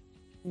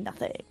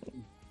nothing.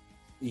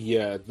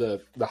 Yeah,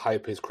 the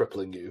hype is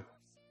crippling you.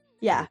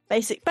 Yeah,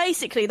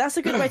 basically, that's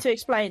a good way to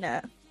explain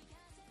it.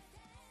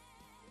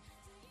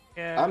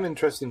 Yeah. I'm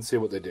interested to see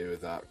what they do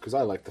with that, because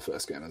I like the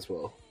first game as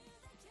well.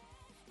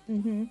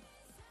 Mm-hmm.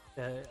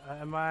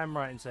 Am I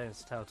right in saying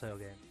it's a Telltale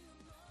game?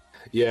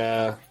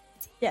 Yeah.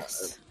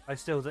 Yes. I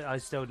still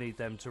need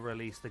them to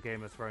release the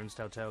Game of Thrones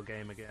Telltale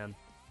game again.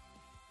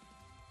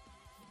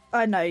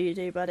 I know you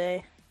do,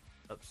 buddy.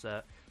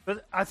 Upset.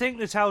 But I think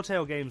the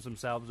Telltale games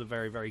themselves are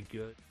very, very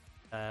good.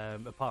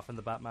 Apart from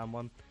the Batman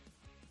one.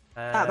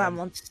 Batman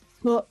one.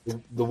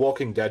 The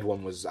Walking Dead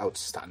one was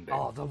outstanding.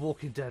 Oh, the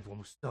Walking Dead one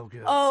was so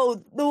good.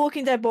 Oh, the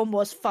Walking Dead one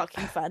was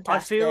fucking fantastic. I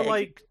feel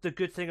like the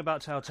good thing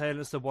about Telltale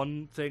is the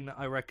one thing that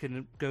I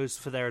reckon goes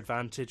for their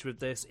advantage with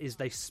this is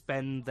they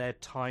spend their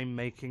time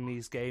making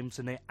these games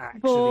and they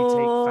actually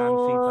take fan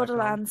feedback.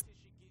 Borderlands.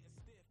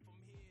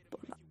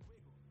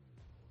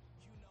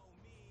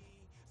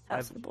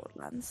 Tales of the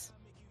Borderlands.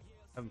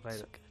 I haven't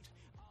played it. Good.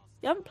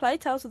 You haven't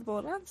played Tales of the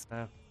Borderlands?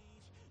 No.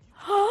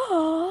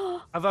 I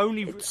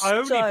only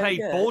played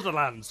good.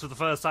 Borderlands for the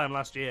first time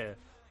last year.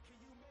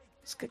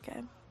 It's a good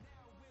game.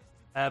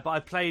 But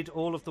I played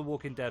all of the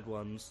Walking Dead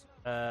ones.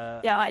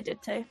 Yeah, I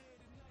did too.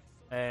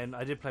 And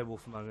I did play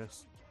Wolf Among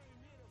Us.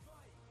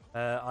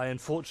 I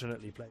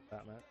unfortunately played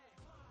Batman.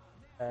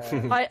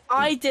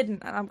 I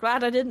didn't, and I'm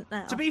glad I didn't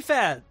now. To be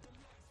fair,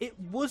 it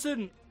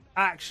wasn't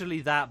actually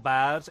that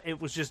bad.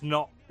 It was just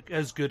not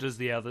as good as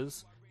the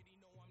others.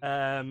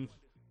 And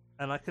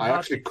I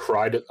actually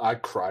cried at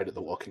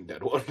the Walking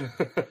Dead one.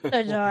 So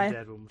did I.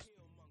 Dead one.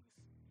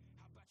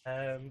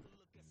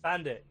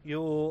 Bandit,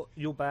 you're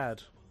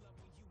bad.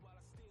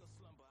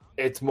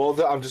 It's more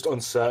that I'm just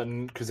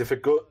uncertain because if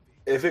it goes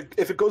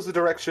the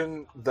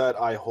direction that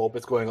I hope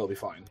it's going, it'll be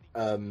fine.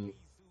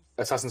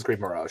 Assassin's Creed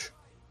Mirage.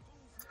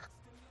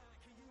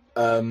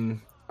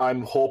 I'm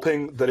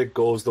hoping that it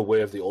goes the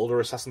way of the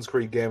older Assassin's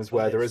Creed games,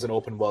 where there is an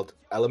open world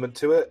element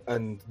to it,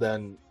 and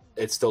then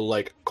it's still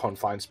like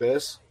confined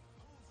space.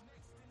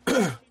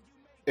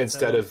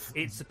 Instead of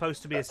it's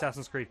supposed to be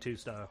Assassin's Creed 2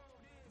 style.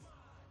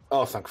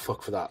 Oh, thank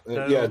fuck for that.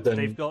 So yeah, then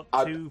they've got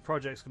two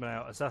projects coming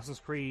out: Assassin's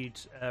Creed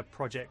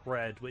Project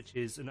Red, which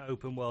is an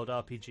open world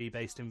RPG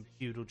based in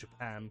feudal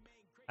Japan,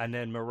 and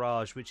then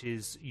Mirage, which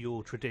is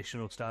your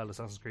traditional style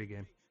Assassin's Creed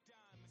game.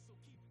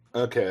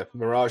 Okay,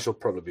 Mirage will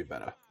probably be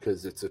better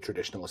because it's a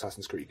traditional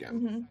Assassin's Creed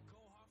game. Mm-hmm.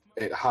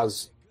 It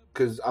has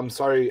because I'm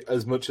sorry,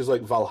 as much as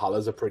like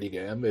Valhalla's a pretty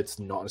game, it's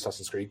not an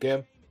Assassin's Creed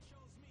game.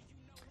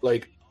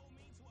 Like,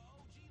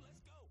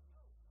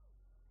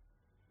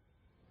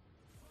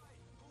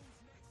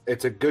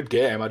 it's a good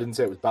game. I didn't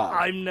say it was bad.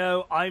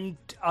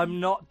 I'm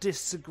not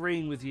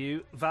disagreeing with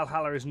you.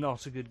 Valhalla is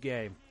not a good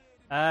game.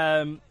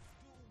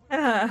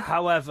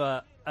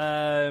 However,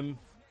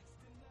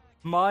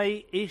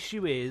 my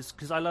issue is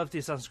because I love the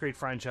Assassin's Creed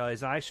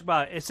franchise. And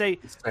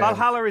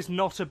Valhalla is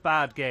not a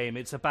bad game.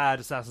 It's a bad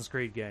Assassin's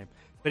Creed game.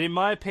 But in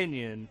my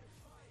opinion,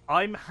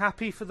 I'm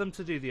happy for them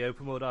to do the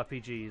open world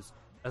RPGs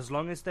as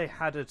long as they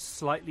had a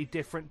slightly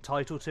different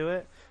title to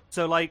it.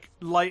 So like,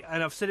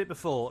 and I've said it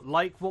before,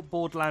 like what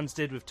Borderlands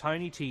did with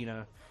Tiny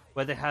Tina,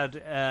 where they had,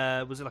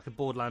 was it like a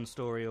Borderlands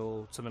story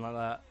or something like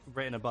that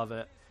written above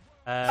it?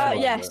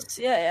 Yes,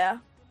 yeah.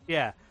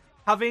 Yeah.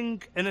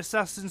 Having an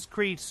Assassin's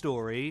Creed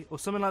story or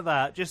something like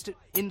that, just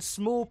in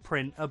small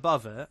print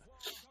above it,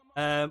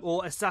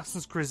 or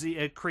Assassin's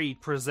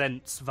Creed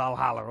presents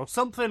Valhalla or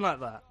something like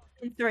that.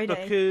 In 3D.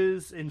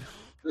 Because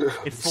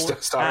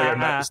starring M.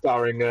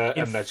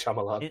 Night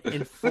Shyamalan.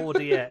 in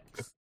 4DX,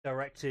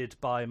 directed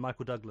by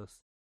Michael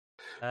Douglas.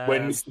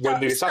 When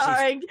the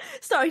assassin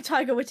starring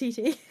Taika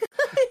Waititi.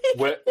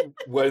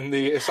 when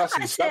the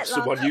assassin stabs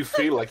someone, you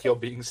feel like you're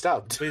being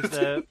stabbed.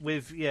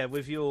 with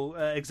your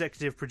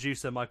executive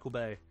producer Michael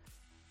Bay,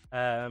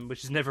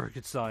 which is never a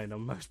good sign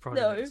on most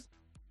projects.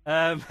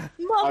 No.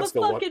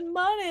 Motherfucking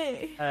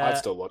money. I'd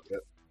still watch it.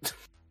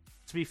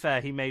 To be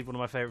fair, he made one of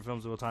my favourite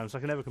films of all time, so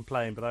I can never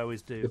complain, but I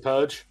always do. The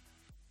Purge?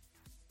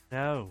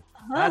 No.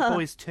 Bad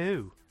Boys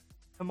 2.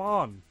 Come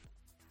on.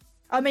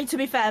 I mean, to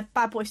be fair,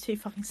 Bad Boys 2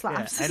 fucking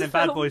slaps. Yeah, and then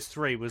Bad Boys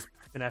 3 was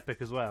an epic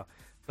as well.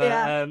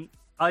 But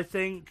I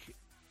think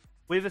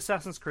with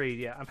Assassin's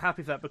Creed, I'm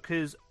happy for that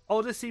because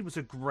Odyssey was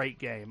a great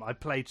game. I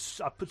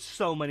put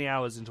so many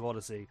hours into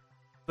Odyssey,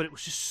 but it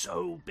was just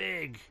so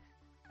big.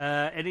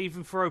 And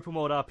even for open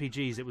world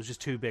RPGs, it was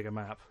just too big a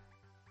map.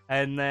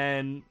 And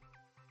then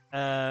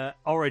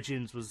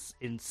Origins was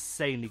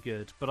insanely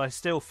good, but I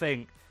still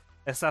think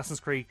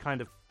Assassin's Creed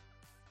kind of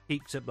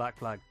peaked at Black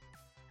Flag.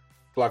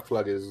 Black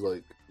Flag is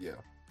like,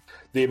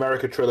 the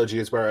America trilogy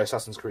is where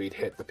Assassin's Creed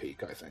hit the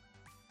peak, I think.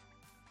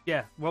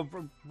 Yeah, well,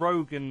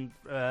 Rogue and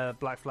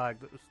Black Flag,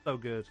 that was so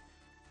good.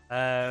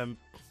 But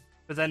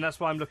then that's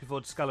why I'm looking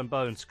forward to Skull and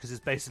Bones, because it's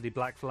basically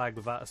Black Flag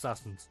without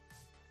assassins.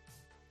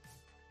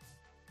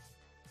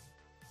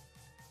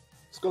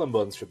 Skull and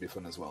Bones should be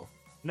fun as well.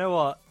 You know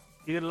what?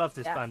 You're going to love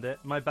this, Bandit.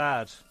 My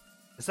bad.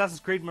 Assassin's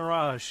Creed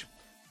Mirage.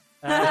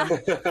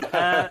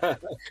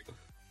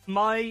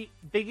 My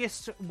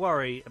biggest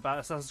worry about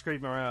Assassin's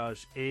Creed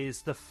Mirage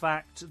is the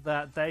fact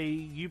that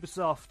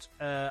Ubisoft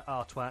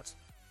are twats.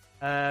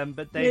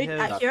 But they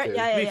have... Accurate.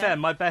 To be fair,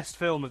 my best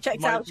film...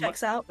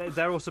 Checks out.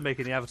 They're also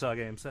making the Avatar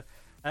game. So,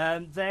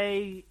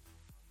 they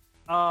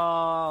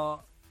are...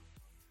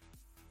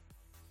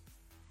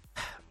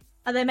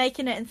 Are they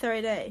making it in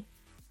 3D?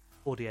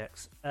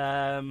 4DX.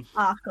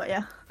 Got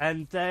ya.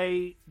 And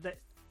I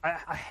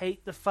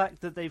hate the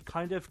fact that they've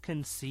kind of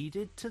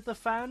conceded to the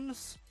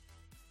fans.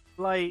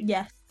 Like,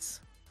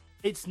 yes,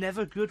 it's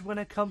never good when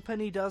a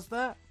company does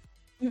that.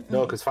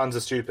 No, because fans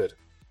are stupid.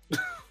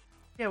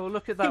 Yeah, well,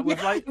 look at that.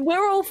 With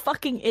we're all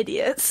fucking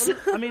idiots.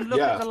 I mean, look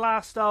at the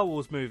last Star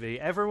Wars movie.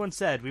 Everyone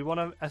said we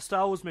want a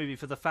Star Wars movie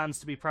for the fans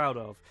to be proud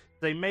of.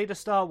 They made a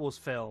Star Wars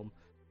film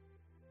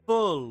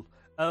full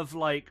of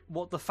like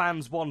what the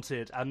fans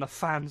wanted, and the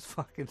fans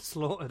fucking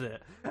slaughtered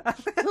it.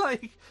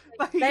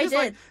 They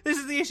did. This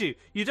is the issue.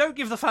 You don't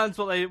give the fans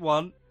what they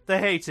want. They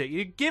hate it.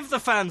 You give the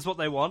fans what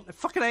they want. They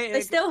fucking hate it.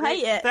 They still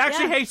hate it. They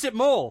actually hate it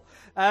more.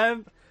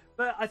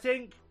 But I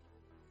think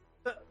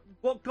that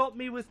what got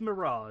me with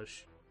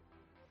Mirage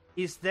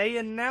is they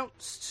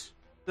announced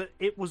that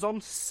it was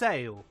on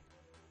sale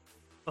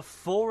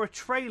before a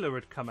trailer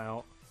had come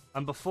out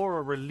and before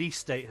a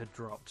release date had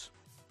dropped.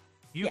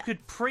 You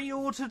could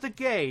pre-order the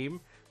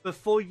game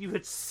before you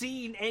had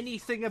seen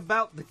anything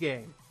about the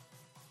game.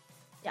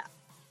 Yeah.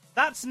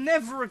 That's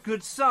never a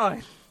good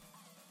sign.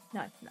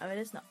 No, it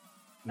is not.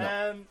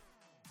 No.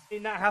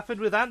 And that happened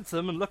with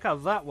Anthem, and look how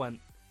that went.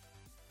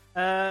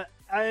 And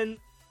I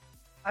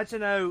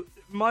don't know.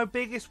 My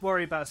biggest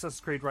worry about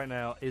Assassin's Creed right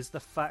now is the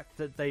fact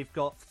that they've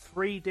got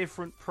 3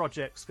 different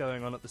projects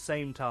going on at the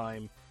same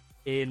time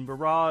in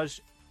Mirage,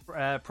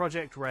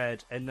 Project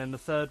Red, and then the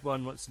third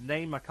one, what's the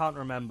name I can't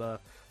remember,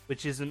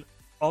 which is an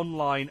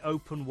online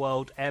open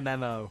world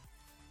MMO.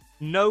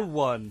 No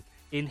one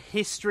in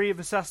history of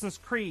Assassin's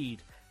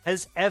Creed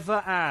has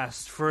ever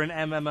asked for an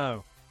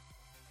MMO.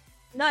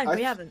 No,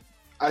 we haven't.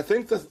 I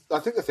think the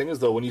thing is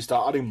though, when you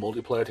start adding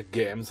multiplayer to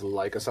games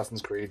like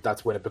Assassin's Creed,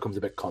 that's when it becomes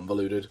a bit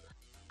convoluted.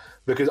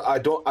 Because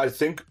I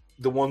think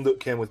the one that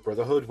came with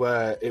Brotherhood,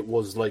 where it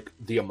was like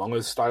the Among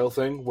Us style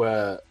thing,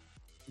 where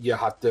you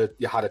had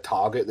a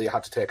target that you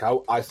had to take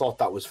out. I thought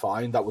that was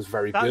fine. That was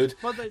very good.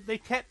 Well, they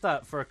kept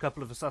that for a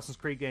couple of Assassin's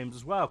Creed games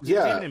as well. Because it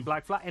was even in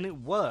Black Flag, and it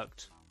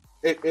worked.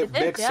 It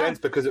makes sense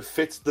because it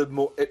fits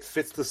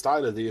the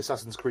style of the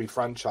Assassin's Creed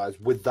franchise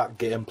with that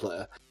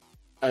gameplay,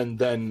 and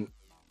then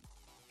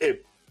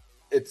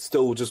it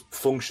still just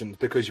functions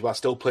because you are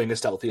still playing a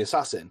stealthy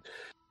assassin.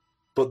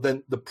 But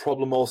then the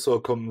problem also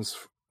comes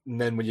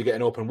then when you get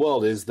an open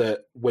world is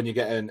that when you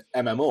get an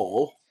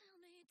MMO,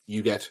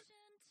 you get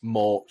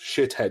more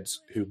shitheads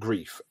who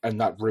grief, and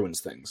that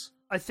ruins things.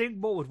 I think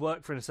what would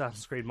work for an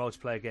Assassin's Creed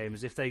multiplayer game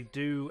is if they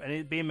do, and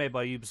it being made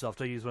by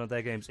Ubisoft, I use one of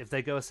their games, if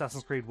they go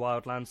Assassin's Creed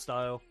Wildlands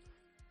style,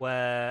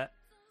 where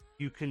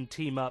you can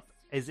team up,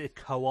 is it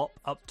co-op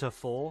up to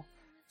 4?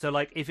 So,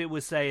 like, if it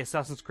was, say,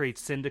 Assassin's Creed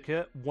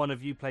Syndicate, one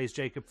of you plays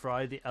Jacob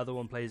Fry, the other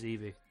one plays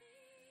Evie.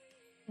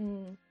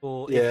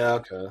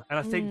 Okay. And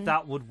I think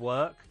that would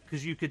work,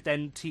 because you could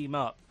then team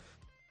up.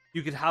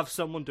 You could have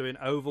someone doing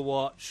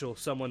Overwatch or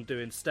someone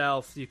doing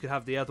stealth. You could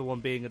have the other one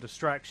being a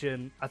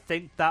distraction. I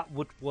think that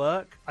would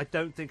work. I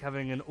don't think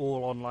having an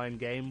all-online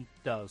game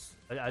does.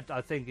 I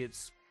think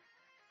it's...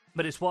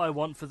 But it's what I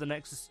want for the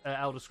next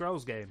Elder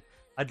Scrolls game.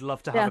 I'd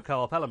love to have a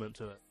co-op element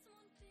to it.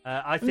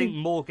 I think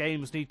more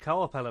games need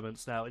co-op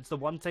elements now. It's the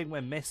one thing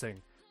we're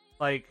missing.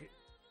 Like,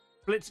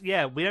 we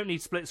don't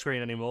need split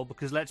screen anymore,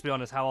 because let's be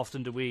honest, how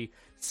often do we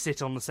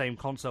sit on the same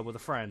console with a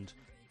friend?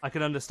 I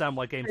can understand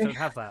why games don't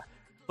have that.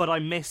 But I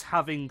miss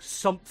having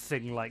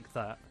something like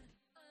that.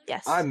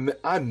 Yes.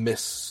 I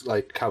miss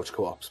like couch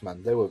co-ops,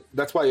 man.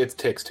 That's why It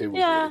Takes Two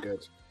was really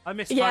good. I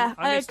miss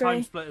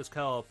Time Splitters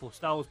co-op or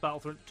Star Wars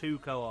Battlefront 2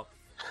 co-op.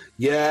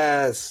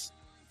 Yes.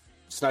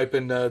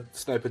 Sniping the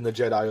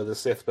Jedi or the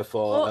Sith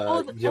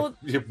before your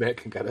mate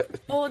can get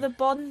it. Or the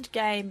Bond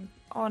game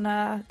on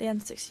the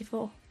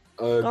N64.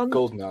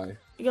 GoldenEye.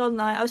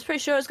 GoldenEye. I was pretty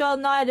sure it was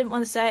GoldenEye. I didn't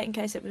want to say it in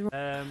case it was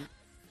wrong.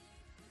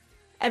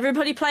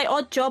 Everybody play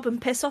Odd Job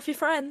and piss off your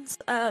friends.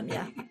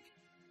 Yeah.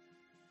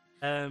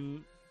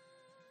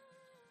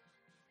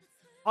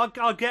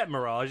 I'll get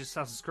Mirage,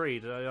 Assassin's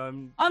Creed.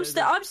 I'm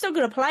still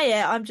gonna play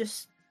it. I'm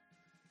just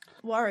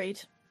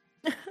worried.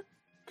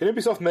 Can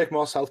Ubisoft make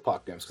more South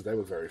Park games, because they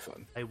were very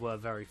fun? They were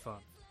very fun.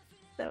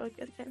 They were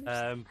good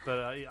games. But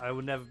I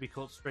will never be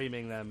caught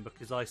streaming them,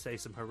 because I say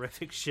some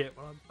horrific shit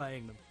while I'm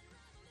playing them.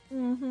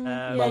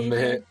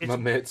 Mm-hmm. My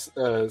mate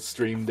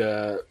streamed.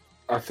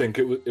 I think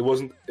it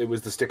was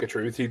the Stick of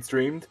Truth he'd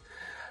streamed.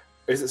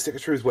 Is it Stick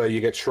of Truth where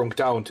you get shrunk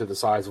down to the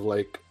size of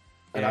like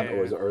an ant,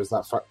 or is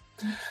that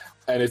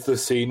and it's the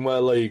scene where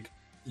like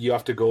you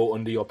have to go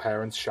under your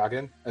parents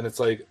shagging, and it's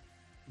like,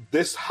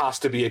 this has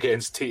to be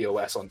against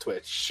TOS on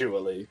Twitch,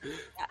 surely.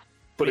 Yeah.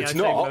 But it's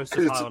not. Most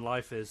of High on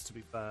Life is, to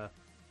be fair.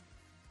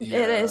 Yeah.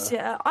 It is,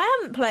 yeah. I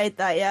haven't played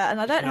that yet,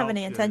 and I don't have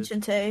any intention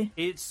to.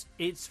 It's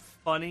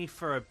funny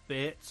for a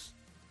bit,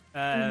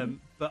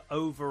 but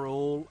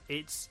overall,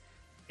 it's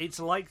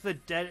like the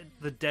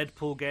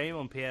Deadpool game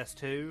on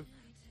PS2,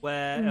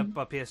 where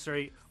by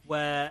PS3,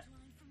 where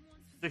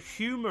the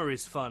humor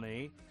is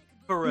funny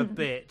for a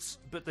bit,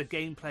 but the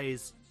gameplay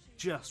is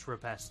just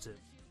repetitive.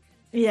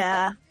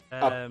 Yeah.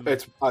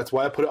 It's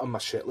why I put it on my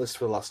shit list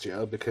for last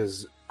year,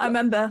 because I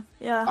remember.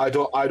 Yeah. I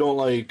don't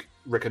like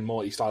Rick and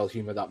Morty style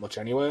humor that much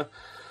anyway.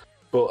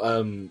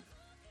 But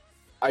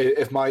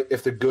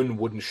if the gun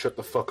wouldn't shut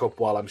the fuck up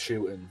while I'm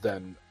shooting,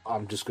 then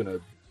I'm just gonna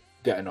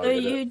get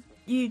annoyed with it.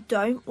 You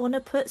don't want to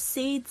put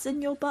seeds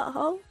in your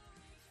butthole?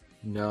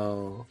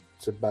 No,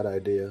 it's a bad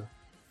idea.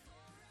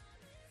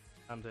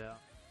 And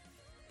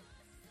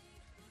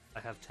I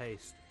have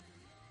taste.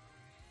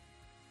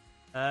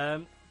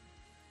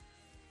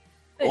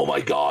 Oh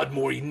my god,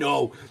 Maury,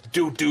 no!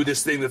 Do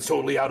this thing that's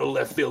totally out of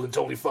left field and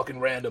totally fucking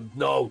random.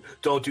 No,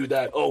 don't do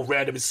that. Oh,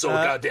 random is so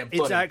goddamn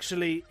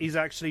funny. He's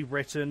actually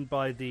written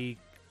by the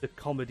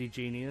comedy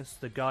genius,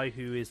 the guy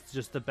who is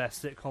just the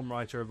best sitcom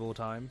writer of all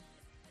time.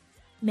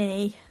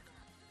 Me.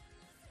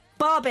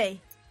 Barbie!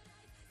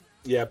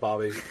 Yeah,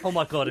 Barbie. Oh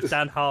my god, if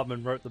Dan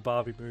Harmon wrote the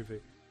Barbie movie.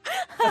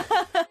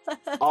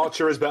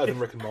 Archer is better than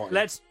Rick and Morty.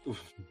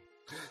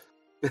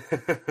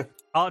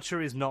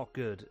 Archer is not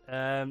good.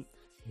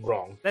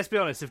 Wrong. Let's be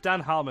honest, if Dan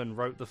Harmon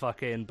wrote the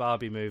fucking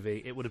Barbie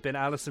movie, it would have been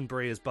Alison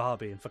Brie as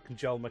Barbie and fucking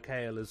Joel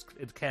McHale as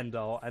Ken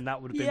doll, and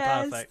that would have been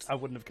perfect. I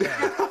wouldn't have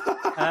cared.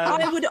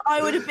 I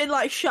would have been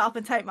like, shut up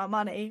and take my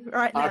money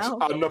right now.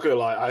 I'm not gonna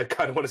lie, I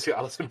kind of want to see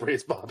Alison Brie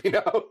as Barbie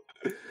now.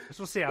 I just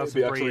want to see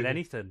Alison Brie in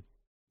anything.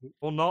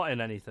 Or not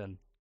in anything.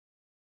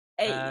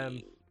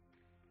 Hey,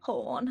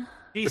 hold on.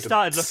 He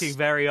started looking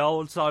very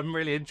old, so I'm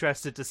really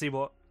interested to see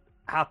what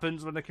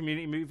happens when the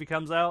Community movie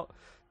comes out.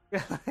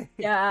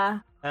 Yeah.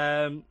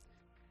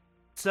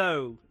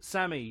 So,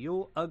 Sammy,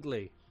 you're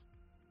ugly.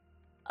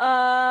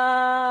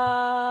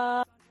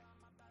 I'm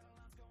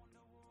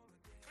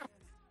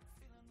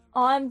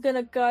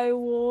gonna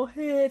go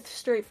with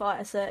Street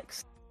Fighter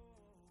 6.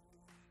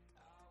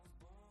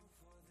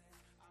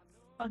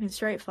 Fucking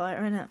Street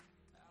Fighter, innit?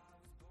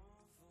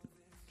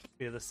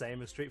 Be the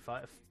same as Street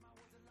Fighter.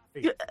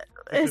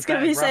 It's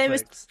gonna be the same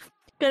as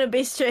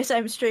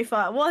same as Street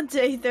Fighter 1,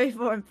 2, 3,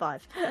 4, and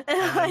 5.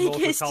 And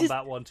Mortal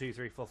Kombat 1, 2,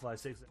 3, 4, 5,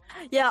 6.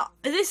 Yeah,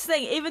 this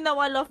thing, even though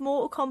I love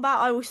Mortal Kombat,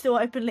 I will still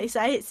openly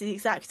say it's the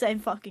exact same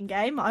fucking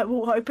game. I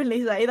will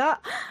openly say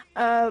that.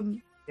 Yeah,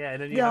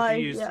 and then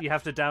you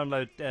have to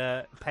download,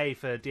 pay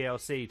for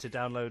DLC to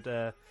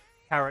download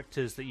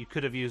characters that you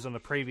could have used on a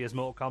previous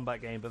Mortal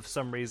Kombat game, but for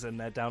some reason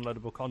they're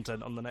downloadable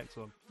content on the next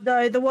one.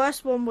 No, the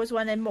worst one was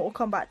when in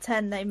Mortal Kombat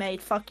 10 they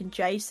made fucking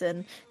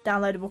Jason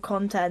downloadable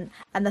content,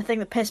 and the thing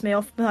that pissed me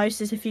off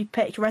most is if you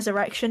picked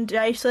Resurrection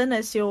Jason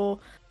as your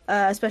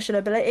special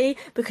ability,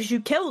 because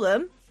you kill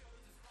them,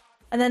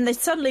 and then they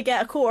suddenly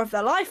get a quarter of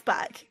their life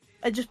back,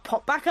 and just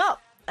pop back up,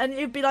 and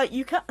you'd be like,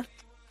 you can't...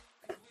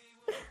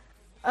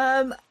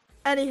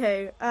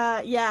 Anywho,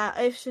 yeah,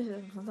 it's just,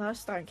 I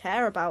just don't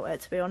care about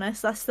it, to be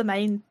honest. That's the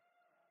main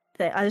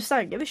thing. I just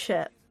don't give a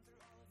shit.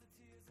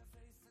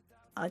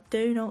 I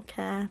do not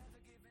care.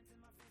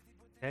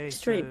 Okay,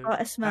 Street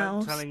Fighter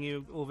smells. I'm telling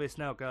you all this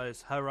now,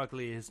 guys. Her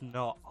Ugly is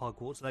not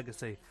Hogwarts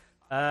Legacy.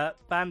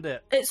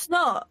 Bandit. It's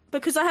not,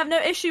 because I have no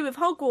issue with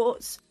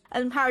Hogwarts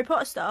and Harry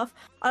Potter stuff.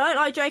 I don't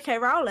like J.K.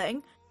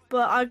 Rowling,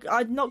 but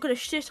I'm not going to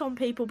shit on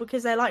people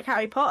because they like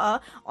Harry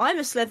Potter. I'm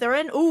a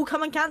Slytherin. Ooh,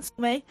 come and cancel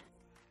me.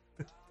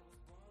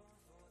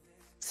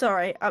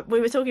 Sorry,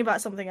 we were talking about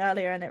something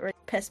earlier and it really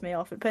pissed me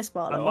off. It pissed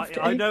Marlo off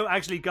too. I know,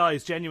 actually,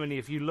 guys, genuinely,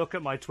 if you look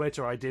at my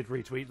Twitter, I did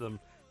retweet them.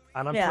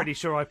 And I'm pretty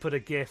sure I put a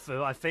GIF.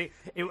 I think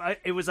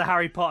it was a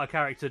Harry Potter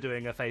character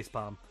doing a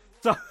facepalm.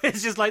 So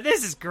it's just like,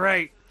 this is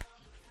great.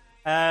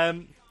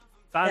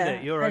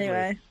 Bandit, you're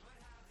ugly.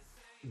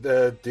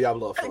 The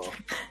Diablo 4.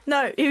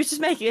 No, he was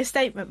just making a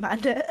statement,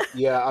 Bandit.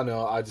 Yeah, I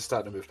know. I just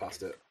started to move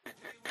past it.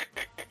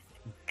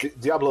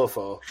 Diablo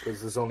 4,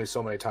 because there's only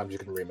so many times you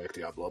can remake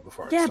Diablo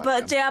before. Yeah,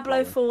 but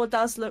Diablo 4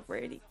 does look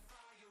really.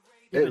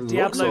 Yeah, but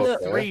Diablo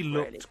 3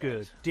 looked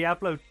good.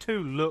 Diablo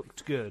 2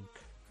 looked good.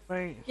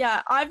 Right.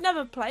 Yeah, I've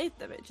never played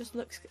them. It just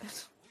looks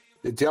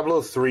good.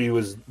 Diablo 3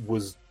 was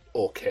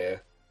okay,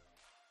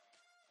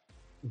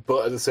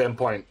 but at the same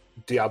point,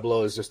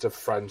 Diablo is just a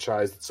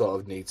franchise that sort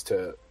of needs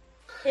to.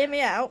 Hear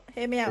me out.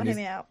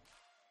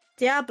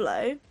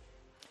 Diablo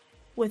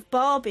with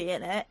Barbie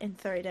in it in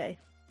 3D.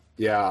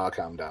 Yeah, I'll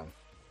calm down.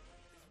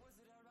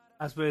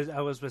 As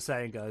we're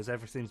saying, guys,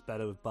 everything's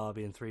better with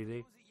Barbie in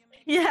 3D.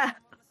 Yeah.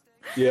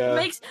 Yeah.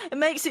 It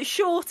makes it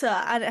shorter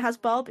and it has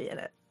Barbie in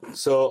it.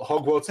 So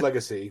Hogwarts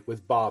Legacy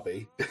with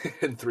Barbie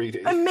in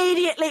 3D.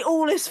 Immediately,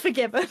 all is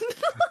forgiven.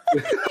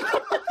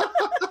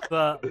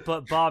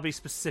 but Barbie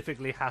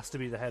specifically has to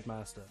be the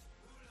headmaster.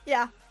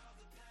 Yeah.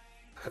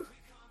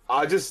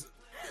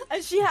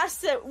 And she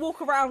has to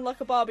walk around like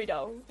a Barbie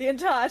doll the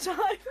entire time.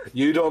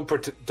 You don't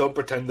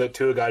pretend that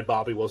tour guide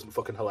Barbie wasn't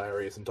fucking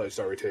hilarious in Toy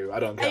Story 2. I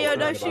don't care. Hey,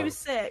 no, she was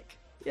sick.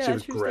 Yeah, she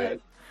was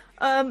great.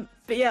 But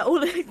yeah,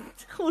 all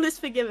is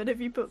forgiven if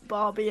you put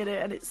Barbie in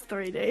it and it's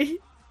 3D.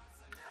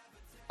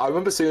 I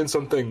remember seeing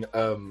something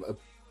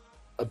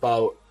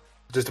about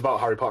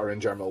Harry Potter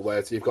in general,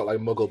 where you've got like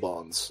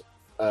Muggleborns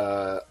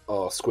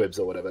or Squibs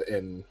or whatever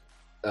in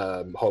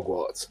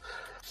Hogwarts.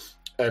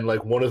 And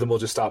like one of them will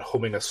just start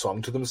humming a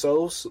song to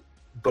themselves,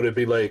 but it'd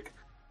be like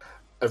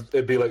a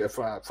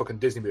fucking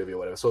Disney movie or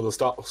whatever. So they'll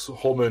start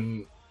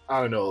humming.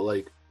 I don't know.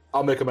 Like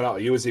I'll make them out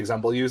of you as the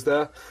example used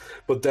there.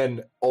 But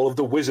then all of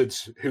the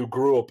wizards who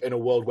grew up in a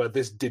world where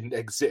this didn't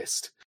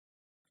exist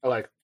are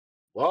like,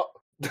 what?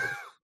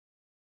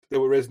 They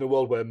were raised in a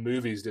world where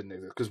movies didn't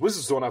exist because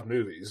wizards don't have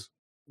movies.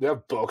 They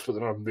have books, but they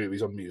don't have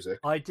movies or music.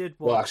 I did.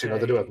 Well, actually, no,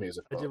 they do have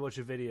music. I did watch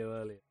a video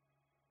earlier.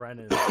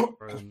 Brennan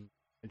from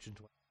Ancient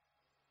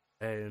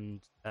and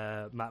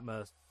Matt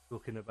Mercer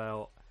talking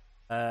about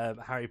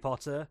Harry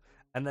Potter,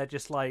 and they're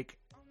just like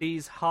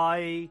these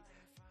high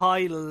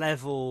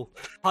level,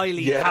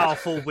 highly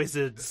powerful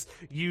wizards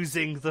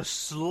using the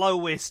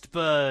slowest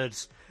bird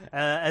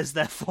as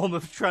their form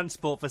of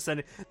transport for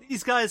sending.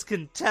 These guys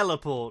can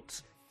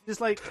teleport.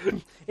 Just like,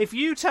 if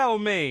you tell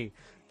me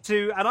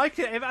to, and I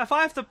can, if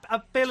I have the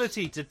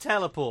ability to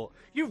teleport,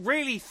 you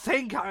really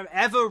think I'm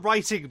ever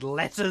writing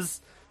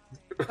letters?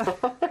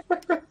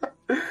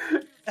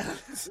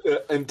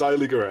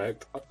 Entirely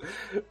correct.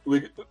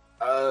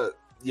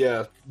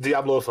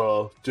 Diablo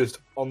 4, just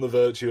on the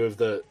virtue of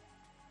the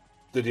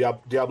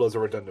Diablo's a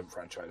redundant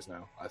franchise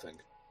now, I think.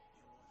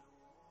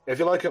 If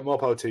you like it, more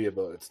power to you,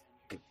 but it's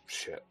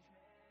shit.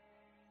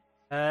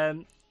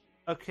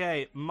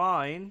 Okay,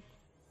 mine.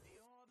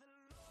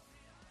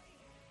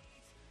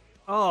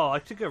 Oh, I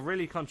took a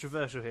really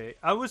controversial here.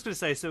 I was going to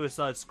say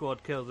Suicide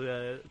Squad kill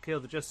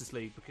the Justice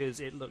League because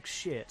it looks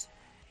shit,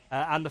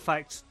 and the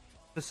fact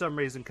for some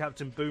reason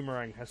Captain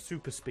Boomerang has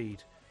super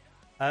speed,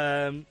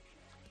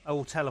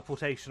 or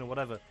teleportation or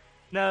whatever.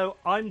 No,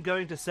 I'm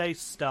going to say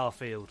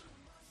Starfield.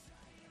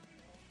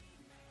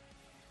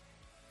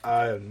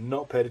 I have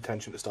not paid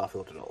attention to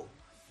Starfield at all.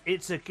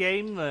 It's a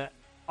game that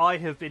I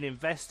have been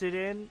invested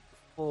in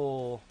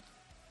for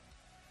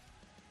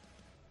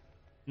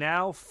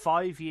now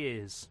 5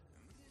 years.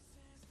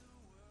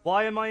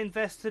 Why am I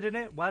invested in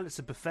it? Well, it's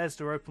a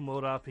Bethesda open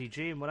world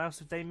RPG, and what else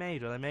have they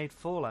made? Well, they made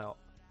Fallout.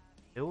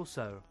 They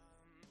also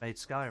made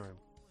Skyrim.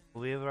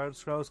 All the other Elder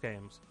Scrolls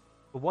games.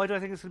 But why do I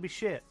think it's going to be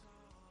shit?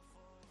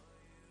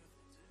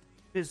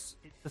 Because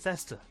it's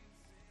Bethesda.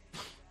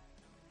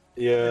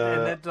 Yeah.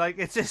 And then, like,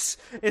 it's just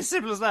as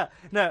simple as that.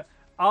 No,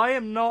 I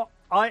am not.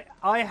 I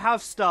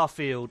have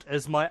Starfield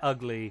as my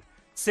ugly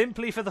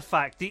simply for the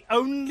fact the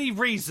only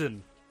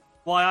reason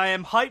why I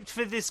am hyped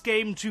for this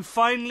game to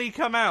finally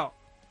come out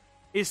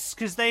is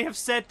because they have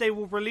said they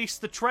will release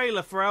the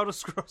trailer for Elder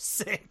Scrolls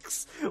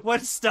 6 when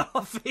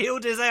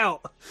Starfield is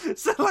out.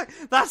 So, like,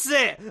 that's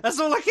it. That's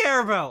all I care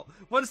about.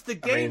 Once the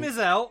game is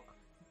out,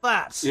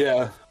 that's...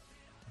 Yeah.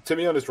 To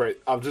be honest, right,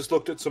 I've just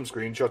looked at some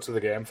screenshots of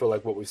the game for,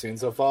 like, what we've seen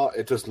so far.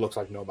 It just looks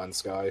like No Man's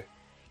Sky.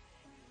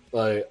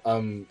 Like,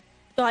 I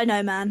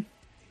know, man.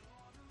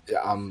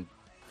 Yeah,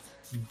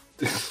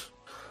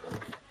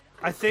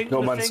 I think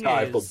No Man's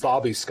Sky, but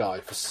Barbie Sky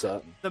for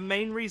certain. The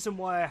main reason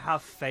why I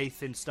have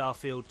faith in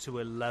Starfield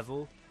to a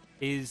level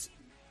is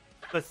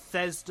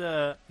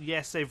Bethesda,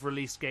 yes, they've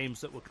released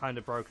games that were kind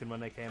of broken when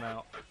they came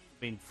out. I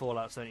mean,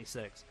 Fallout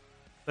 76.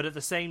 But at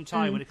the same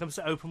time, when it comes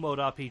to open world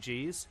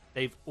RPGs,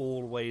 they've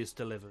always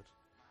delivered.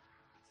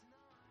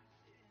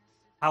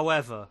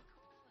 However,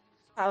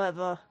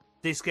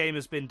 this game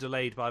has been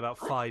delayed by about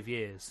 5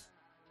 years.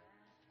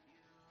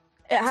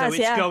 It has,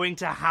 so it's going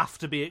to have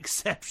to be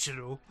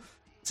exceptional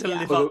to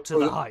live up to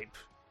the hype.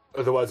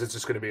 Otherwise, it's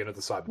just going to be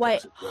another Cyberpunk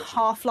Wait, situation.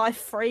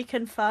 Half-Life 3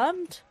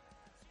 confirmed?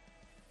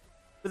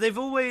 But they've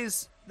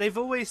always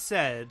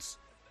said,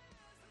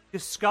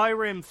 because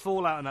Skyrim,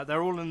 Fallout, and that,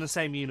 they're all in the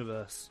same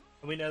universe.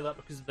 And we know that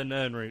because of the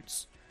Nern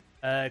roots.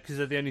 Because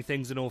they're the only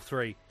things in all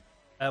three.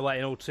 In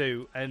all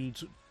two. And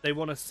they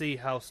want to see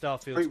how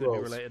Starfield's going to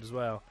be related as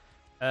well.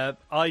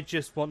 I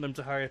just want them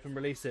to hurry up and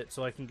release it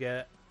so I can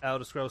get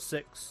Elder Scrolls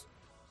 6.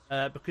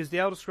 Because the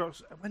Elder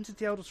Scrolls... When did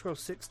the Elder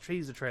Scrolls 6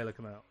 teaser trailer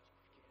come out?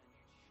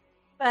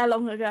 Fair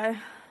long ago.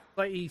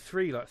 Like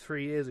E3, like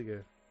 3 years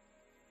ago.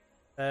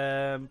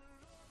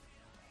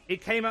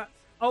 It came out...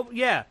 Oh,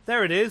 yeah,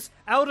 there it is.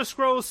 Elder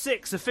Scrolls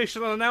 6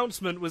 official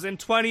announcement was in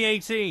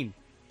 2018.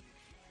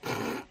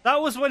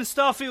 That was when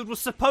Starfield was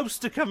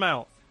supposed to come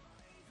out.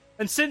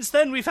 And since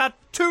then, we've had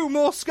 2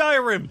 more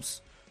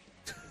Skyrims.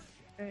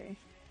 Okay.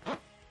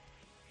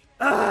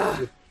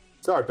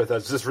 Sorry,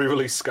 Bethesda, just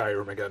re-release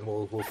Skyrim again.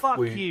 Fuck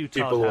you, Todd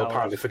people will Howard.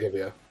 apparently forgive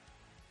you.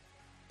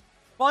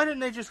 Why didn't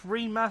they just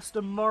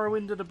remaster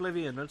Morrowind and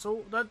Oblivion? That's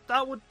all.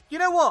 That would. You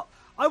know what?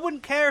 I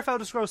wouldn't care if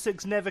Elder Scrolls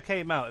 6 never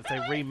came out if they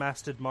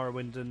remastered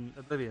Morrowind and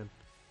Oblivion.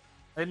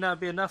 Then that'd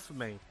be enough for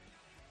me.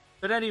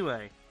 But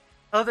anyway,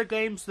 other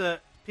games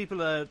that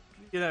people are,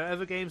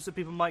 other games that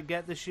people might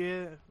get this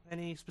year.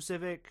 Any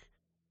specific?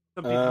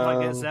 Some people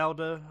might get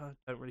Zelda.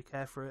 I don't really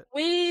care for it.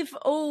 We've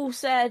all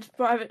said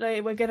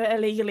privately we're going to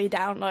illegally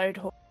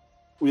download.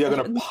 We are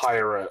going to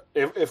pirate.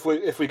 If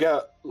we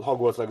get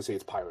Hogwarts Legacy,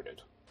 it's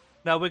pirated.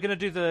 No, we're gonna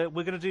do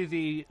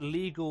the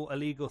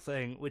illegal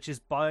thing, which is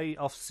buy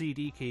off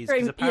CD keys,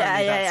 because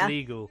apparently that's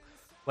legal,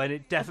 when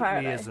it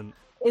definitely isn't.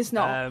 It's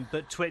not.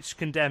 But Twitch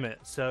condemn it,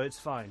 so it's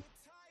fine.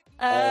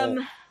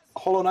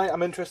 Hollow Knight.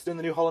 I'm interested in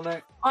the new Hollow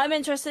Knight. I'm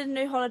interested in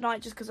the new Hollow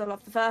Knight just because I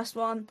love the first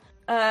one.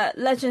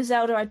 Legend of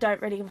Zelda, I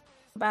don't really give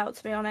about,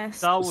 to be honest.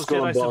 Star Wars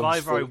Jedi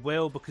Survivor, I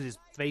will, because it's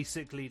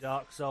basically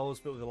Dark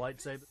Souls but with a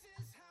lightsaber.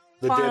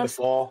 The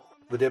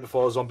day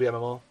before Zombie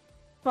MMO.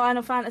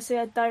 Final Fantasy,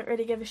 I don't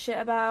really give a shit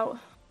about.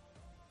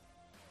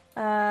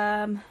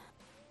 Pikmin.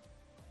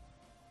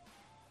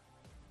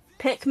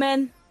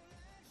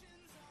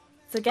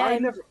 It's a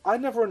game. I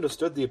never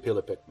understood the appeal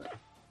of Pikmin.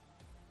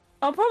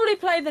 I'll probably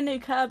play the new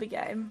Kirby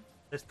game.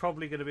 There's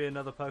probably going to be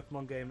another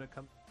Pokemon game that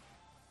comes.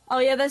 Oh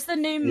yeah, there's the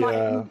new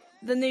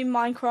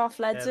Minecraft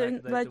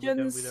Legends.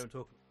 We don't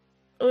talk.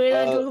 We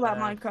don't talk about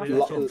Minecraft. We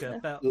don't talk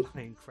about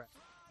Minecraft.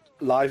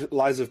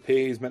 Lies of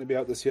P is meant to be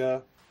out this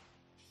year.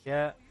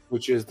 Yeah.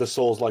 Which is the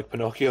Souls-like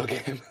Pinocchio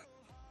game.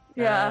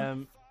 Yeah.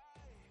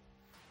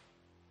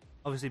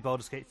 Obviously,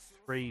 Baldur's Gate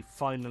 3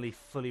 finally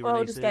fully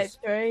releases. Baldur's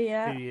Gate 3,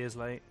 yeah. 2 years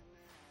late.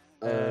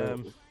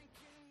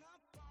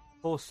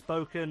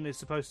 Forspoken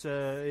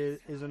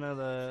is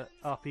another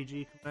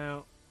RPG coming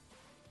out.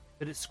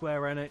 But it's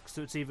Square Enix,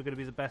 so it's either going to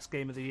be the best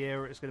game of the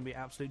year or it's going to be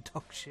absolute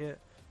dog shit.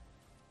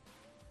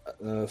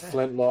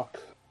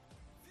 Flintlock,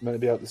 meant to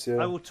be out this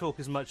year. I will talk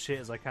as much shit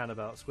as I can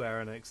about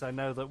Square Enix. I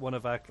know that one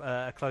of our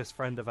a close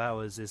friend of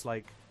ours is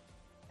like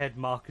head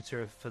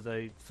marketer for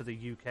the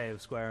UK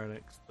of Square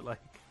Enix, but like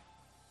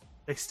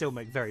they still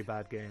make very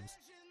bad games.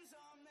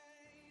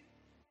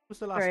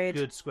 What's the last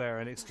good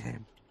Square Enix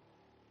game?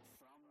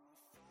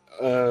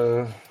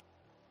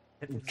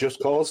 Just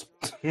Cause,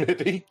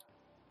 maybe.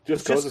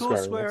 Just Cause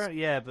Square Enix.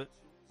 Yeah, but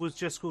was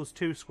Just Cause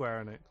 2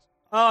 Square Enix?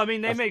 Oh, I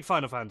mean, they make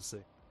Final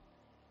Fantasy.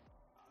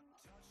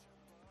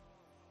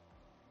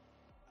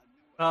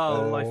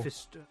 Oh,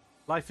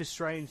 Life is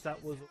Strange.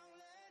 That was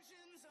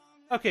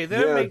okay.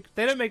 They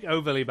don't make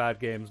overly bad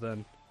games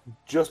then.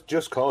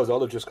 Just Cause.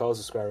 All of Just Cause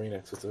is Square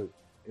Enix.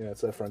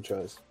 It's their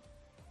franchise.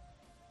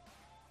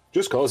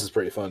 Just Cause is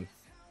pretty fun.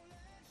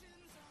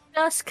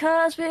 Just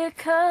cause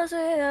because we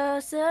are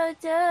so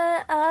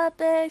dead, I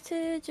beg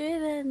to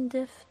dream and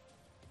diff.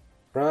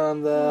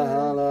 From the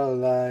hollow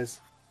lies.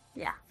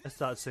 Yeah. I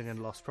started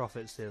singing Lost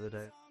Prophets the other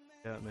day.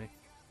 You know what I mean?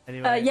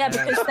 Anyway,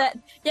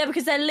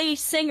 because their lead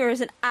singer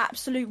is an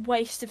absolute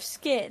waste of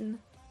skin.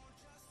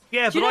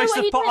 Yeah, Do but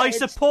you know I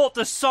support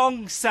the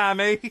song,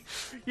 Sammy.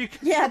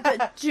 Yeah,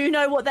 but do you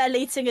know what their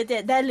lead singer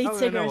did? Their lead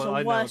singer is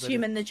I a know worse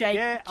human than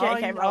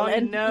J.K.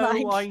 Rowling.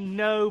 I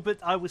know, but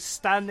I was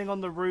standing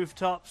on the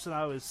rooftops and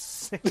I was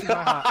singing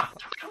my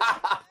heart.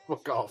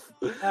 Fuck off.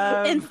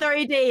 In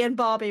 3D and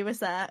Barbie was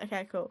there.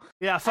 Okay, cool.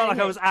 Yeah, I felt like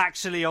I was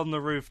actually on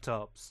the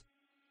rooftops.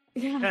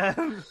 Yeah.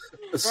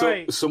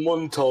 Right.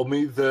 Someone told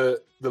me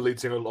that the lead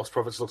singer of Lost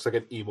Prophets looks like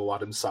an emo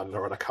Adam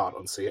Sandler, and I can't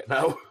unsee it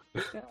now.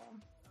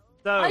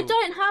 So, I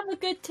don't have a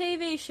good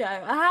TV show.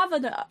 I have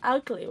an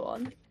ugly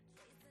one.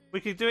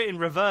 we could do it in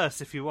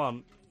reverse if you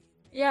want.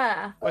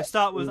 Yeah. I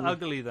start with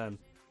ugly then.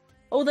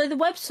 Although the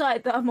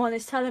website that I'm on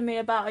is telling me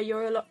about a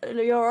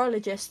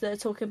urologist that are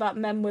talking about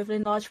men with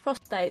enlarged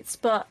prostates,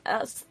 but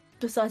that's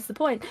besides the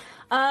point.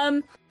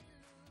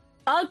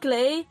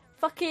 Ugly,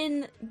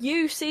 fucking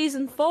You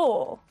season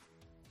 4.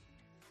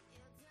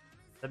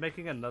 They're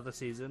making another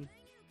season.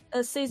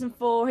 Season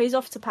 4, he's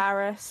off to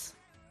Paris.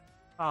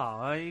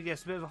 Ah, he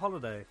gets a bit of a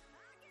holiday.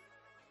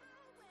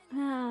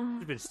 Yeah.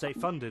 It's been state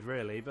funded,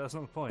 really, but that's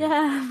not the point.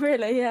 Yeah,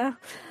 really, yeah.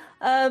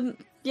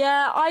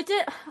 Yeah, I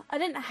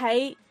didn't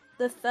hate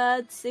the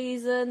third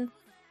season.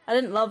 I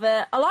didn't love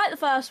it. I liked the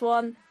first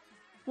one.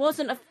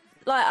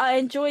 I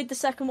enjoyed the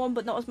second one,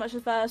 but not as much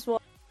as the first one.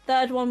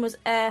 Third one was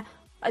air.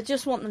 I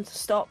just want them to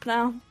stop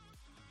now.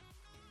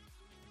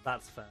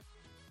 That's fair.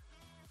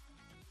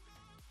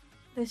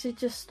 They should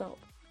just stop.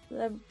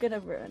 They're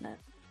gonna ruin it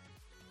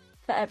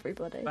for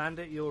everybody.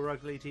 Bandit, your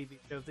ugly TV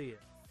show of the year.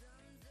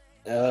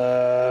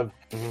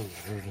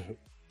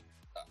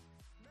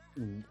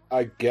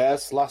 I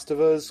guess Last of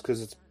Us,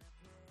 because it's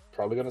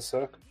probably gonna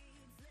suck.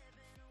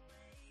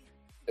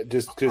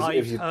 Just because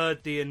I've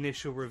heard the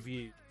initial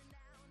review.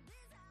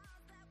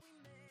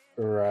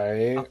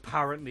 Right.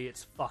 Apparently,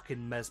 it's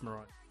fucking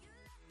mesmerizing.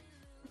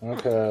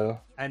 Okay.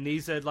 And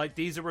these are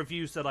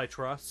reviews that I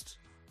trust.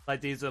 Like,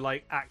 these are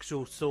like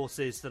actual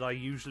sources that I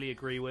usually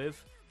agree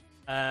with.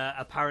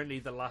 Apparently,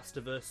 The Last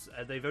of Us.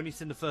 They've only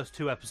seen the first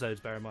 2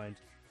 episodes, bear in mind.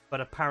 But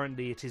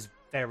apparently, it is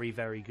very,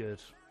 very good.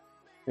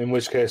 In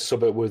which case,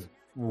 sub it with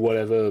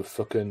whatever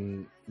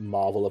fucking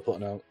Marvel are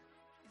putting out,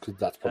 because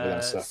that's probably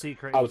gonna suck.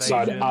 Secret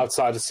outside Invasion.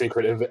 of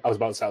Secret. I was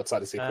about to say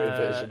outside of Secret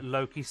Invasion.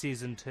 Loki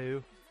season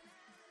 2.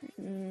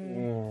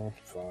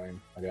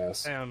 Fine, I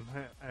guess.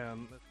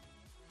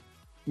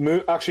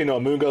 Actually, no.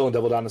 Moon Girl and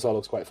Devil Dinosaur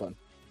looks quite fun.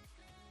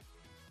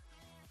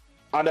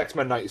 And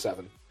X-Men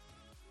 97.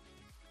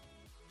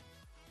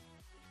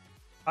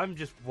 I'm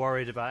just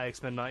worried about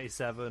X-Men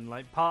 97.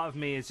 Like, part of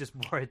me is just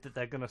worried that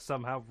they're gonna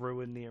somehow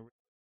ruin the.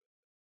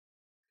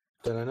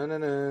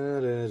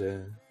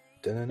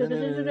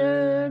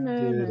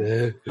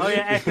 Oh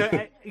yeah,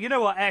 Echo. You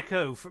know what,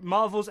 Echo?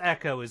 Marvel's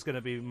Echo is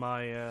gonna be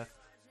my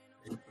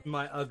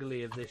my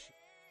ugly of this year.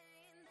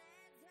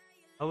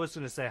 I was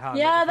gonna say How I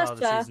Met Your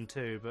Father season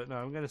 2, but no,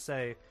 I'm gonna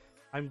say.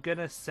 I haven't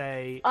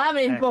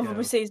even bothered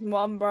with season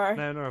 1, bro.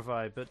 No, nor have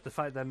I. But the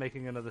fact they're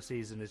making another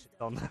season is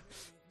on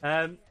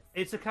there.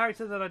 It's a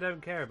character that I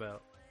don't care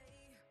about.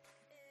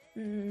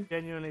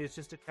 Genuinely, it's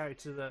just a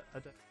character that I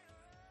don't.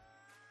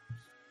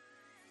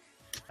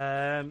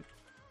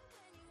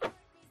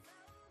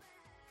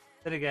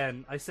 Then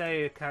again, I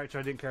say a character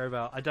I didn't care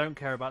about. I don't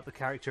care about the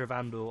character of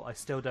Andor. I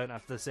still don't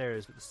after the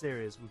series, but the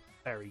series was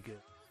very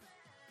good.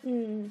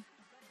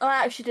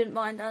 I actually didn't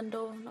mind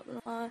Andor, I'm not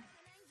gonna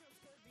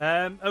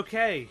lie.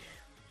 Okay.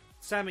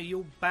 Sammy,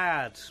 you're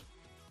bad.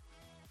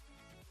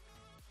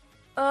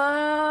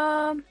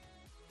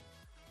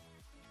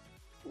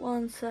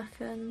 One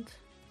second.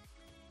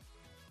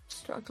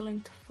 Struggling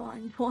to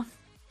find one.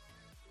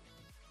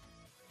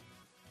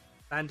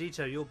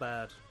 Bandito, you're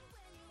bad.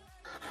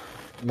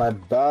 My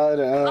bad.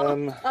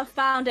 I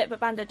found it, but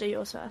Bandit, do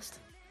yours first.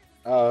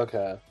 Oh,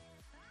 okay.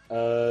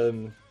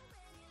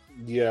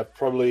 Yeah,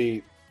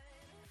 probably.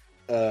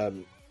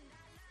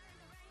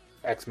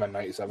 X-Men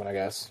 97, I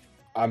guess.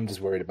 I'm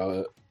just worried about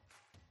it.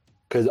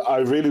 Because I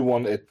really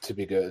want it to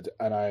be good,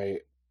 and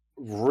I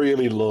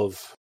really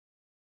love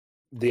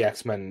the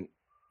X-Men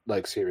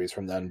series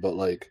from then, but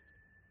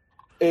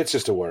it's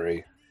just a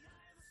worry.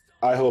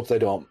 I hope they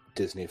don't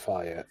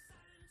Disney-fy it.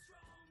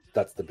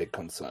 That's the big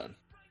concern.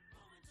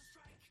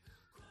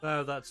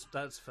 No, that's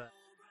fair.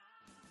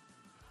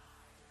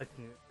 I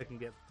can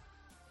get.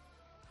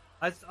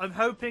 I'm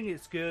hoping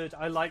it's good.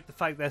 I like the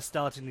fact they're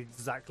starting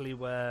exactly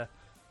where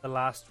the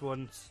last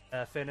one's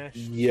finished.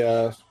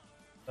 Yeah.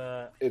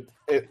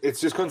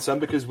 It's just concern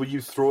because when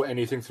you throw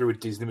anything through a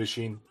Disney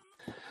machine,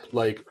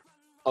 a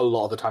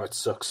lot of the time it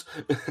sucks.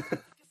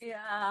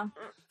 Yeah.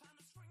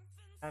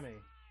 Amy.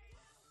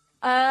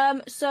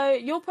 So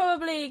you're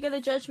probably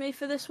gonna judge me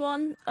for this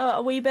one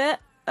a wee bit,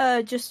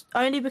 just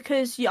only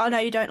because I know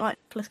you don't like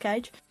Nicolas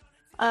Cage.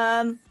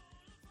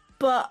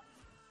 But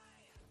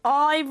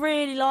I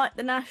really like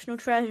the National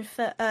Treasure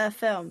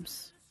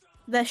films.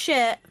 They're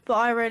shit, but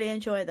I really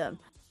enjoy them.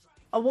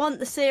 I want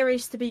the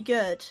series to be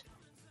good,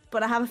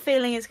 but I have a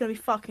feeling it's going to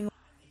be fucking.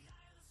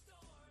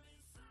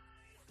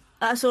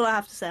 That's all I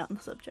have to say on the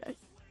subject.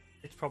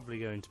 It's probably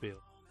going to be.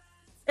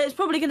 It's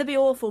probably going to be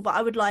awful, but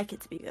I would like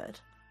it to be good.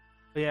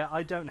 Yeah,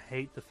 I don't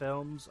hate the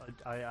films.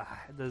 I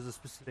there's a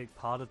specific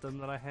part of them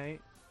that I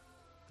hate.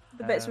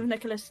 The bits with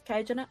Nicolas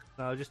Cage in it.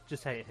 No,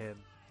 just hate him.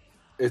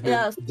 Isn't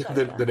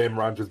it? The name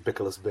rhymes with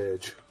Nicolas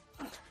Cage.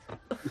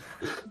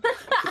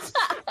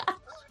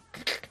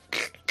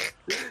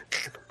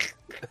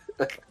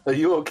 Are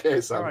you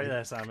okay, Sammy? All right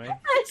there, Sammy.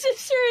 It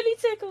just really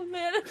tickled me,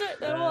 and I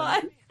don't know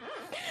why.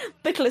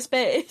 Nicolas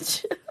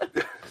Cage.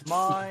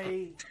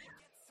 My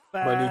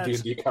new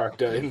D&D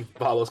character in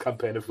Barlow's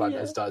campaign of Van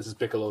Estars is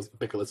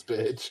Nicolas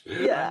Cage.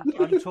 Yeah.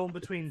 I'm torn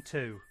between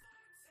two.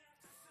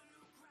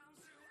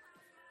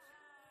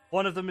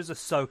 One of them is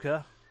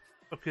Ahsoka,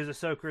 because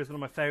Ahsoka is one of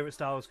my favourite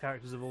Star Wars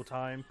characters of all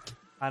time,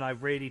 and I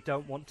really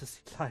don't want to see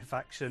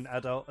live-action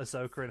adult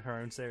Ahsoka in her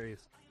own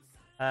series.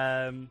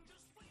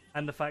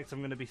 And the fact I'm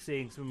going to be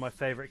seeing some of my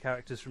favourite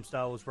characters from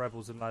Star Wars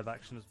Rebels in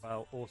live-action as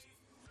well, also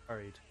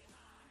worried.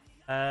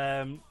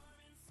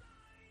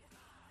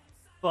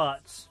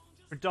 But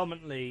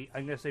predominantly,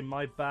 I'm going to say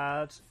my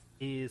bad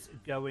is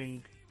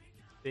going to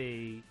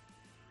be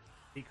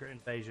Secret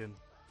Invasion.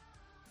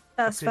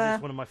 That's because fair.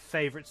 It's one of my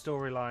favourite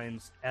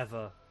storylines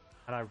ever,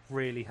 and I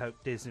really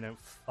hope Disney don't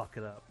fuck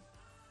it up.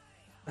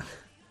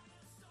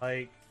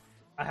 I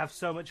have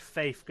so much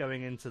faith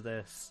going into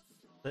this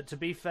that, to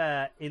be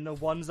fair, in the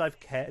ones I've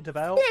cared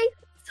about,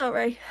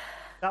 Sorry.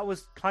 that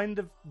was kind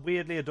of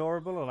weirdly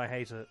adorable, and I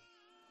hate it.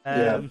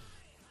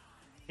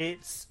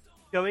 It's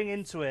going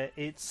into it.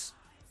 It's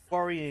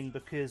worrying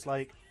because,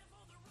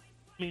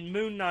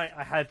 Moon Knight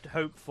I had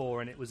hope for,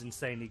 and it was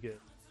insanely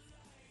good.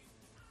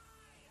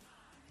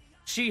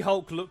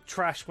 She-Hulk looked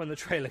trash when the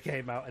trailer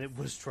came out, and it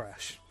was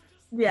trash.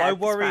 Yeah. My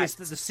worry is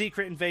that the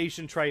Secret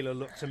Invasion trailer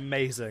looked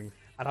amazing,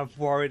 and I'm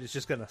worried it's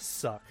just gonna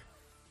suck.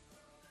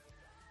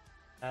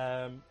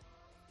 But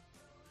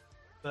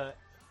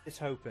it's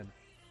hoping,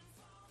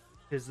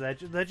 because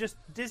they're just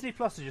Disney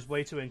Plus are just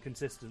way too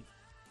inconsistent.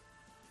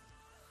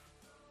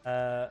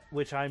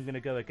 Which I'm gonna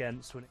go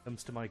against when it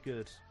comes to my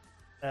good.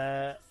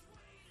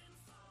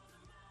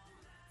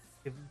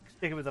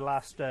 Sticking with the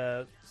last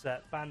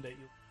set, Bandit.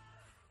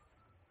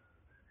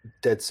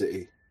 Dead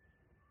City.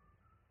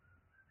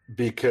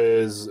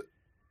 Because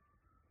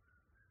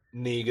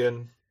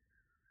Negan,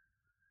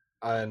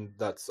 and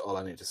that's all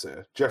I need to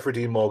say. Jeffrey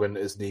Dean Morgan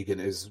as Negan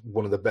is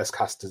one of the best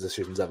casting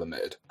decisions ever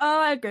made.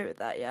 Oh, I agree with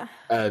that, yeah.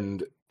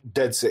 And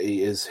Dead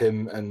City is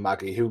him and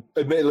Maggie, who,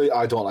 admittedly,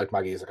 I don't like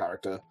Maggie as a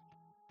character,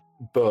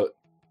 but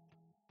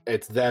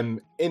it's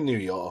them in New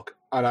York,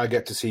 and I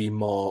get to see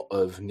more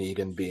of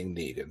Negan being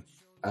Negan,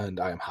 and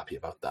I am happy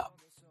about that.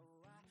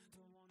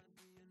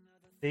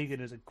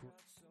 Negan is a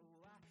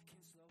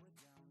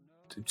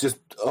just,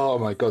 oh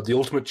my god, the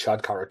ultimate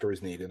Chad character is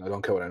Negan. I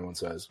don't care what anyone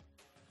says.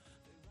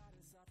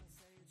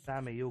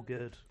 Sammy, you're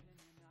good.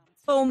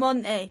 Full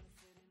Monty.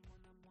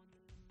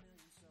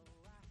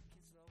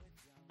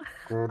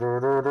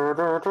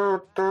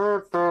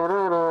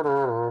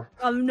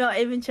 I'm not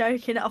even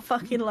joking. I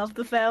fucking love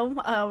the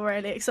film. I'm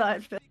really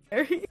excited for it.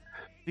 Have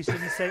you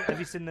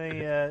seen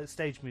the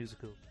stage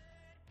musical?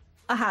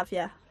 I have,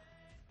 yeah.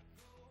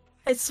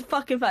 It's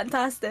fucking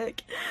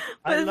fantastic.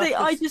 But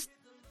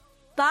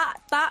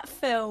that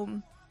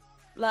film,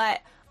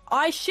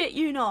 I shit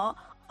you not,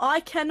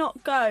 I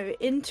cannot go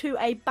into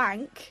a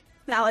bank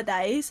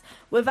nowadays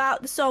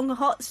without the song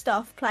Hot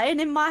Stuff playing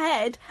in my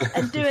head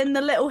and doing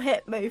the little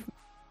hip move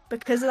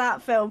because of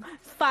that film.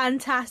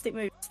 Fantastic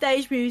movie.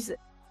 Stage music,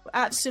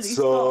 absolutely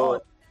spot on.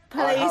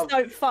 Please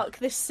don't fuck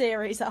this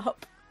series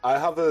up. I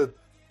have a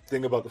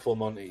thing about the Full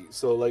Monty.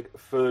 So,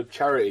 for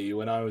charity,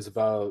 when I was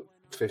about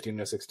 15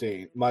 or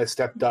 16, my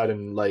stepdad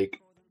and,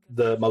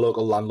 my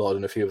local landlord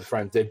and a few of his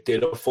friends, they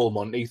did a Full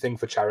Monty thing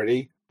for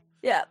charity.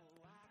 Yeah.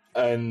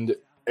 And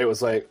it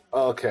was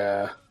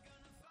okay.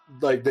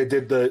 They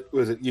did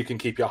You Can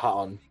Keep Your Hat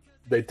On.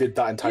 They did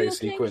that entire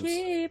sequence. You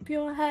can keep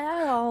your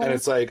hat on. And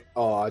it's I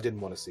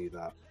didn't want to see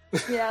that.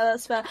 Yeah,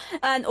 that's fair.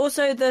 And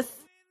also the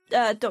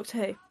Doctor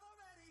Who.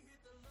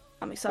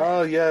 I'm excited.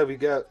 Oh, yeah, we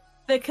get...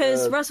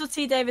 Because Russell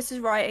T Davies is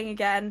writing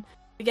again.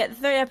 We get the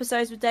 3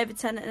 episodes with David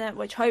Tennant in it,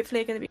 which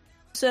hopefully are going to be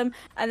awesome.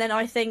 And then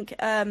I think,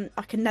 I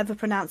can never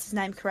pronounce his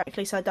name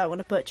correctly, so I don't want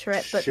to butcher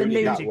it. But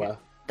Ncuti Gatwa.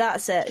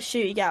 That's it,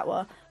 Ncuti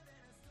Gatwa.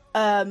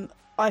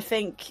 I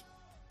think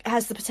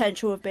has the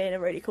potential of being a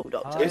really cool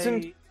Doctor.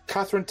 Isn't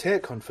Catherine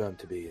Tate confirmed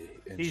to be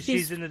in?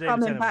 She's in the David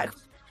coming Tennant back.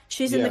 ones.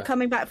 She's in the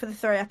coming back for the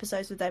 3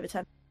 episodes with David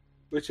Tennant.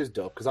 Which is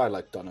dope, because I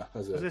like Donna.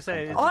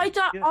 I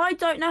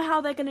don't know how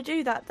they're going to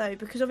do that, though,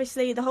 because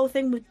obviously the whole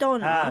thing with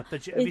Donna...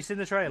 But have you seen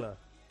the trailer?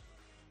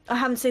 I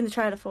haven't seen the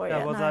trailer for it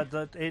yet, no.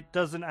 That it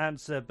doesn't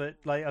answer, but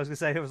I was going to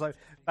say, it was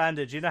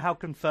Bandit, do you know how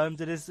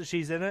confirmed it is that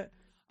she's in it?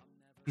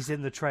 She's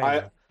in the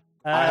trailer.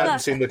 I haven't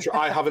seen the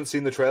I haven't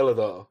seen the trailer,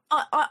 though.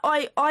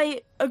 I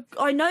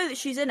know that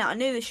she's in it. I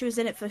knew that she was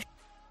in it for...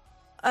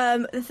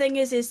 the thing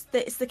is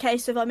that it's the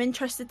case of I'm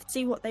interested to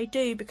see what they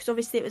do, because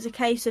obviously it was a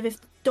case of if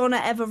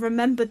Donna ever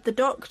remembered the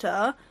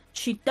Doctor,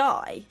 she'd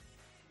die.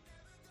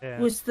 Yeah.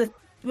 Was the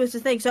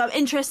thing. So I'm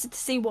interested to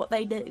see what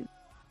they do.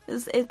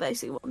 Is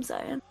basically what I'm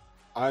saying.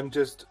 I'm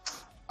just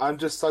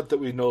sad that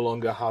we no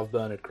longer have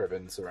Bernard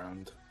Cribbins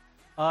around.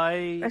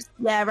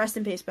 Rest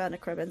in peace,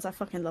 Bernard Cribbins. I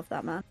fucking love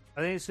that man.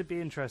 I think this would be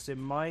interesting.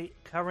 My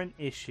current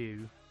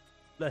issue,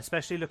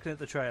 especially looking at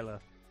the trailer,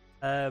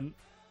 and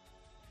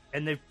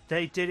they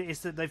did it, is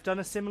that they've done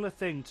a similar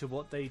thing to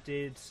what they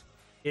did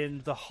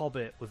in The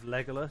Hobbit with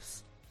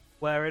Legolas,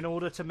 where in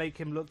order to make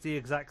him look the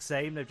exact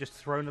same, they've just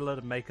thrown a lot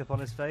of makeup on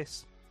his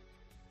face.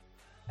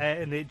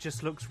 And it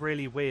just looks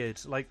really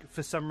weird. Like,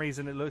 for some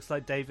reason, it looks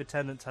like David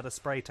Tennant's had a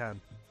spray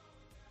tan.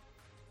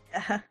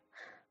 Yeah.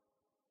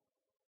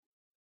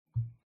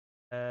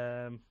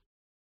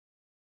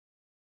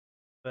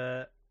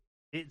 But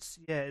it's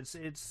going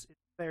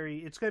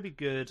to be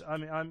good. I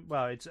mean,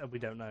 we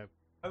don't know.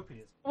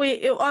 Hoping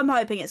I'm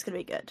hoping it's going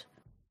to be good.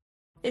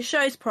 It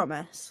shows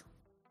promise.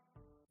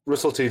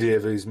 Russell T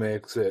Davies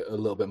makes it a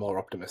little bit more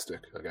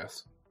optimistic, I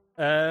guess.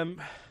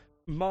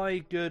 My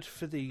good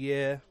for the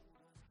year,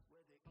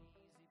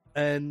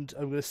 and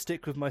I'm going to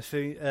stick with my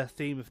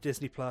theme of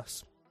Disney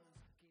Plus.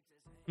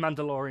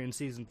 Mandalorian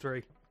Season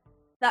 3.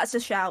 That's a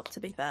shout, to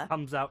be fair.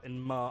 Comes out in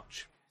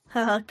March.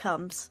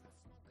 Comes.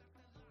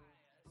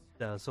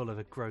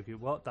 Oliver Grogu.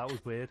 What? That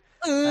was weird.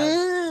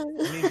 I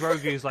mean,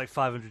 Grogu's like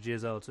 500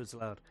 years old, so it's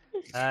allowed.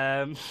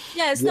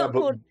 It's not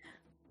called...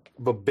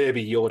 But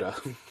Baby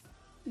Yoda.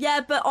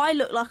 Yeah, but I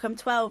look like I'm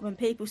 12 and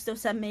people still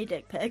send me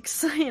dick pics,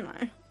 so you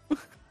know.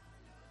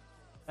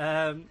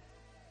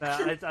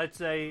 I'd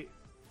say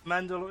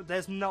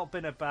there's not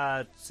been a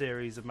bad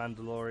series of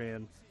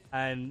Mandalorian,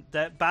 and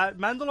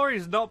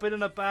Mandalorian's not been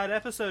in a bad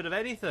episode of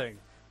anything.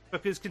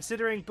 Because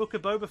considering Book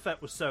of Boba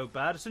Fett was so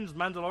bad, as soon as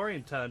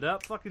Mandalorian turned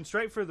up, fucking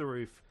straight through the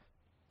roof.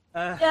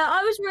 Yeah,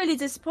 I was really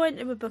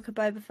disappointed with Book of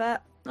Boba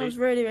Fett. I was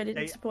really, really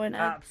disappointed.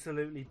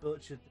 Absolutely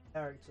butchered the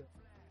character.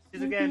 Which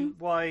is again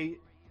why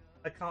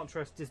I can't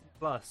trust Disney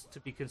Plus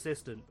to be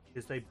consistent,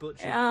 because they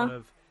butchered one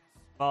of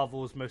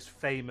Marvel's most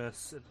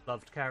famous and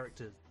loved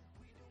characters.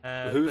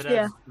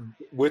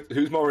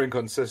 Who's more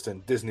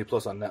inconsistent, Disney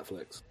Plus or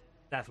Netflix?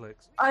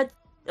 Netflix.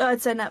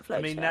 I'd say Netflix.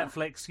 I mean,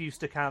 Netflix used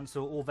to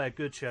cancel all their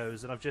good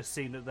shows, and I've just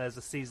seen that there's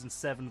a season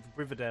 7 of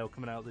Riverdale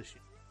coming out this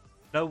year.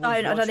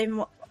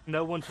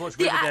 No one's watched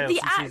Riverdale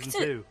since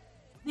season 2.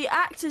 The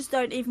actors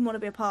don't even want to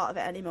be a part of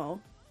it anymore,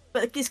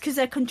 but it's because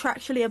they're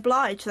contractually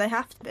obliged. They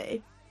have to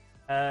be.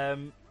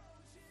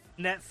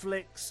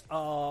 Netflix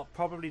are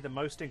probably the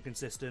most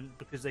inconsistent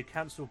because they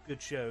cancel good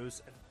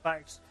shows. In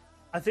fact,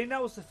 I think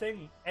that was the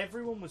thing.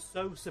 Everyone was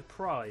so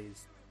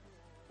surprised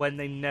when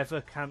they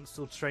never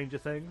cancelled Stranger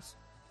Things.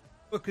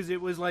 Because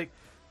it was like,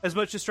 as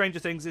much as Stranger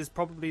Things is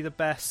probably the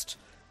best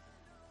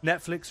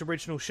Netflix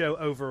original show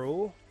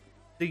overall,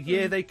 the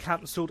year they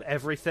cancelled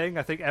everything,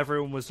 I think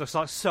everyone was just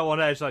like so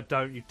on edge, like,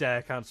 don't you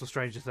dare cancel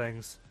Stranger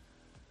Things.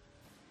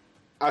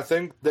 I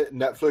think that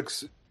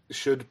Netflix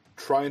should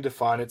try and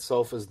define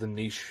itself as the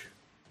niche,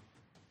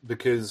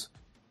 because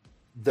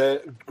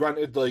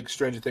granted, like,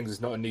 Stranger Things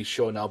is not a niche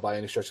show now by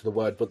any stretch of the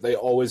word, but they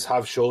always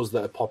have shows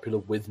that are popular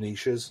with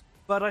niches.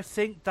 But I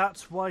think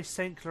that's why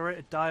St.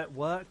 Clarita Diet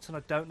worked, and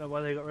I don't know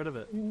why they got rid of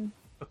it.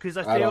 Because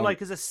I feel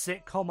like as a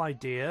sitcom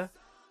idea,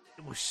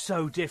 it was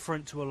so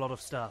different to a lot of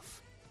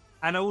stuff.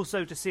 And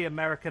also to see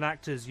American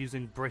actors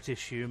using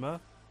British humour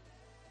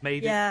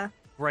made it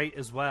great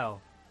as well.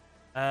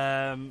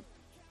 And,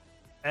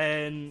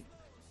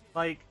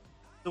 like,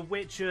 The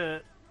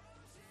Witcher,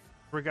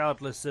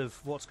 regardless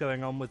of what's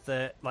going on with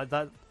the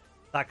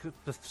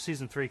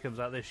season 3 comes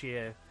out this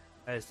year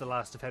as the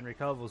last of Henry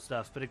Cavill's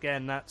stuff. But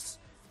again, that's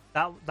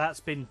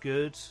been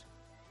good.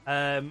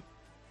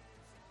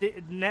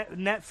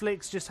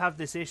 Netflix just have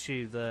this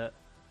issue that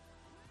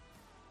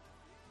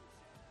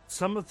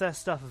some of their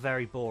stuff are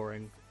very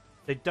boring.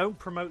 They don't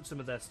promote some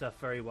of their stuff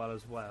very well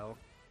as well.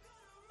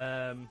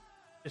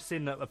 Just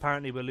seen that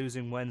apparently we're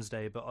losing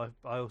Wednesday, but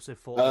I also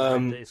thought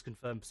that it's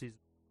confirmed season.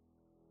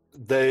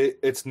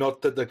 It's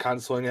not that they're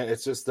cancelling it.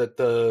 It's just that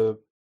the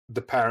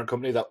parent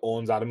company that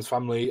owns Addams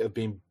Family have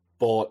been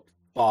bought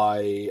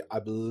by, I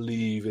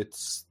believe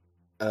it's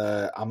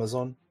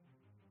Amazon.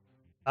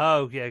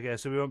 Oh yeah.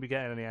 So we won't be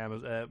getting any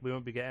Amazon. We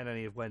won't be getting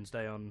any of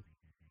Wednesday on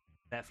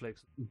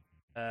Netflix.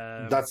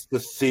 That's the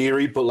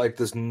theory, but like,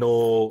 there's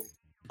no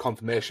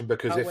confirmation,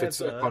 because if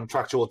it's a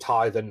contractual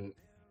tie, then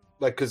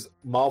like, because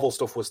Marvel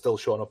stuff was still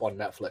showing up on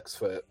Netflix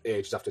for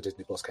ages after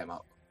Disney Plus came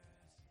out.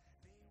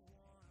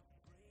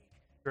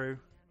 True.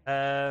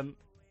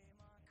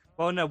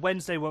 Well, no,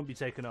 Wednesday won't be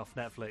taken off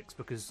Netflix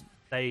because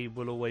they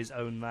will always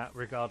own that,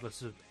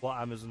 regardless of what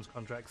Amazon's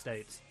contract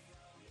states.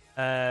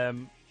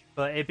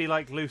 But it'd be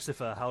like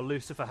Lucifer, how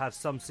Lucifer had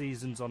some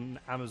seasons on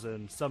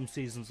Amazon, some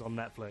seasons on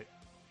Netflix,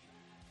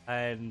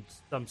 and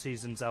some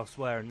seasons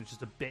elsewhere, and it's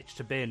just a bitch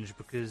to binge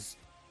because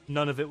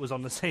none of it was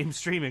on the same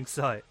streaming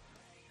site.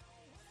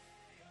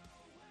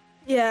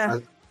 Yeah.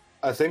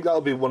 I think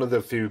that'll be one of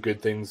the few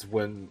good things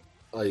when,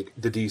 like,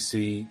 the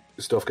DC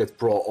stuff gets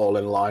brought all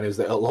in line, is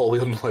that it'll all be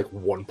on, like,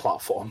 one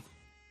platform.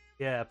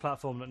 Yeah, a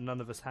platform that none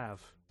of us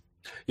have.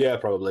 Yeah,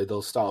 probably.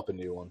 They'll start up a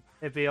new one.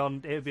 It'd be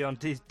on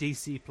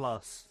DC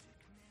Plus.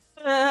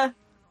 But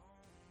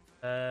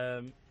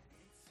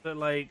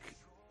like,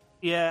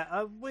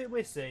 yeah,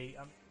 we'll see.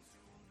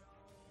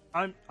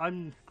 I'm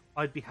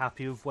I'd be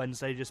happy with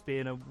Wednesday just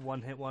being a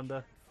one-hit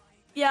wonder.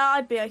 Yeah,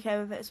 I'd be okay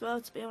with it as well,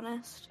 to be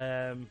honest.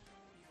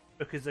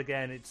 Because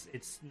again,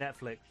 it's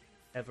Netflix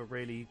never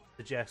really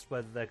suggest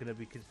whether they're going to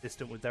be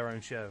consistent with their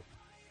own show.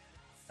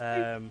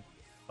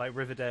 Like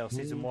Riverdale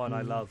season 1,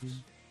 I loved.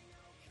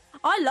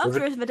 I loved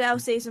Riverdale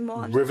season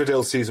 1.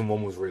 Riverdale season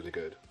 1 was really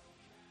good.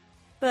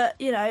 But,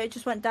 you know, it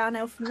just went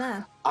downhill from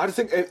there. I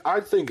think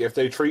if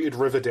they treated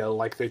Riverdale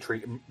like they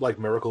treat like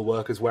Miracle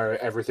Workers, where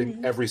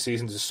every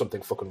season is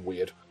something fucking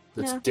weird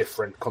that's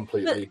different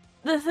completely.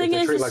 The thing if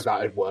they is, treat it like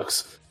that, it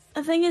works.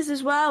 The thing is,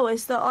 as well,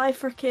 is that I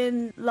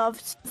freaking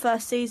loved the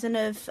first season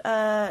of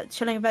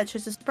Chilling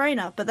Adventures of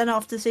Sabrina, but then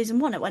after season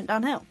 1, it went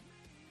downhill.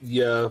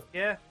 Yeah.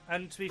 Yeah,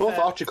 and to be both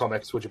fair, Archie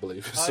comics, would you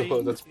believe?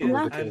 So that's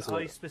probably the case. And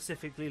I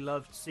specifically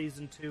loved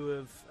season 2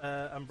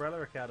 of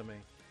Umbrella Academy.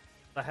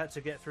 I had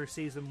to get through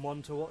season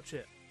 1 to watch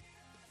it,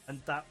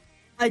 and that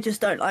I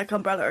just don't like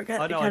Umbrella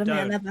Academy.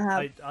 I never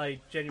have. I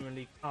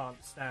genuinely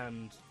can't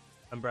stand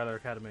Umbrella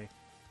Academy,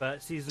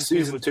 but season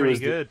 2 was pretty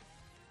good.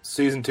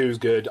 Season 2 is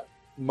good.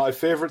 My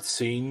favourite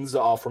scenes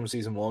are from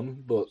season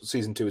 1, but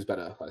season 2 is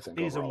better, I think.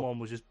 Season overall. 1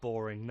 was just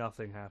boring.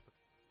 Nothing happened.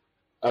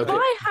 Okay.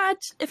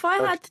 If I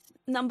had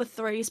number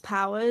 3's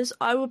powers,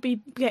 I would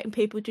be getting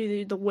people to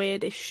do the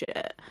weirdest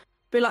shit.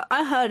 Be like,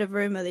 I heard a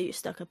rumor that you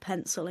stuck a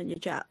pencil in your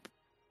jap.